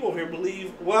 trillion people over here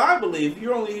believe what I believe.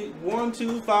 You're only 1,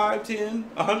 2, 5, 10,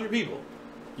 100 people.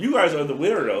 You guys are the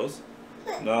weirdos.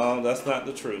 No, that's not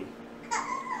the truth.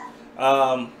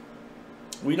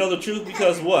 We know the truth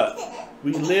because what?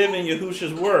 We live in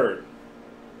Yahushua's word.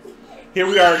 Here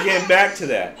we are again back to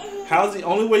that. How's the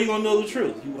only way you're going to know the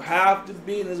truth? You have to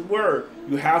be in his word.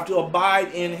 You have to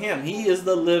abide in him. He is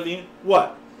the living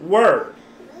what? Word.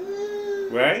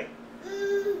 Right?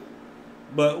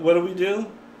 But what do?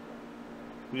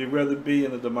 We'd rather be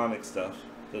in the demonic stuff.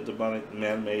 The demonic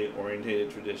man-made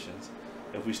orientated traditions.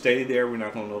 If we stay there, we're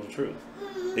not going to know the truth.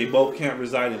 They both can't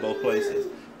reside in both places.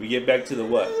 We get back to the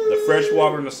what? The fresh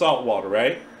water and the salt water,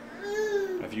 right?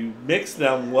 If you mix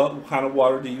them, what kind of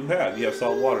water do you have? You have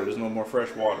salt water. There's no more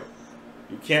fresh water.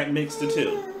 You can't mix the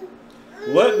two.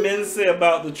 What men say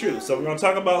about the truth. So we're going to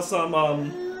talk about some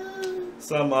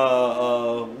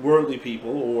worldly people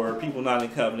or people not in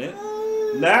covenant.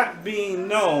 Not being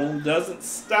known doesn't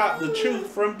stop the truth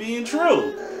from being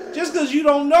true. Just because you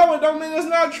don't know it don't mean it's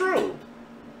not true.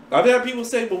 I've had people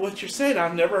say, but what you're saying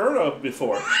I've never heard of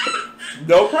before.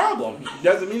 No problem.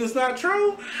 Doesn't mean it's not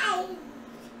true.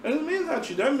 Doesn't mean it's not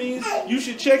true. That means you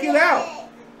should check it out.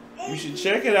 You should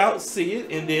check it out, see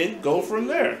it, and then go from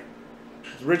there.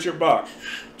 Richard Bach.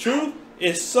 Truth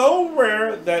is so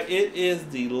rare that it is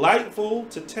delightful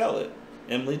to tell it.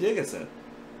 Emily Dickinson.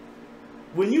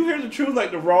 When you hear the truth,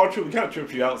 like the raw truth, it kind of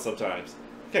trips you out sometimes.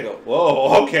 You can't go,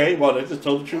 whoa, okay, well, they just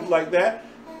told the truth like that.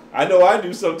 I know I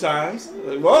do sometimes.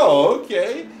 Like, whoa,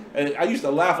 okay. And I used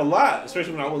to laugh a lot,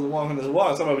 especially when I wasn't walking this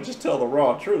walk. Somebody would just tell the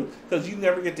raw truth because you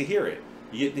never get to hear it.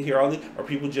 You get to hear all the, or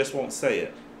people just won't say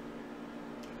it.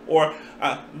 Or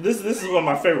this is one of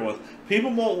my favorite ones.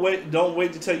 People don't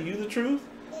wait to tell you the truth,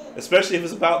 especially if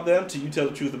it's about them, till you tell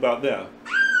the truth about them.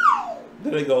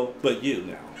 Then they go, but you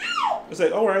now. It's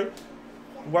like, all right,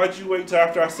 why'd you wait till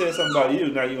after I said something about you?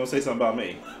 Now you're gonna say something about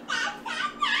me.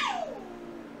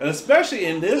 And especially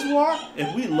in this walk,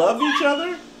 if we love each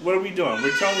other, what are we doing?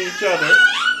 We're telling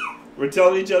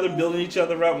each other, building each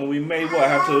other up. When we may what?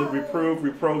 Have to reprove,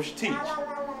 reproach, teach.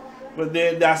 But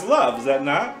then that's love, is that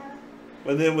not?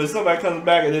 But then when somebody comes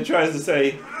back and then tries to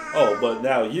say, oh, but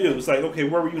now you, it's like, okay,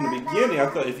 where were you in the beginning? I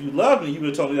thought if you loved me, you would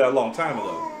have told me that a long time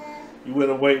ago. You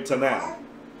wouldn't wait till now.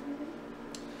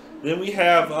 Then we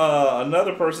have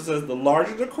another person says, the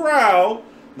larger the crowd,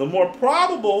 the more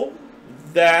probable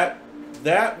that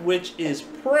which is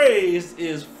praised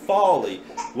is folly.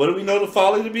 What do we know the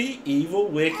folly to be? Evil,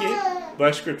 wicked,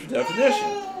 by scripture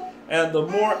definition. And the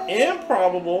more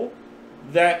improbable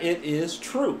that it is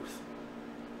truth.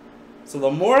 So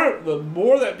the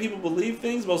more that people believe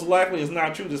things, most likely it's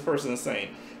not true, this person is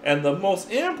saying. And the most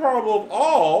improbable of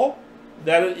all,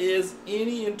 that it is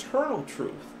any internal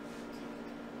truth.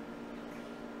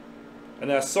 And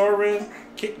that's Soren,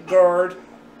 Kierkegaard,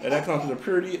 and that comes from the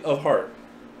purity of heart.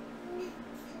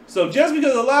 So just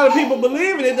because a lot of people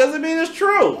believe it doesn't mean it's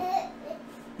true.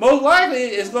 Most likely,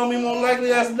 it's going to be more likely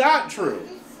that's not true.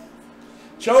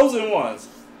 Chosen ones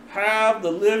have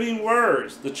the living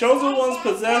words. The chosen ones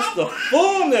possess the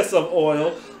fullness of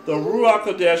oil, the Ruach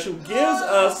Kodesh, who gives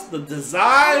us the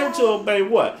desire to obey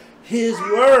what? His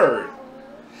word.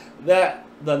 That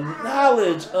the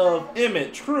knowledge of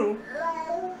Emet, true,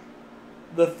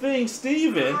 the thing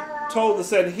Stephen told the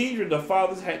Sanhedrin the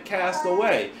fathers had cast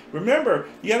away. Remember,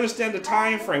 you understand the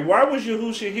time frame. Why was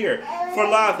Yahushua here? For a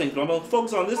lot of things. But I'm going to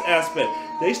focus on this aspect.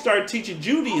 They started teaching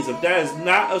Judaism. That is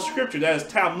not a scripture. That is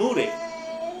Talmudic.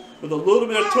 With a little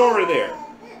bit of Torah there.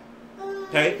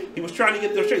 Okay? He was trying to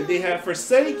get them straight. They had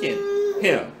forsaken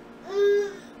him.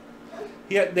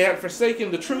 They had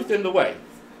forsaken the truth and the way.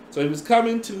 So he was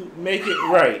coming to make it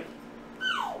right.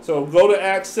 So go to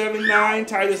Acts 7:9,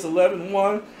 Titus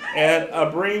 11:1,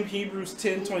 and bring Hebrews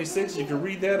 10:26. You can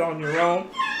read that on your own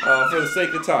for the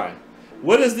sake of time.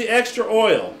 What is the extra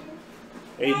oil?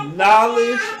 A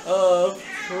knowledge of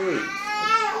truth.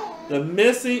 The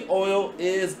missing oil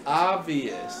is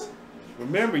obvious.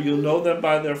 Remember, you'll know them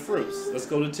by their fruits. Let's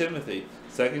go to Timothy.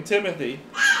 2 Timothy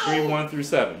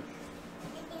 3:1-7.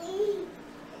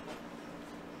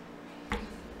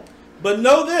 But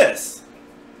know this,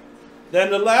 that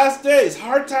in the last days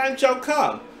hard times shall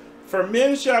come, for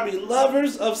men shall be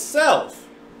lovers of self,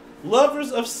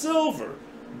 lovers of silver,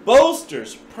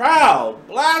 boasters, proud,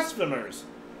 blasphemers,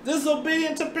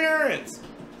 disobedient to parents,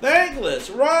 thankless,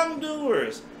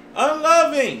 wrongdoers,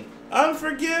 unloving,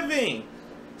 unforgiving,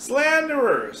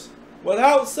 slanderers,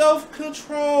 without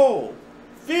self-control,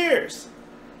 fierce,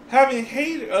 Having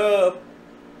haters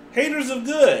of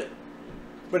good,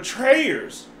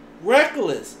 betrayers,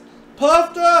 reckless,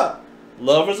 puffed up,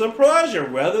 lovers of pleasure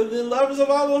rather than lovers of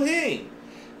Elohim,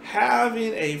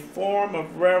 having a form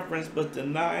of reverence but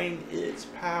denying its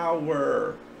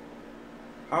power.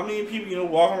 How many people,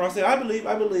 walk around and say, I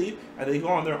believe, and they go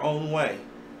on their own way.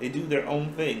 They do their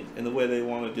own thing in the way they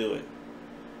want to do it.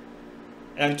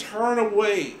 And turn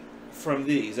away from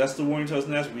these. That's the warning to us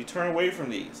naturally. We turn away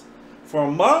from these. For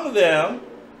among them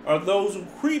are those who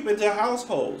creep into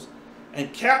households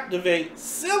and captivate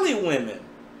silly women,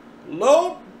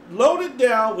 loaded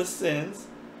down with sins,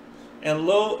 and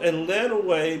led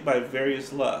away by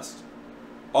various lusts,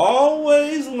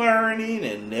 always learning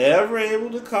and never able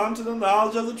to come to the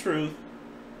knowledge of the truth.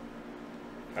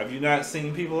 Have you not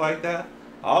seen people like that?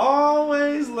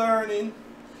 Always learning.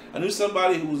 I knew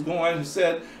somebody who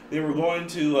said they were going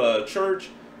to church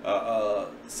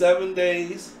 7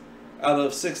 days out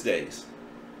of 6 days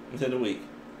within a week.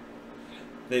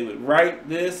 They would write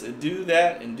this and do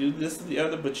that and do this and the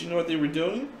other, but you know what they were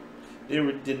doing? They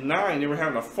were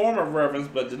having a form of reverence,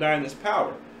 but denying its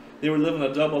power. They were living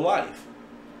a double life,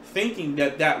 thinking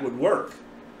that would work.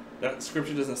 That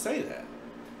scripture doesn't say that.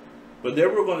 But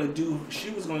she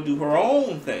was going to do her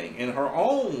own thing in her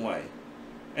own way,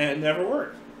 and it never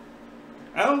worked.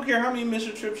 I don't care how many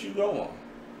mission trips you go on.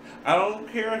 I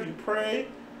don't care if you pray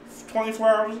 24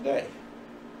 hours a day.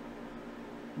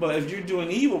 But if you're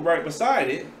doing evil right beside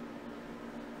it,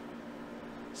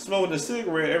 smoking a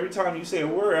cigarette every time you say a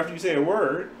word, after you say a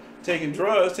word, taking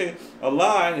drugs, taking a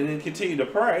line, and then continue to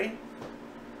pray,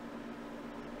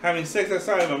 having sex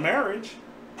outside of a marriage,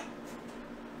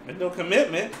 and no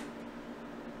commitment,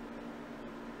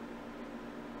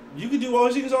 you can do all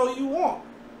these things all you want.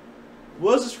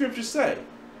 What does the scripture say?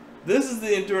 This is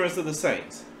the endurance of the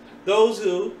saints. Those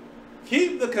who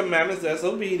keep the commandments, that's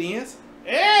obedience,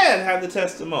 and have the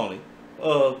testimony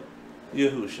of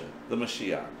Yahusha, the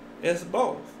Mashiach. It's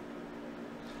both.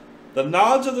 The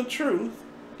knowledge of the truth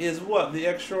is what? The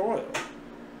extra oil.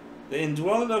 The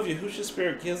indwelling of Yahusha's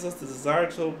Spirit gives us the desire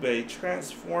to obey,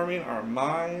 transforming our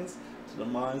minds to the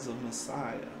minds of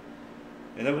Messiah.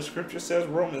 And that what Scripture says,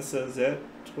 Romans says that,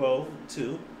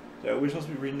 12:2, that we're supposed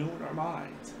to be renewing our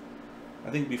minds. I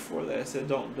think before that it said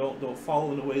don't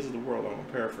follow in the ways of the world. I'm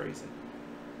paraphrasing.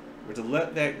 We're to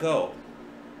let that go.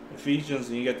 Ephesians,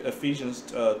 and you get Ephesians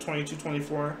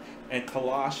 22:24 and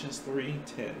Colossians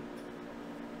 3:10.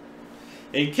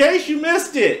 In case you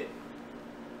missed it,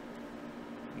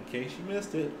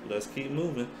 let's keep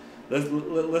moving.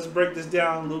 Let's break this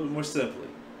down a little bit more simply.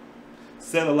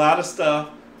 Said a lot of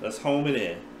stuff. Let's home it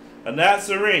in. A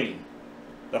Nazarene,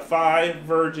 the 5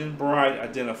 virgin bride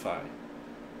identified.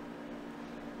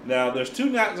 Now, there's 2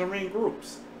 Nazarene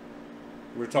groups.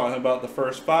 We're talking about the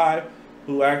first 5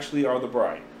 who actually are the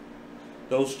bride.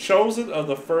 Those chosen for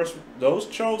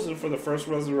the first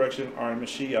resurrection are in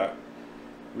Mashiach,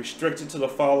 restricted to the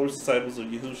followers, disciples of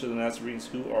Yahushua the Nazarenes,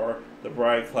 who are the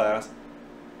bride class.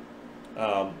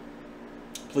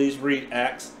 Please read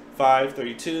Acts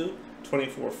 5:32,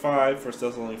 24:5, 1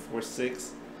 Thessalonians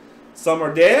 4:6. Some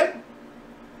are dead,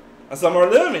 and some are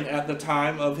living at the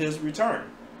time of his return.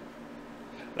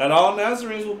 Not all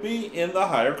Nazarenes will be in the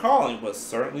higher calling, but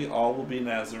certainly all will be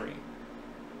Nazarene.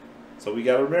 So we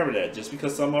got to remember that. Just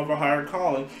because some of a higher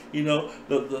calling, the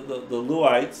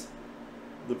Levites,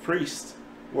 the priests,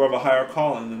 were of a higher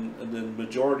calling than the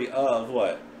majority of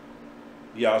what?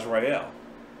 Yisrael.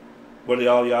 Were they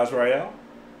all Yisrael?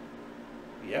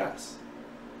 Yes.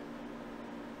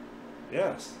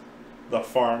 Yes. The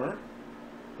farmer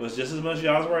was just as much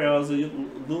Yisrael as the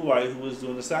Levite who was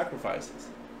doing the sacrifices.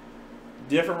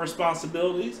 Different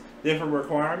responsibilities, different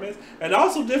requirements, and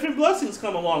also different blessings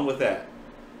come along with that.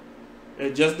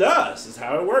 It just does. It's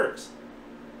how it works.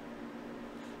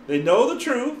 They know the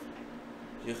truth,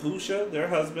 Yahusha, their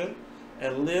husband,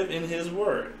 and live in his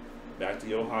word. Back to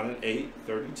Yohanan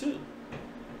 8:32.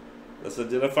 Let's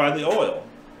identify the oil,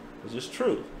 which is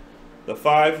truth. The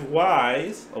 5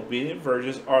 wise, obedient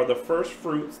virgins are the first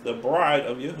fruits, the bride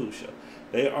of Yahusha.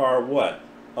 They are what?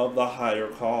 Of the higher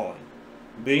calling.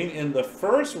 Being in the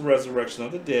first resurrection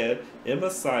of the dead in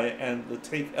Messiah and the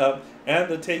taking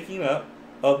up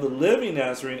of the living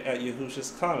Nazarene at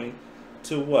Yahusha's coming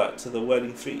to what? To the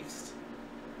wedding feast.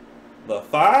 The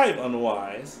 5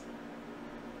 unwise,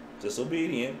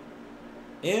 disobedient,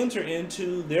 enter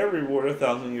into their reward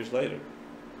 1,000 years later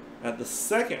at the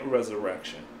second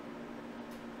resurrection.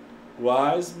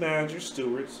 Wise managers,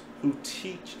 stewards who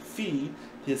feed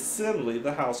the assembly,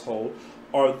 the household,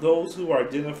 are those who are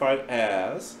identified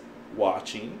as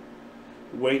watching,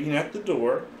 waiting at the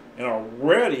door, and are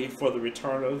ready for the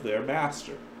return of their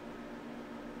master.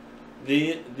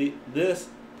 This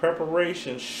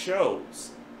preparation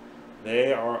shows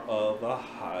they are of a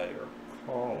higher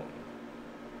calling.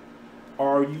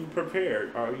 Are you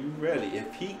prepared? Are you ready?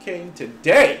 If he came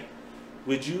today,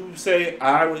 would you say,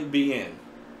 I would be in?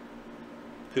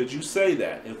 Could you say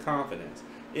that in confidence?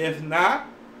 If not,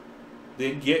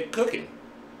 then get cooking.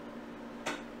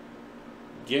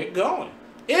 Get going.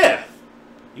 If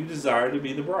you desire to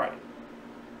be the bride.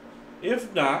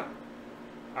 If not,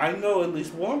 I know at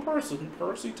least one person who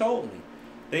personally told me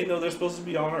they know they're supposed to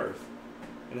be on earth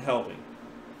and helping.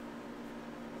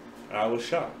 And I was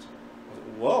shocked. I was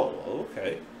like, whoa,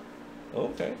 okay.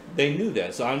 They knew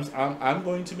that. So I'm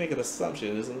going to make an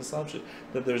assumption. It's an assumption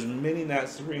that there's many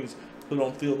Nazarenes who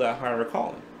don't feel that higher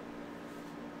calling.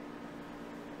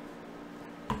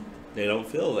 They don't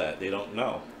feel that. They don't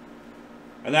know.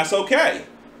 And that's okay.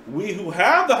 We who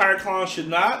have the higher calling should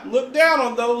not look down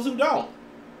on those who don't.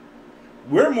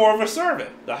 We're more of a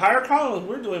servant. The higher calling,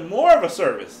 we're doing more of a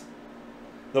service.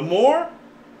 The more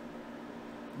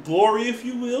glory, if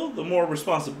you will, the more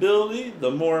responsibility,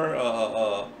 the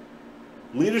more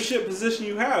leadership position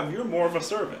you have, you're more of a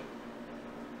servant.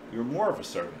 You're more of a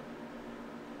servant.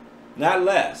 Not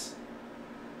less.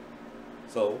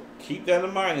 So keep that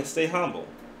in mind and stay humble.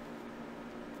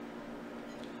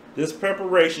 This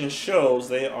preparation shows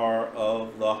they are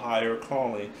of the higher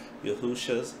calling,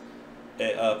 Yahusha's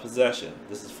possession.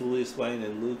 This is fully explained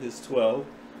in Lucas 12.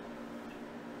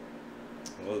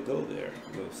 We'll go there.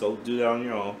 So do that on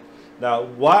your own. Now,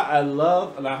 what I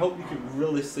love, and I hope you can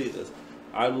really see this,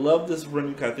 I love this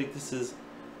rendering because I think this is,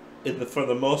 for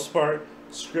the most part,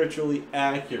 scripturally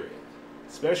accurate.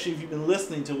 Especially if you've been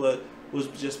listening to what was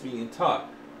just being taught.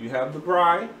 You have the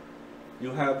bride,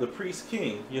 you have the priest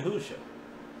king, Yahusha.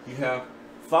 You have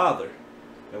Father.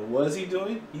 And what is he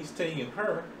doing? He's taking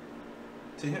her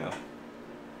to him.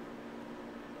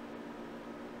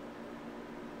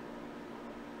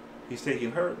 He's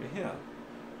taking her to him.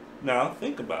 Now,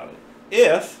 think about it.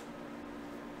 If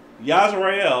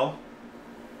Yazrael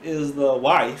is the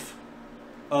wife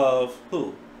of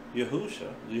who?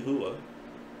 Yahuwah.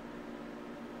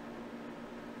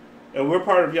 And we're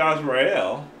part of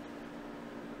Yazrael,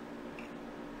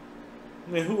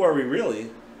 then who are we really?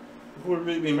 Who are we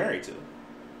really being married to?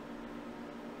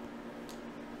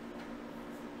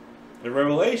 In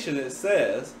Revelation, it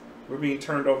says we're being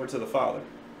turned over to the Father.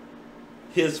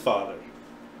 His Father.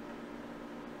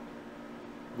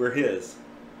 We're His.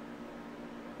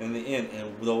 In the end,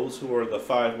 and those who are the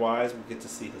 5 wise will get to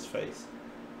see His face.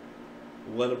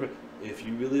 If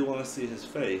you really want to see His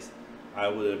face, I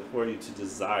would implore you to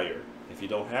desire. If you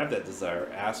don't have that desire,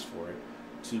 ask for it.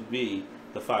 To be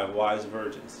the 5 wise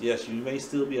virgins. Yes, you may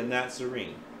still be a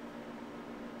Nazarene.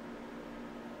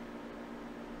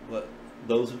 But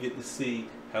those who get to see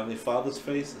Heavenly Father's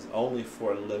face is only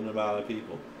for a limited amount of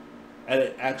people. And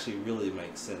it actually really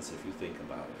makes sense if you think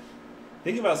about it.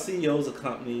 Think about CEOs of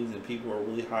companies and people who are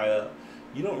really high up.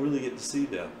 You don't really get to see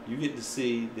them. You get to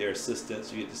see their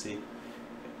assistants. You get to see,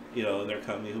 in their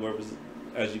company, whoever's,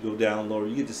 as you go down lower,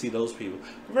 you get to see those people.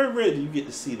 But very rarely do you get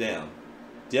to see them.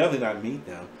 Definitely not meet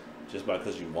them. Just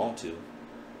because you want to.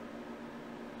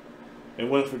 And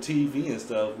when for TV and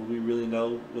stuff, will we really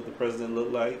know what the president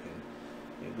looked like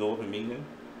and go up and meet him?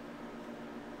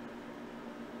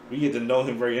 We get to know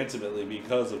him very intimately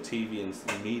because of TV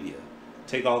and media.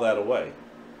 Take all that away.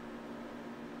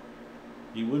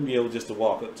 You wouldn't be able just to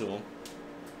walk up to him.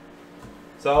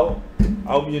 So,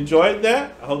 I hope you enjoyed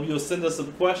that. I hope you'll send us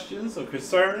some questions or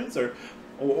concerns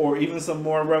or even some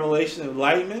more revelation and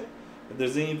enlightenment. If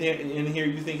there's anything in here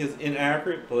you think is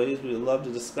inaccurate, please, we'd love to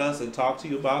discuss and talk to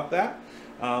you about that.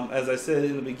 As I said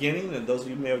in the beginning, and those of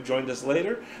you who may have joined us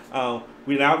later,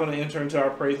 we're now going to enter into our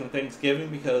praise and thanksgiving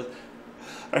because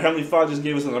our Heavenly Father just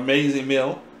gave us an amazing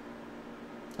meal.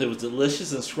 It was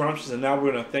delicious and scrumptious, and now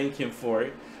we're going to thank Him for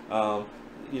it.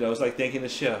 It's like thanking the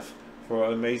chef for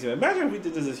an amazing meal. Imagine if we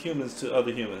did this as humans to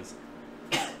other humans.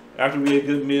 After we ate a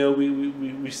good meal,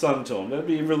 we sung to Him. That'd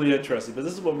be really interesting. But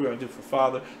this is what we're going to do for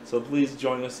Father. So please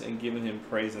join us in giving Him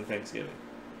praise and thanksgiving.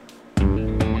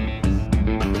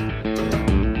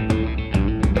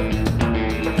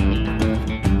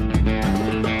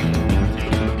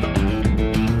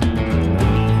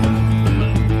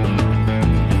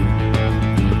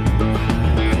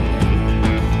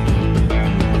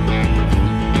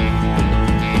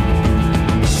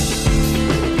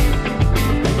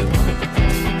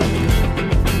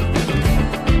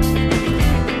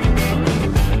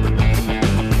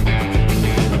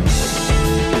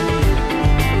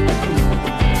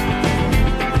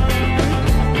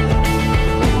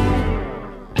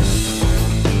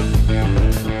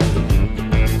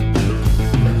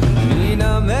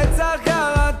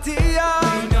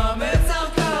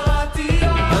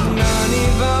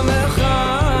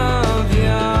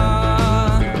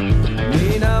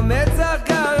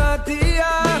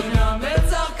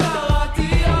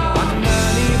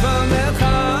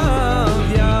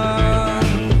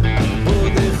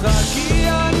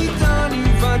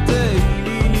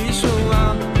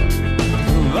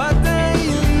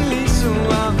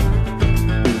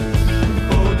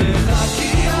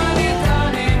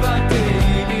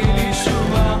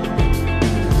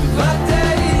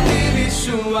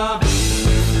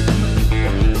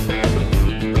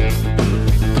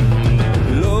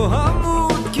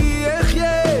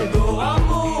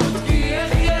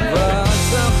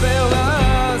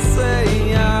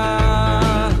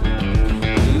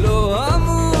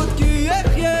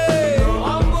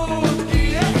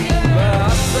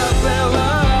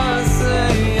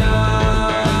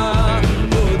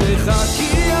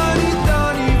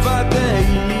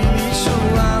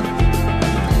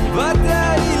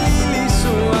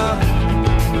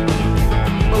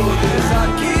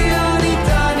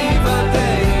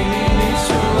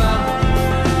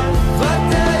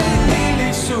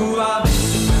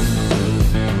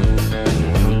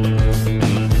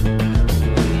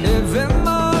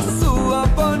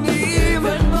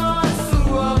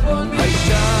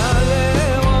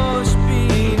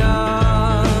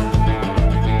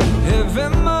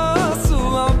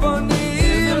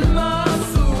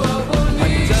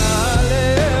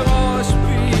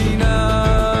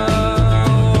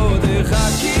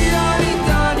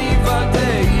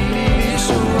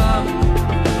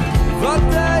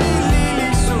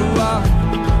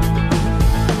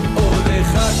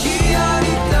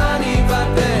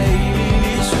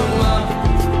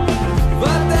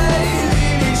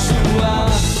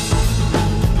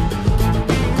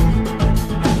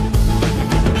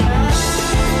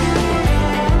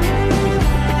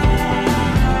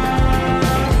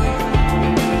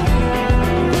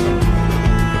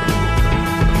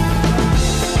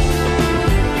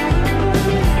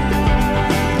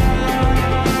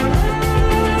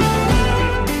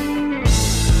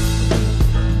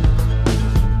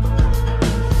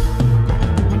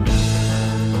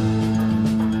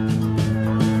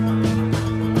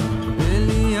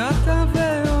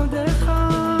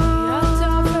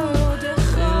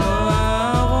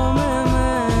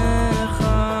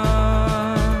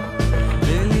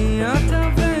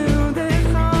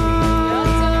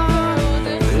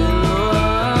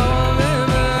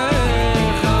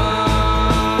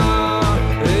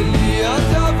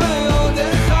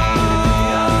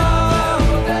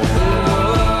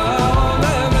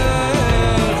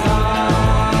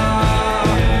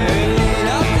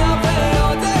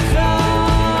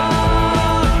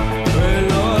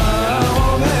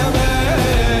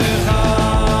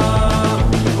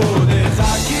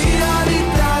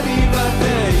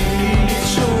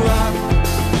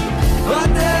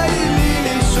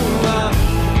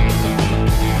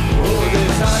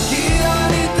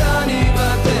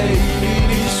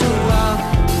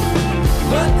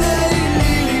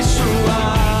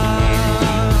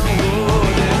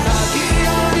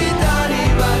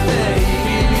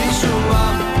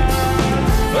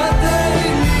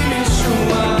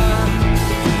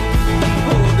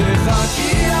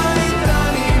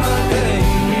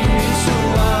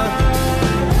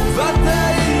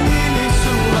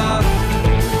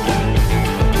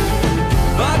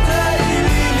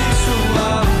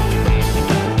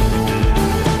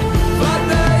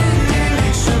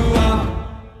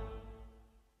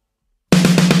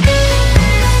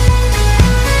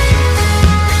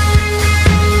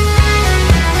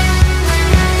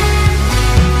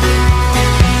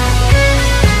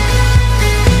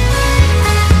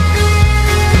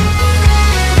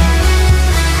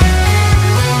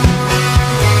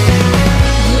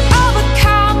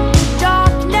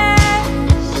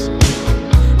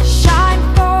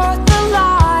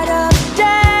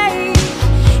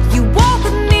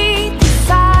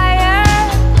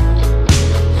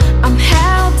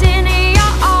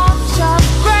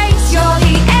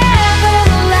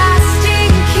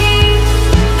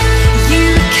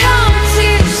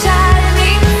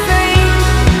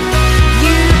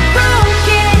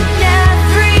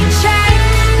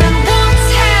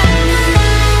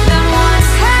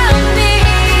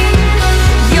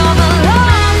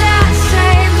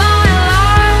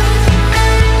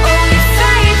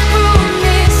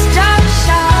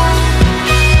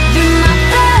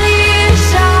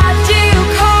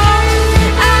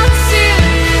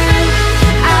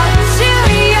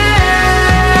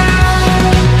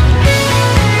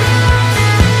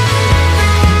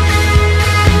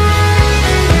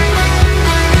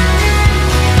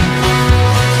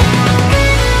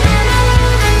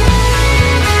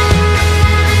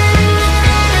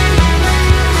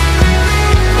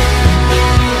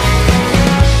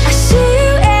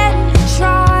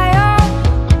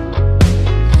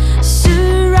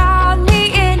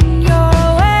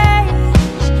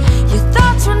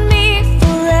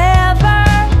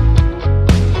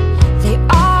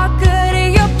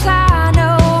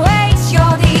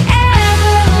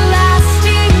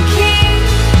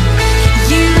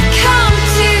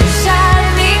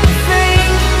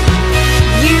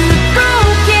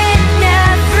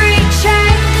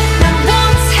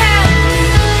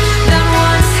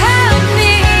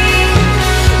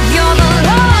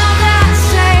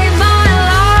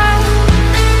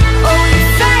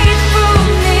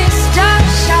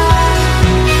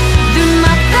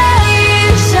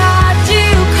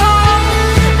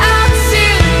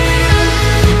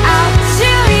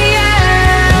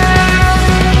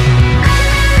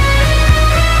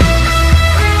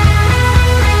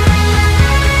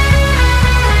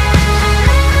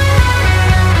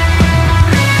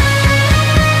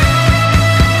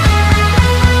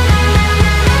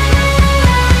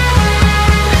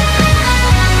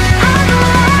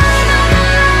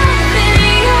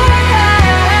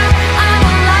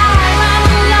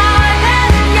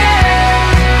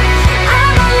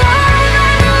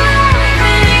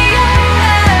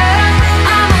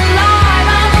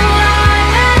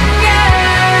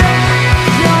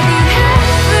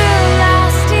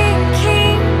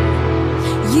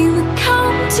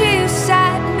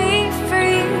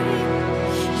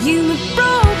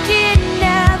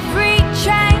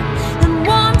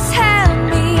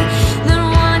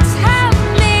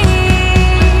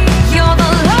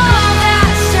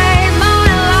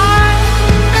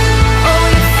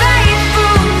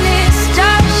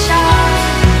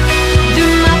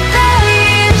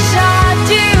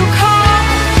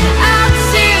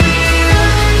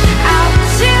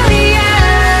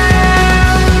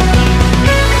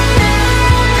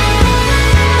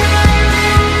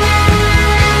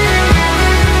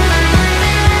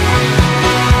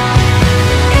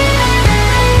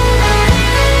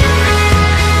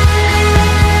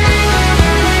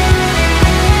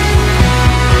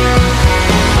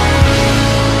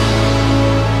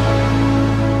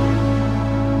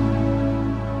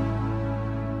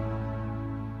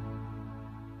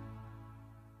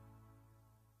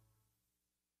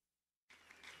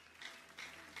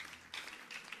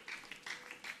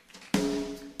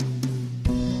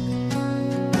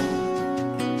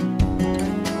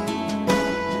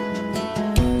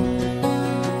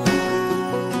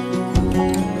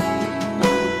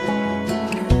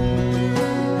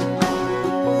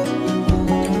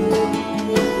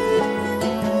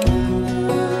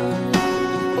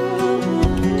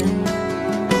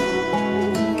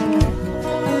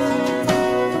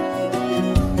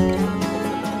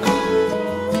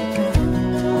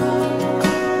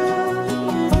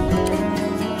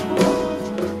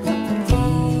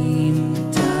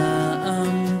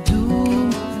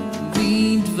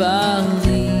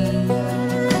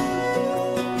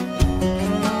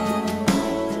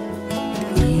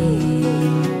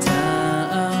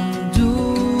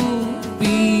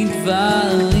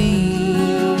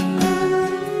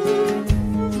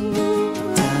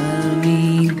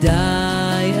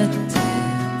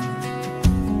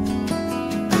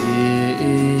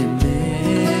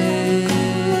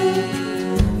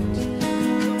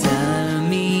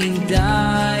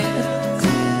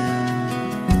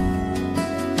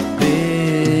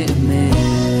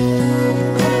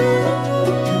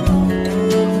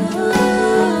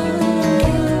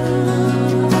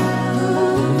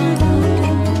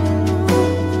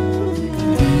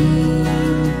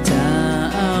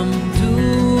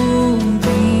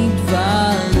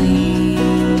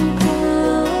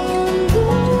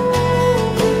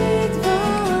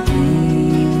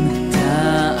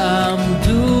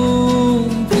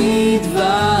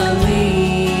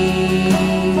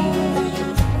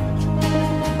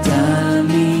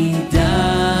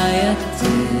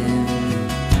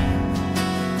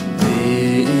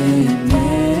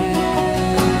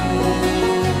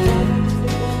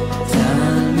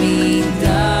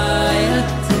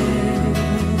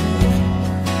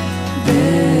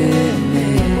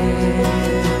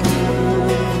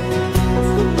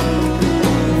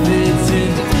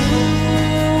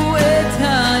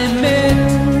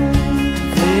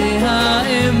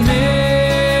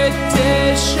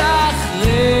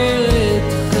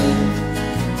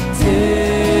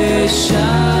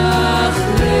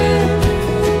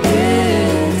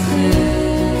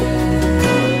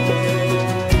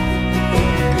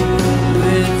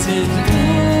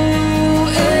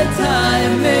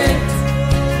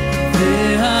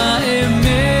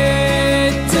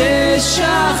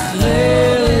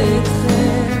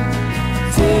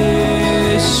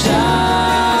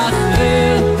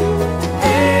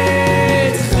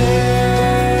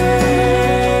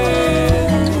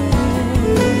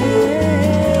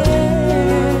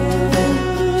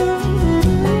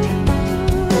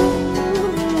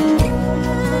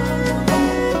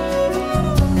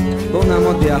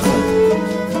 נעמוד ביחד,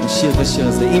 נשיר את השיר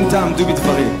הזה, אם תעמדו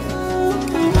בדברים.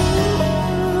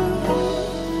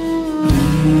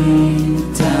 אם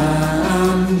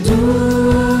תעמדו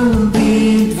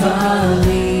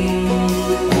בדברים,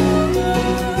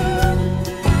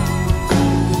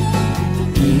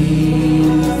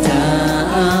 אם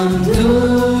תעמדו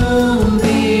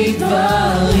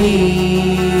בדברים,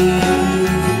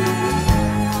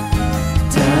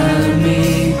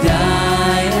 תלמידי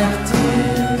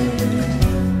אתם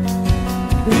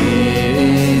באמת,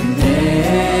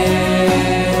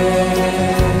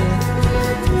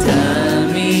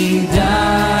 תלמידי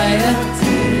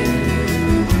אתם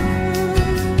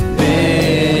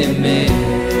באמת,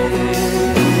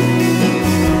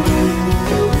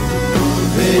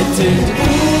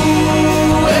 ותדעו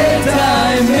את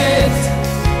האמת,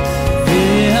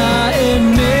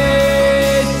 והאמת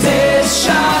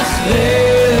תשחרר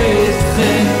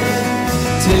אתכם,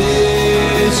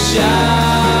 תשחרר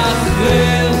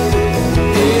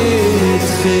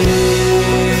אתכם,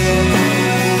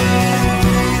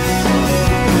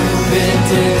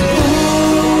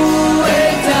 ותדעו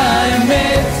את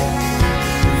האמת,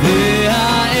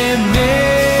 והאמת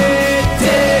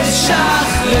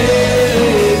תשחרר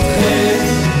אתכם,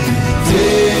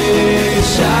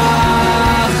 תשחרר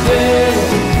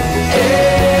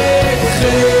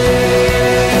אתכם,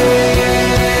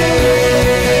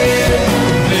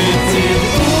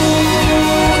 ותראו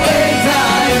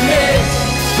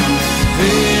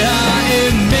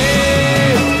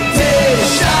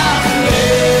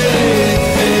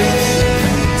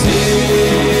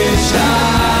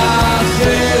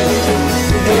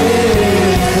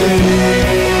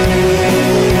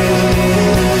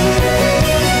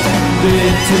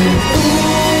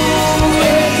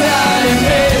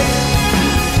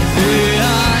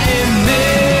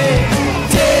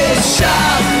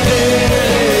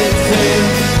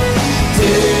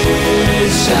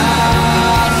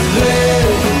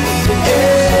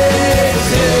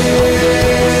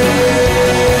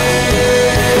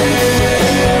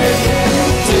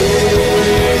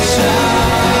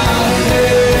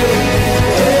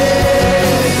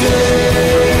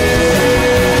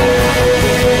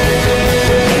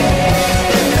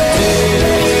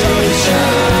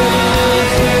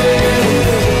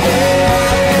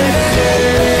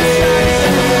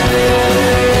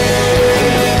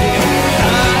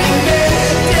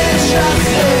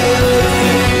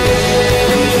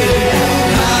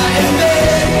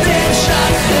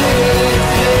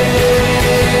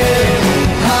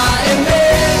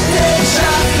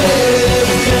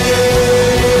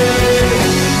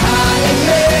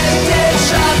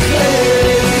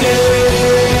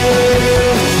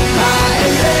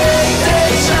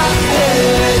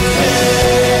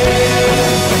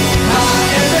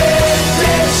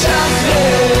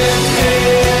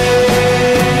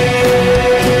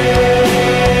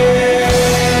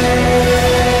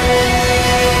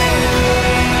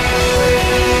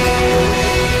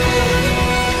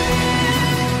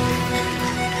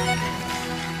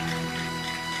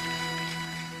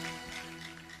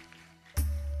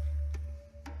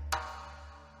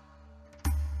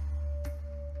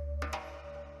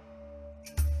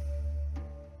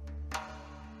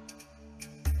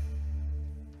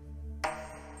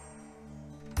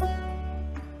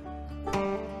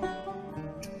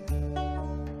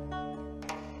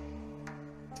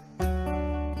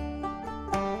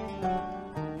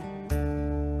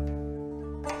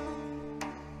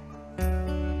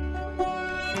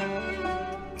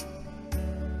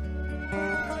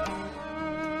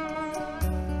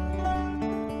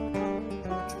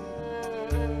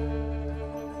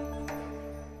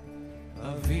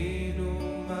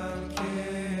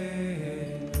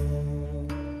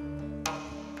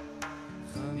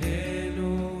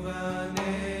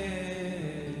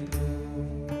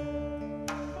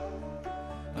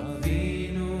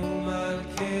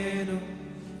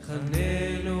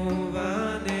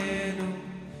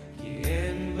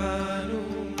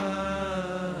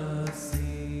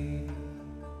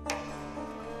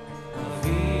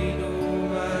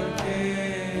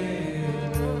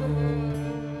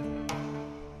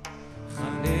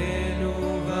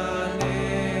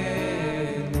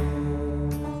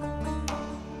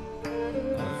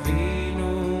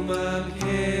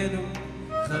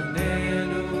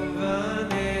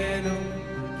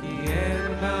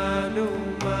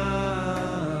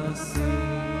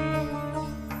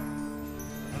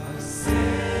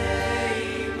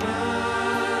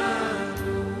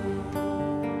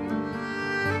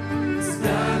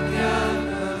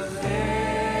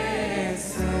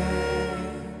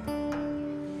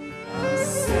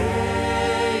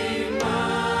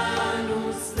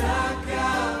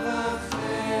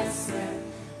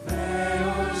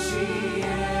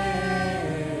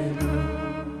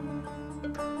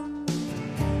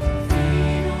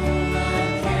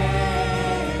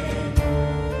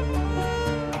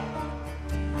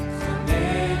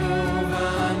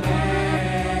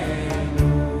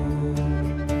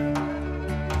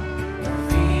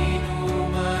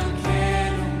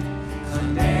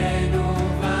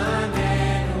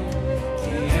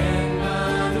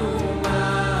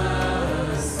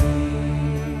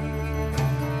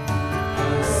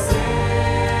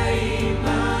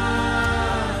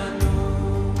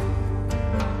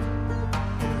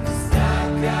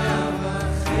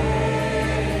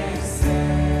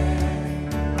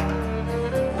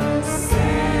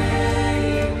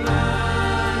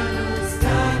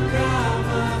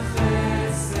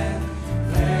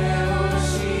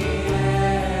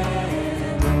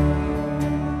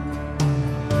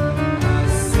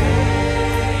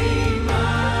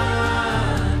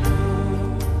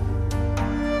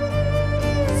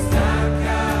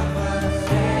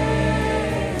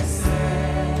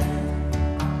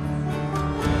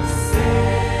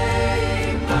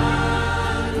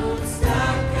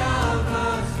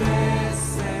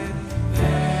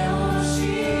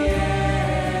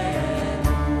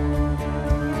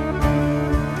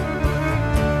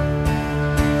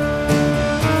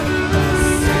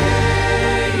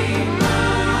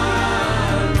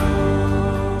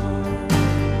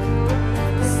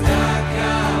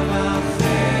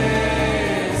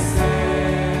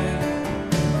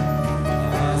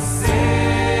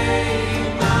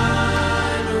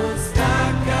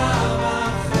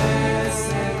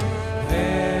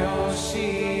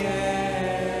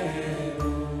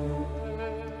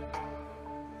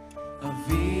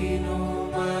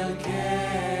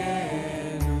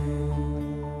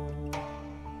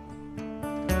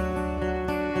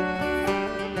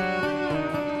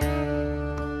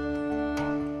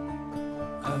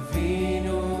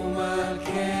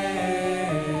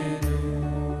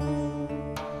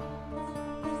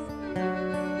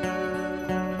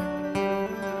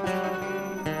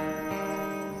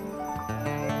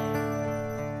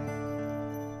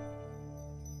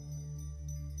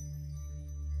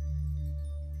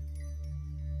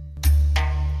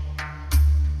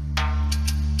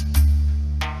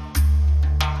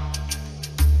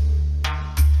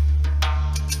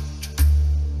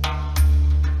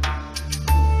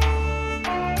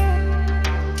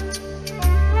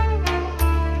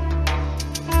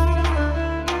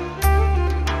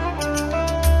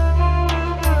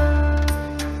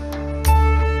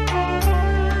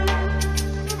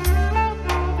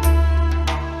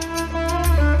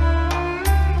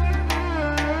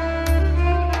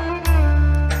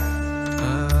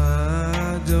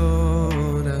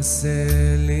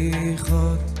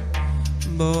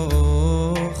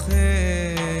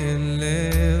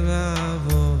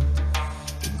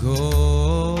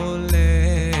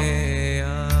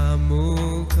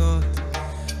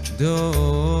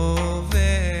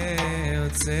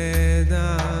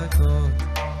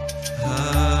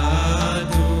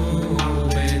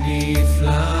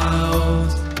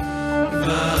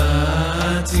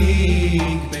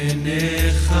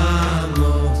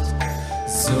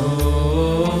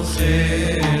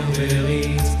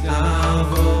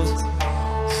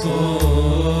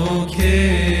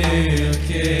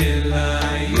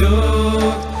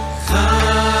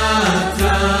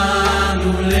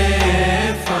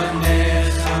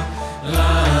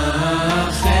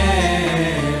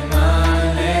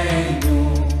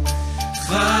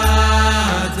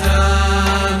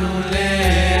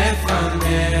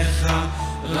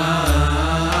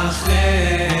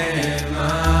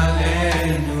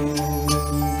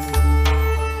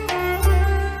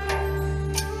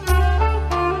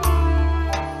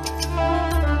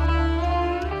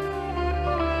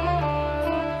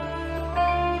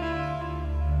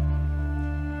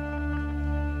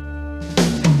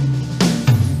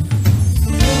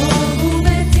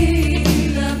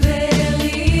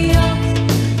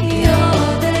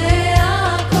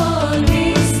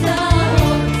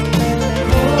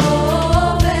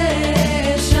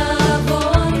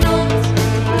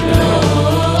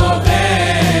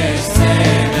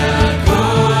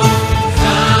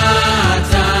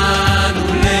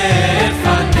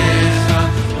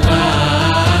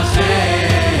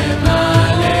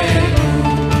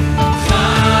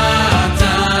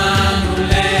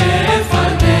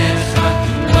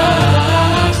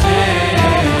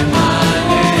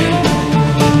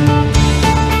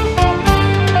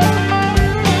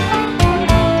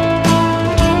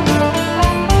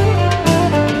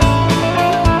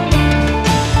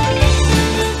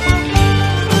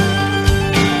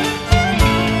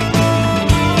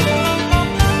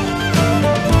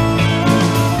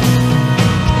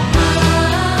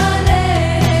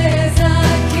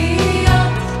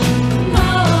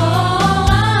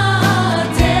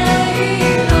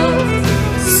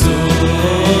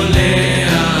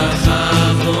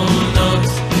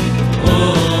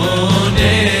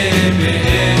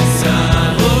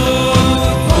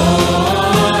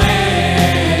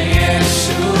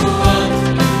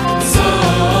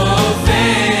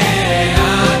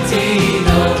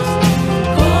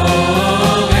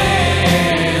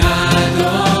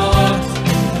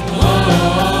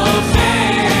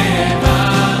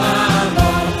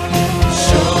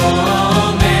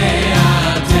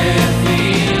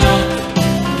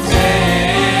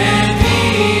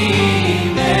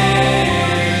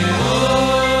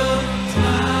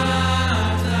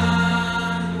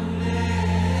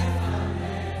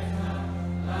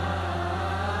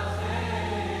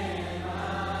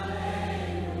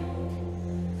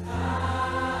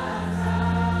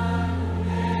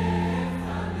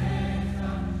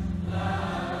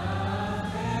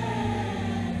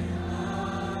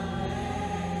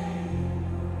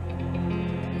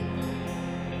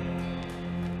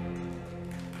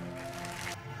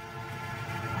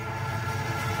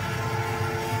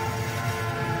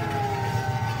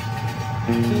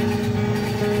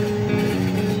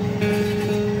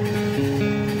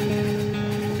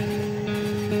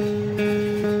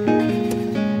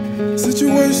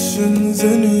Situations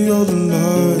in your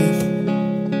life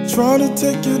try to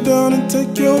take you down and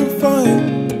take your fight.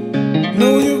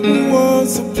 Know your reward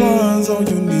supplies all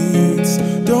your needs.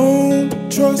 Don't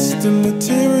trust in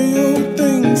material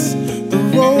things. The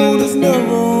road is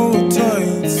narrow, a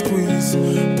tight squeeze.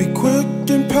 Be quick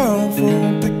and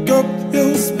powerful, pick up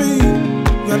your speed.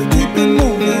 Gotta keep it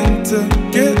moving to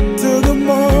get to the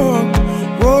mark.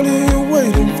 What are you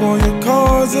waiting for? Your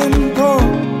car's in park.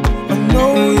 I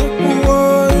know you're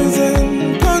wise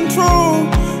in control.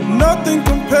 Nothing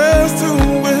compares to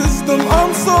wisdom,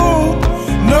 I'm sold.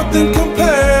 Nothing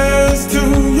compares to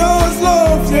yours,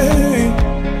 love, yeah.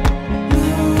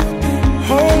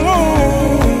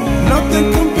 Oh, nothing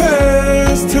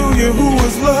compares to you who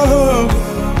is love.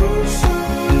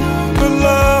 The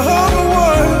loved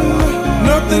one.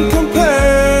 Nothing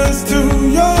compares to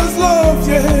yours, love,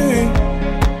 yeah.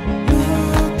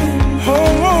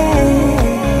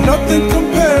 Oh, nothing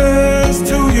compares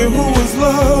to you who is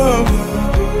love.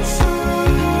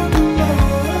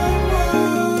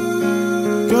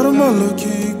 Got a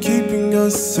molecule keeping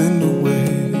us in the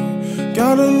way.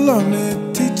 Got a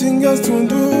limit teaching us to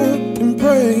endure and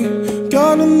pray.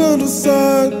 Got a little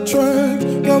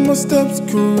sidetracked, got my steps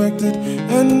corrected,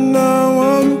 and now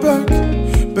I'm back.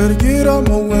 Better get out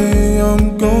my way,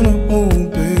 I'm gonna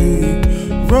obey.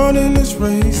 Running this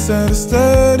race at a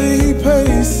steady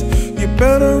pace. You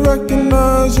better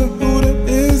recognize your who that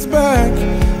is back.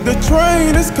 The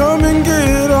train is coming,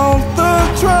 get off the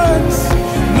tracks.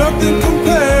 Nothing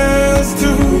compares to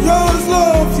yours,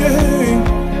 love, yeah.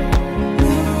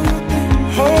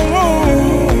 Oh,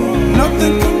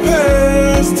 nothing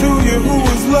compares to you who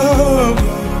is love.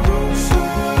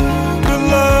 The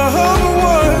loved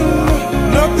one.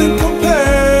 Nothing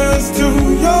compares to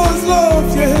yours, love,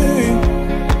 yeah.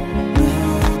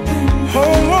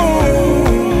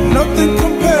 Oh, nothing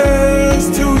compares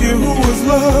to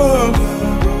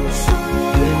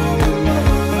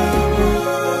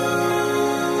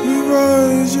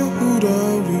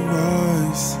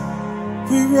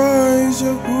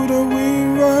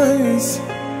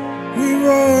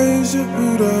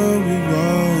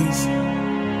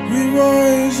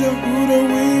who that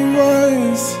we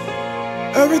rise.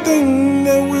 Everything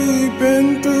that we've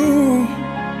been through,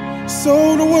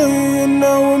 sold away and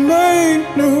now we're made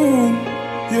new.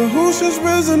 Yahushua's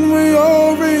risen, we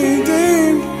all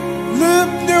redeemed.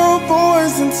 Lift your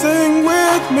voice and sing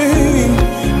with me.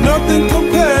 Nothing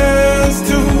compares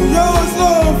to yours,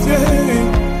 love,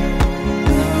 yeah.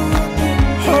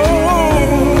 Oh,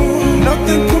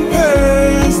 nothing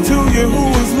compares to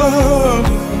Yahuwah's love.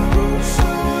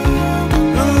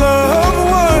 The love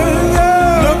one,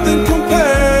 yeah. Nothing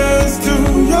compares to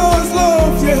yours,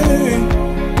 love, yeah.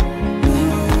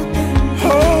 Oh,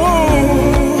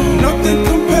 nothing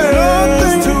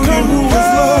compares to Yahuwah's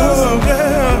love,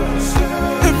 yeah.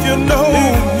 If you know,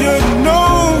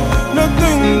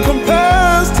 nothing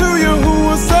compares to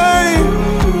Yahuwah's saying.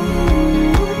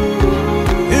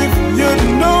 If you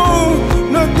know,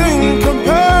 nothing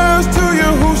compares to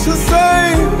Yahushua's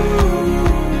saying.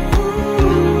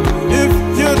 If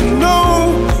you know,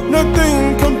 nothing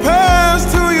compares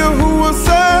to Yahuwah's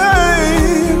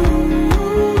saying.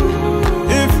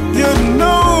 If you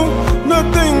know,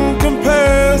 nothing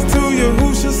compares to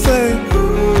Yahushua's saying.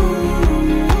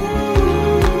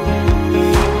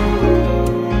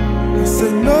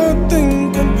 Say nothing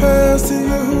compares to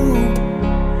you.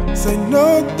 Say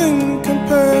nothing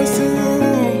compares to you.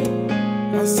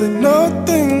 I say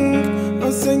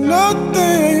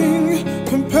nothing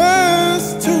compares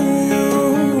to you.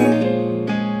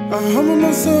 I humble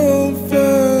myself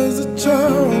as a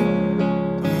child.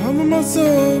 I humble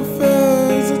myself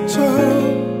as a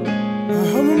child. I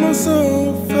humble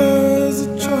myself as a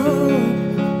child.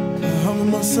 I humble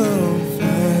myself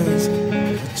as a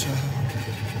child.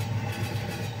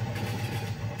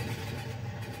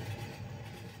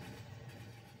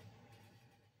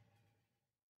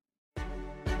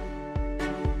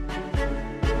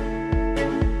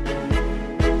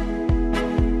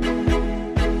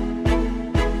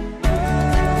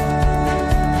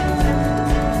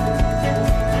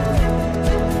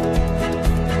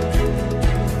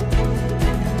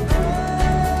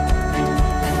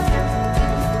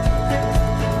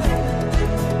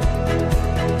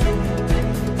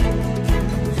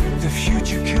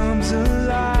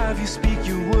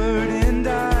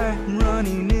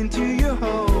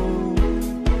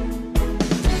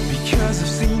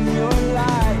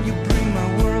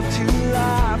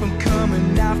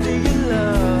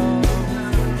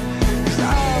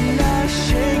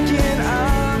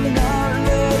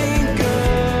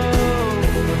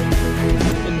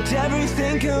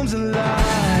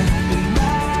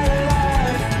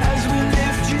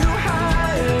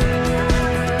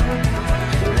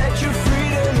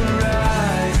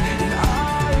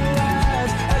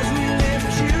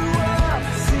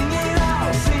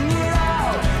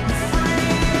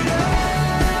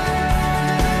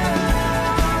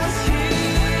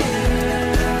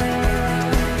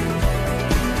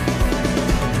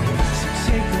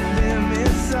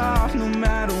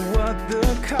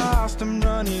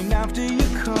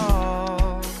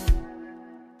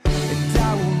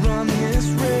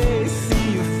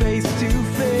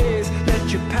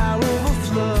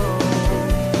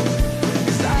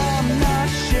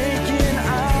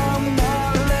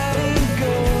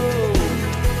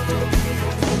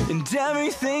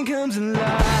 Everything comes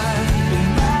alive in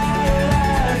my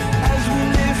life as we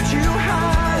lift you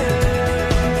higher.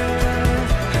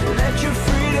 Let your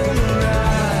freedom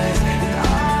arise in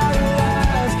our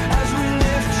lives as we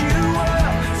lift you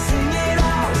up. Sing it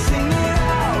out, your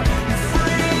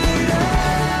freedom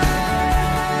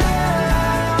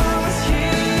is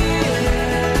here.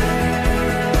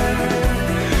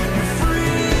 Your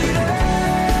freedom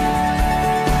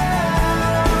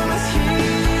is here.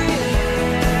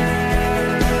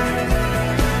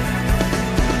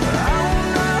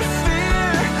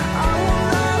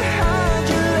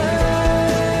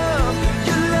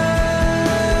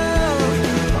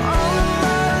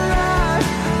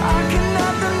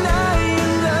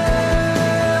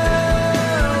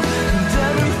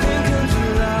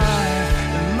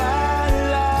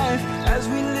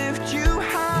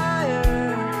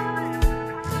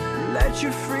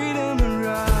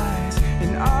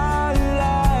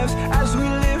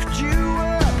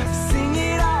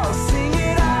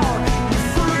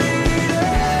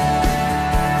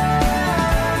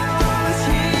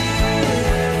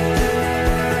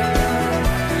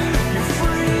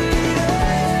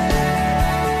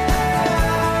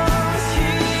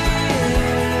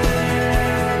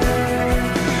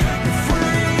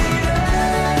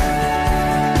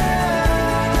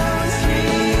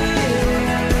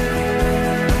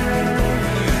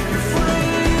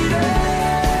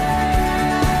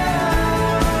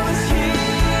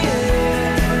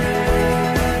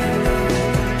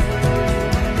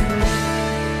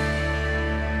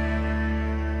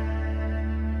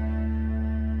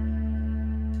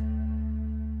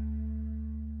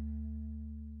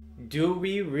 do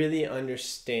we really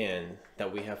understand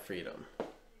that we have freedom?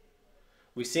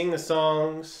 We sing the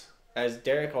songs, as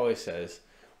Derek always says,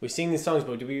 we sing these songs,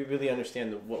 but do we really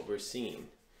understand what we're singing?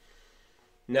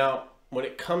 Now, when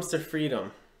it comes to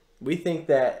freedom, we think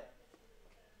that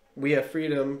we have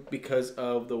freedom because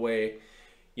of the way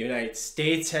United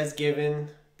States has given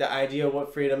the idea of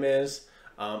what freedom is.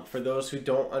 For those who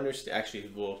don't understand,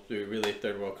 actually, well, they're really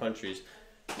third world countries,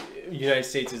 United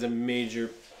States is a major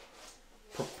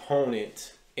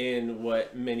proponent in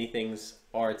what many things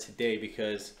are today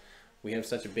because we have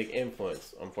such a big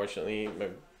influence. Unfortunately, my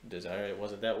desire, it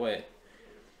wasn't that way.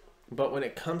 But when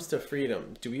it comes to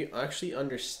freedom, do we actually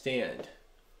understand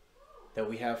that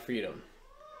we have freedom?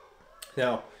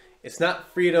 Now, it's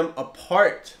not freedom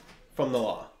apart from the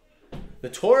law. The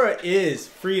Torah is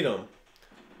freedom.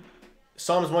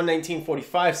 Psalms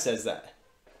 119:45 says that.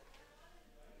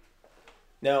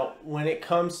 Now, when it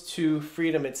comes to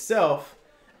freedom itself,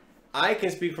 I can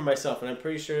speak for myself, and I'm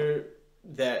pretty sure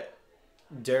that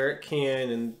Derek can,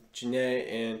 and Jeanette,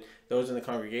 and those in the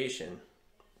congregation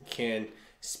can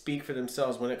speak for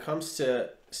themselves when it comes to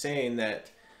saying that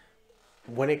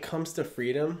when it comes to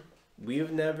freedom,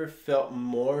 we've never felt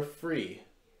more free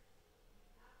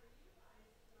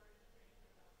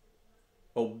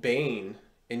obeying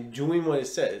and doing what it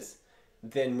says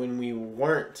than when we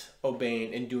weren't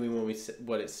obeying and doing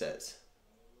what it says.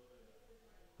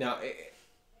 Now,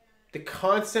 the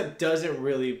concept doesn't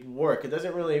really work. It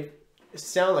doesn't really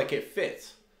sound like it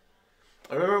fits.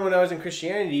 I remember when I was in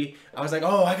Christianity, I was like,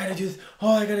 oh, I gotta do this.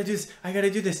 Oh, I gotta do this. I gotta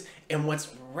do this. And what's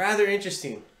rather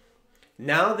interesting,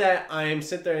 now that I'm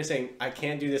sitting there and saying, I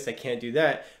can't do this, I can't do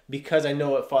that, because I know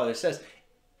what Father says,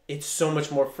 it's so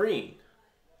much more freeing.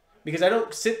 Because I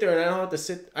don't sit there and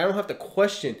I don't have to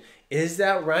question, is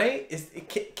that right?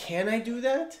 Can I do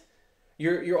that?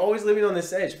 You're always living on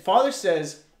this edge. Father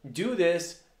says, do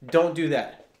this, don't do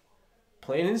that.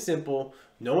 Plain and simple,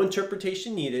 no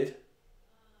interpretation needed.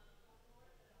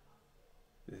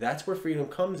 That's where freedom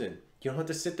comes in. You don't have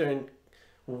to sit there and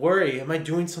worry, am I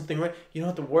doing something right? You don't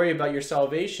have to worry about your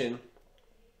salvation.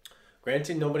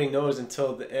 Granted, nobody knows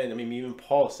until the end. I mean, even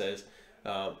Paul says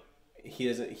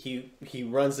he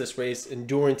runs this race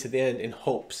enduring to the end in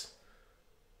hopes.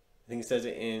 I think he says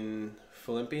it in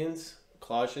Philippians,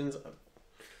 Colossians.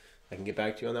 I can get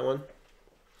back to you on that one.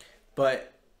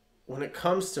 But when it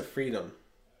comes to freedom,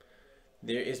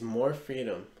 there is more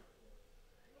freedom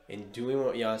in doing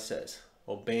what Yah says,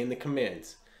 obeying the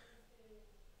commands,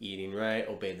 eating right,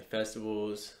 obeying the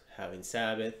festivals, having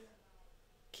Sabbath,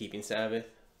 keeping Sabbath.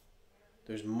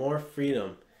 There's more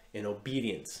freedom in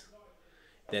obedience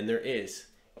than there is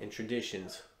in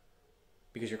traditions,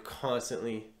 because you're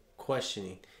constantly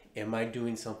questioning, am I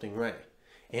doing something right?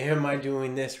 Am I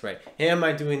doing this right? Am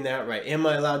I doing that right? Am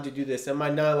I allowed to do this? Am I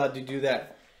not allowed to do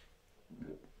that?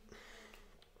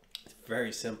 It's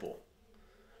very simple.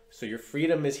 So your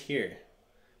freedom is here.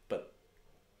 But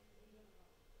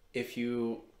if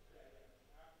you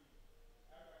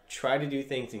try to do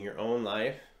things in your own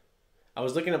life, I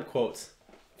was looking up quotes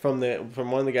from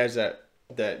one of the guys that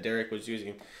Derek was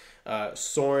using,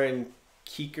 Soren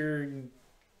Kierkegaard,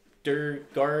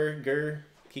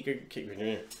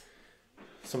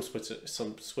 some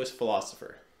Swiss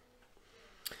philosopher.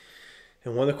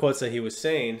 And one of the quotes that he was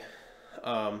saying,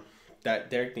 that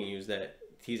Derek didn't use, that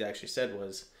he's actually said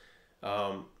was,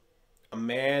 a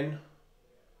man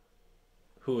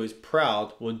who is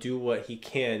proud will do what he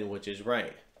can, which is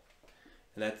right.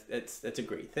 And that's a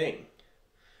great thing.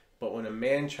 But when a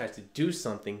man tries to do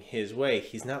something his way,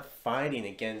 he's not fighting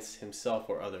against himself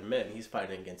or other men. He's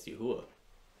fighting against Yahuwah.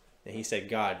 And he said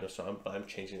God, so I'm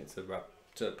changing it to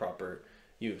the proper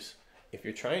use. If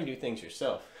you're trying to do things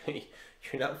yourself,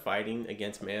 you're not fighting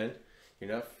against man.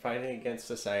 You're not fighting against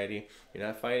society. You're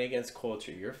not fighting against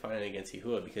culture. You're fighting against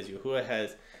Yahuwah, because Yahuwah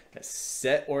has a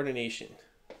set ordination,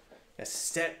 a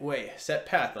set way, a set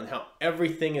path on how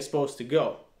everything is supposed to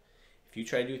go. If you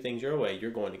try to do things your way,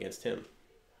 you're going against him.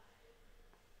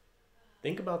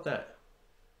 Think about that.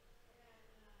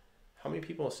 How many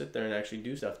people sit there and actually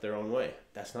do stuff their own way?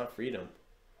 That's not freedom.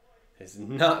 It's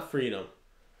not freedom.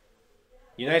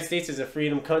 The United States is a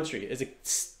freedom country.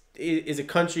 Is a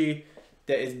country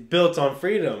that is built on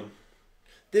freedom.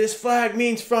 This flag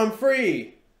means from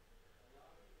free.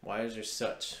 Why is there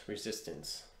such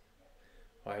resistance?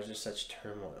 Why is there such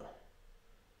turmoil?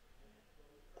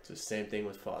 It's the same thing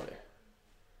with Father.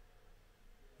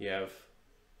 You have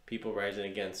people rising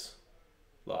against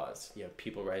laws. You have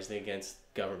people rising against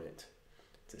government.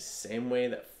 It's the same way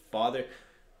that Father...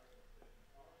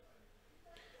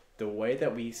 The way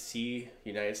that we see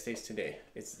the United States today,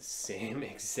 it's the same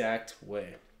exact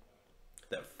way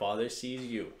that Father sees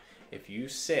you If you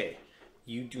say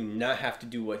you do not have to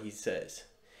do what he says,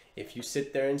 if you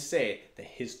sit there and say that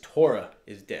his Torah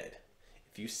is dead,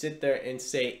 if you sit there and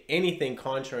say anything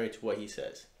contrary to what he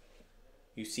says,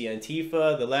 you see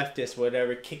Antifa, the leftists,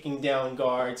 whatever, kicking down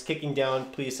guards, kicking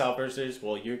down police officers,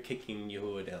 well, you're kicking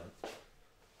Yahuwah down.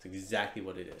 It's exactly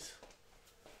what it is.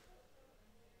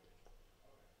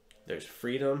 There's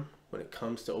freedom when it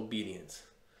comes to obedience.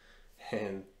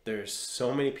 And there's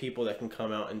so many people that can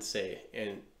come out and say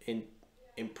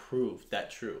and prove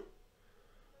that true.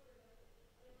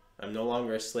 I'm no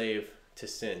longer a slave to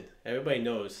sin. Everybody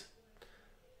knows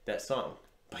that song.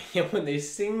 But yet when they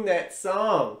sing that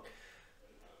song,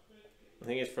 I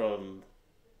think it's from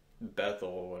Bethel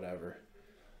or whatever,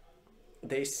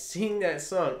 they sing that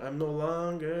song, I'm no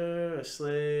longer a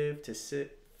slave to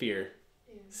fear.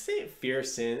 Yeah. Say fear,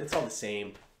 sin, it's all the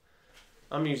same.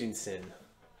 I'm using sin.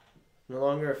 No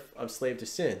longer a slave to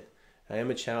sin. I am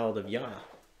a child of Yah.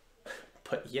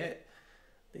 But yet,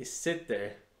 they sit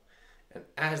there, and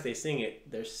as they sing it,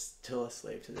 they're still a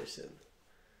slave to their sin,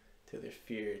 to their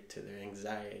fear, to their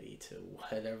anxiety, to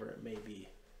whatever it may be.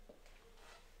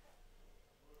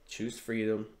 Choose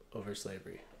freedom over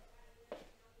slavery.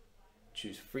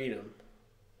 Choose freedom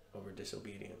over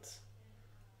disobedience.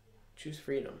 Choose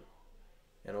freedom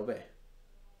and obey.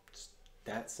 It's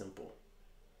that simple.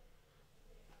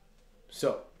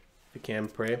 So, if you can,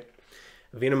 pray.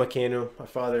 Avinu Makenu, our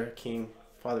Father, King,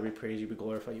 Father, we praise you, we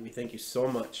glorify you. We thank you so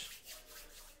much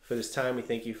for this time. We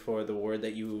thank you for the word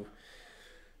that you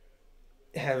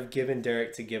have given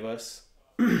Derek to give us,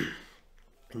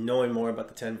 knowing more about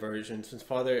the 10 versions. And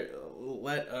Father,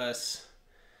 let us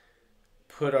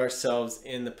put ourselves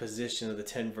in the position of the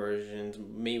 10 versions.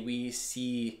 May we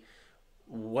see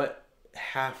what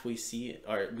half we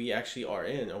actually are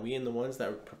in. Are we in the ones that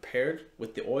were prepared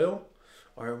with the oil?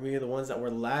 Or are we the ones that were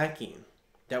lacking,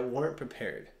 that weren't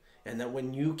prepared? And that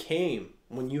when you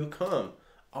come,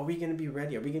 are we going to be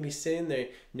ready? Are we going to be sitting there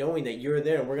knowing that you're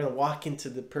there and we're going to walk into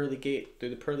the pearly gate,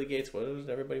 through the pearly gates,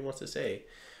 whatever everybody wants to say?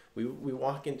 We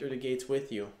walk in through the gates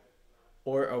with you.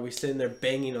 Or are we sitting there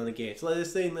banging on the gates? Let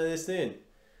us in, let us in.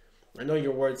 I know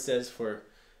your word says for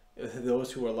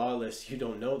those who are lawless, you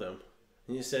don't know them.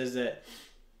 And it says that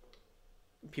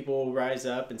people will rise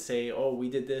up and say, oh, we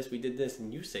did this.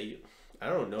 And you say, I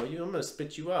don't know you. I'm going to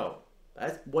spit you out.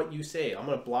 That's what you say. I'm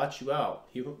going to blot you out.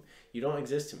 You don't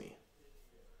exist to me.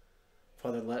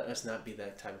 Father, let us not be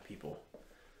that type of people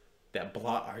that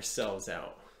blot ourselves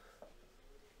out.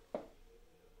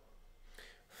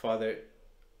 Father,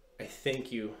 I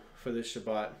thank you for this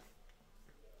Shabbat.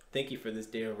 Thank you for this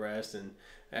day of rest, and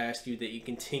I ask you that you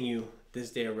continue this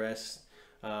day of rest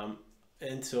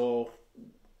until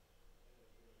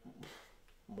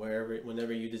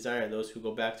whenever you desire. Those who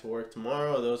go back to work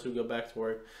tomorrow, or those who go back to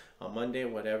work on Monday,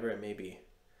 whatever it may be.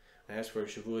 I ask for a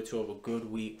Shavuot of a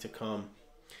good week to come.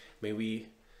 May we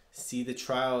see the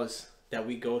trials that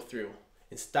we go through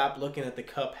and stop looking at the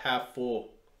cup half full,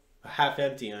 half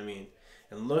empty,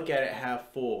 and look at it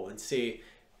half full and say,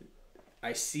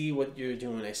 I see what you're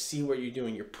doing. I see what you're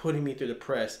doing. You're putting me through the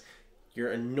press.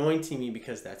 You're anointing me,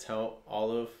 because that's how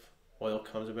olive oil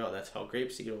comes about. That's how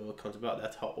grapeseed oil comes about.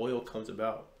 That's how oil comes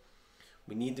about.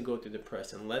 We need to go through the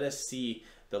press, and let us see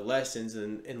the lessons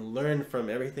and learn from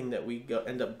everything that we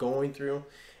end up going through,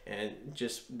 and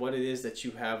just what it is that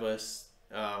you have us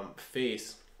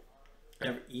face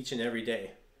each and every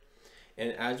day.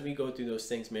 And as we go through those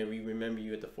things, may we remember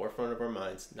you at the forefront of our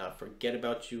minds, not forget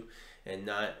about you, and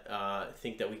not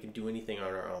think that we can do anything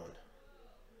on our own.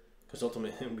 Because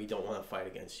ultimately, we don't want to fight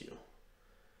against you.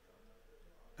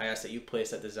 I ask that you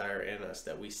place that desire in us,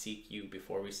 that we seek you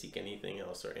before we seek anything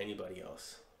else or anybody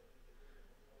else.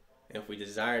 And if we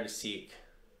desire to seek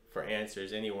for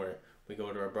answers anywhere, we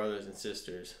go to our brothers and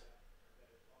sisters.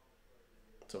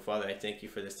 So Father, I thank you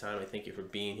for this time. I thank you for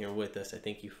being here with us. I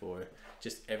thank you for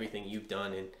just everything you've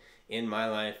done in my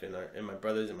life and in my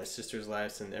brothers and my sisters'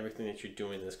 lives, and everything that you're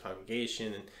doing in this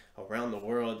congregation and around the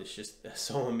world. It's just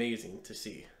so amazing to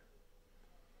see.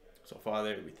 So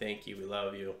Father, we thank you, we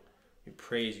love you, we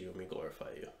praise you, and we glorify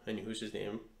you. In Yahushua's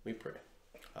name we pray.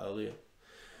 Hallelujah.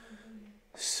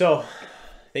 So,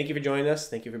 thank you for joining us.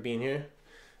 Thank you for being here.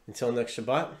 Until next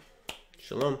Shabbat,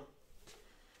 Shalom.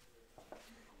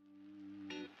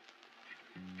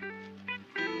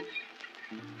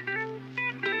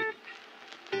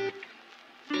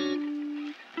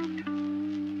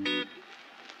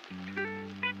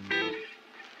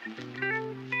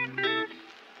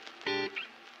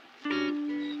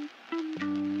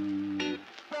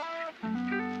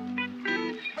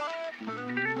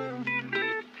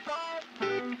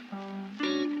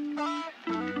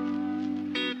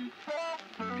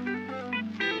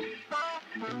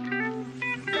 Bye.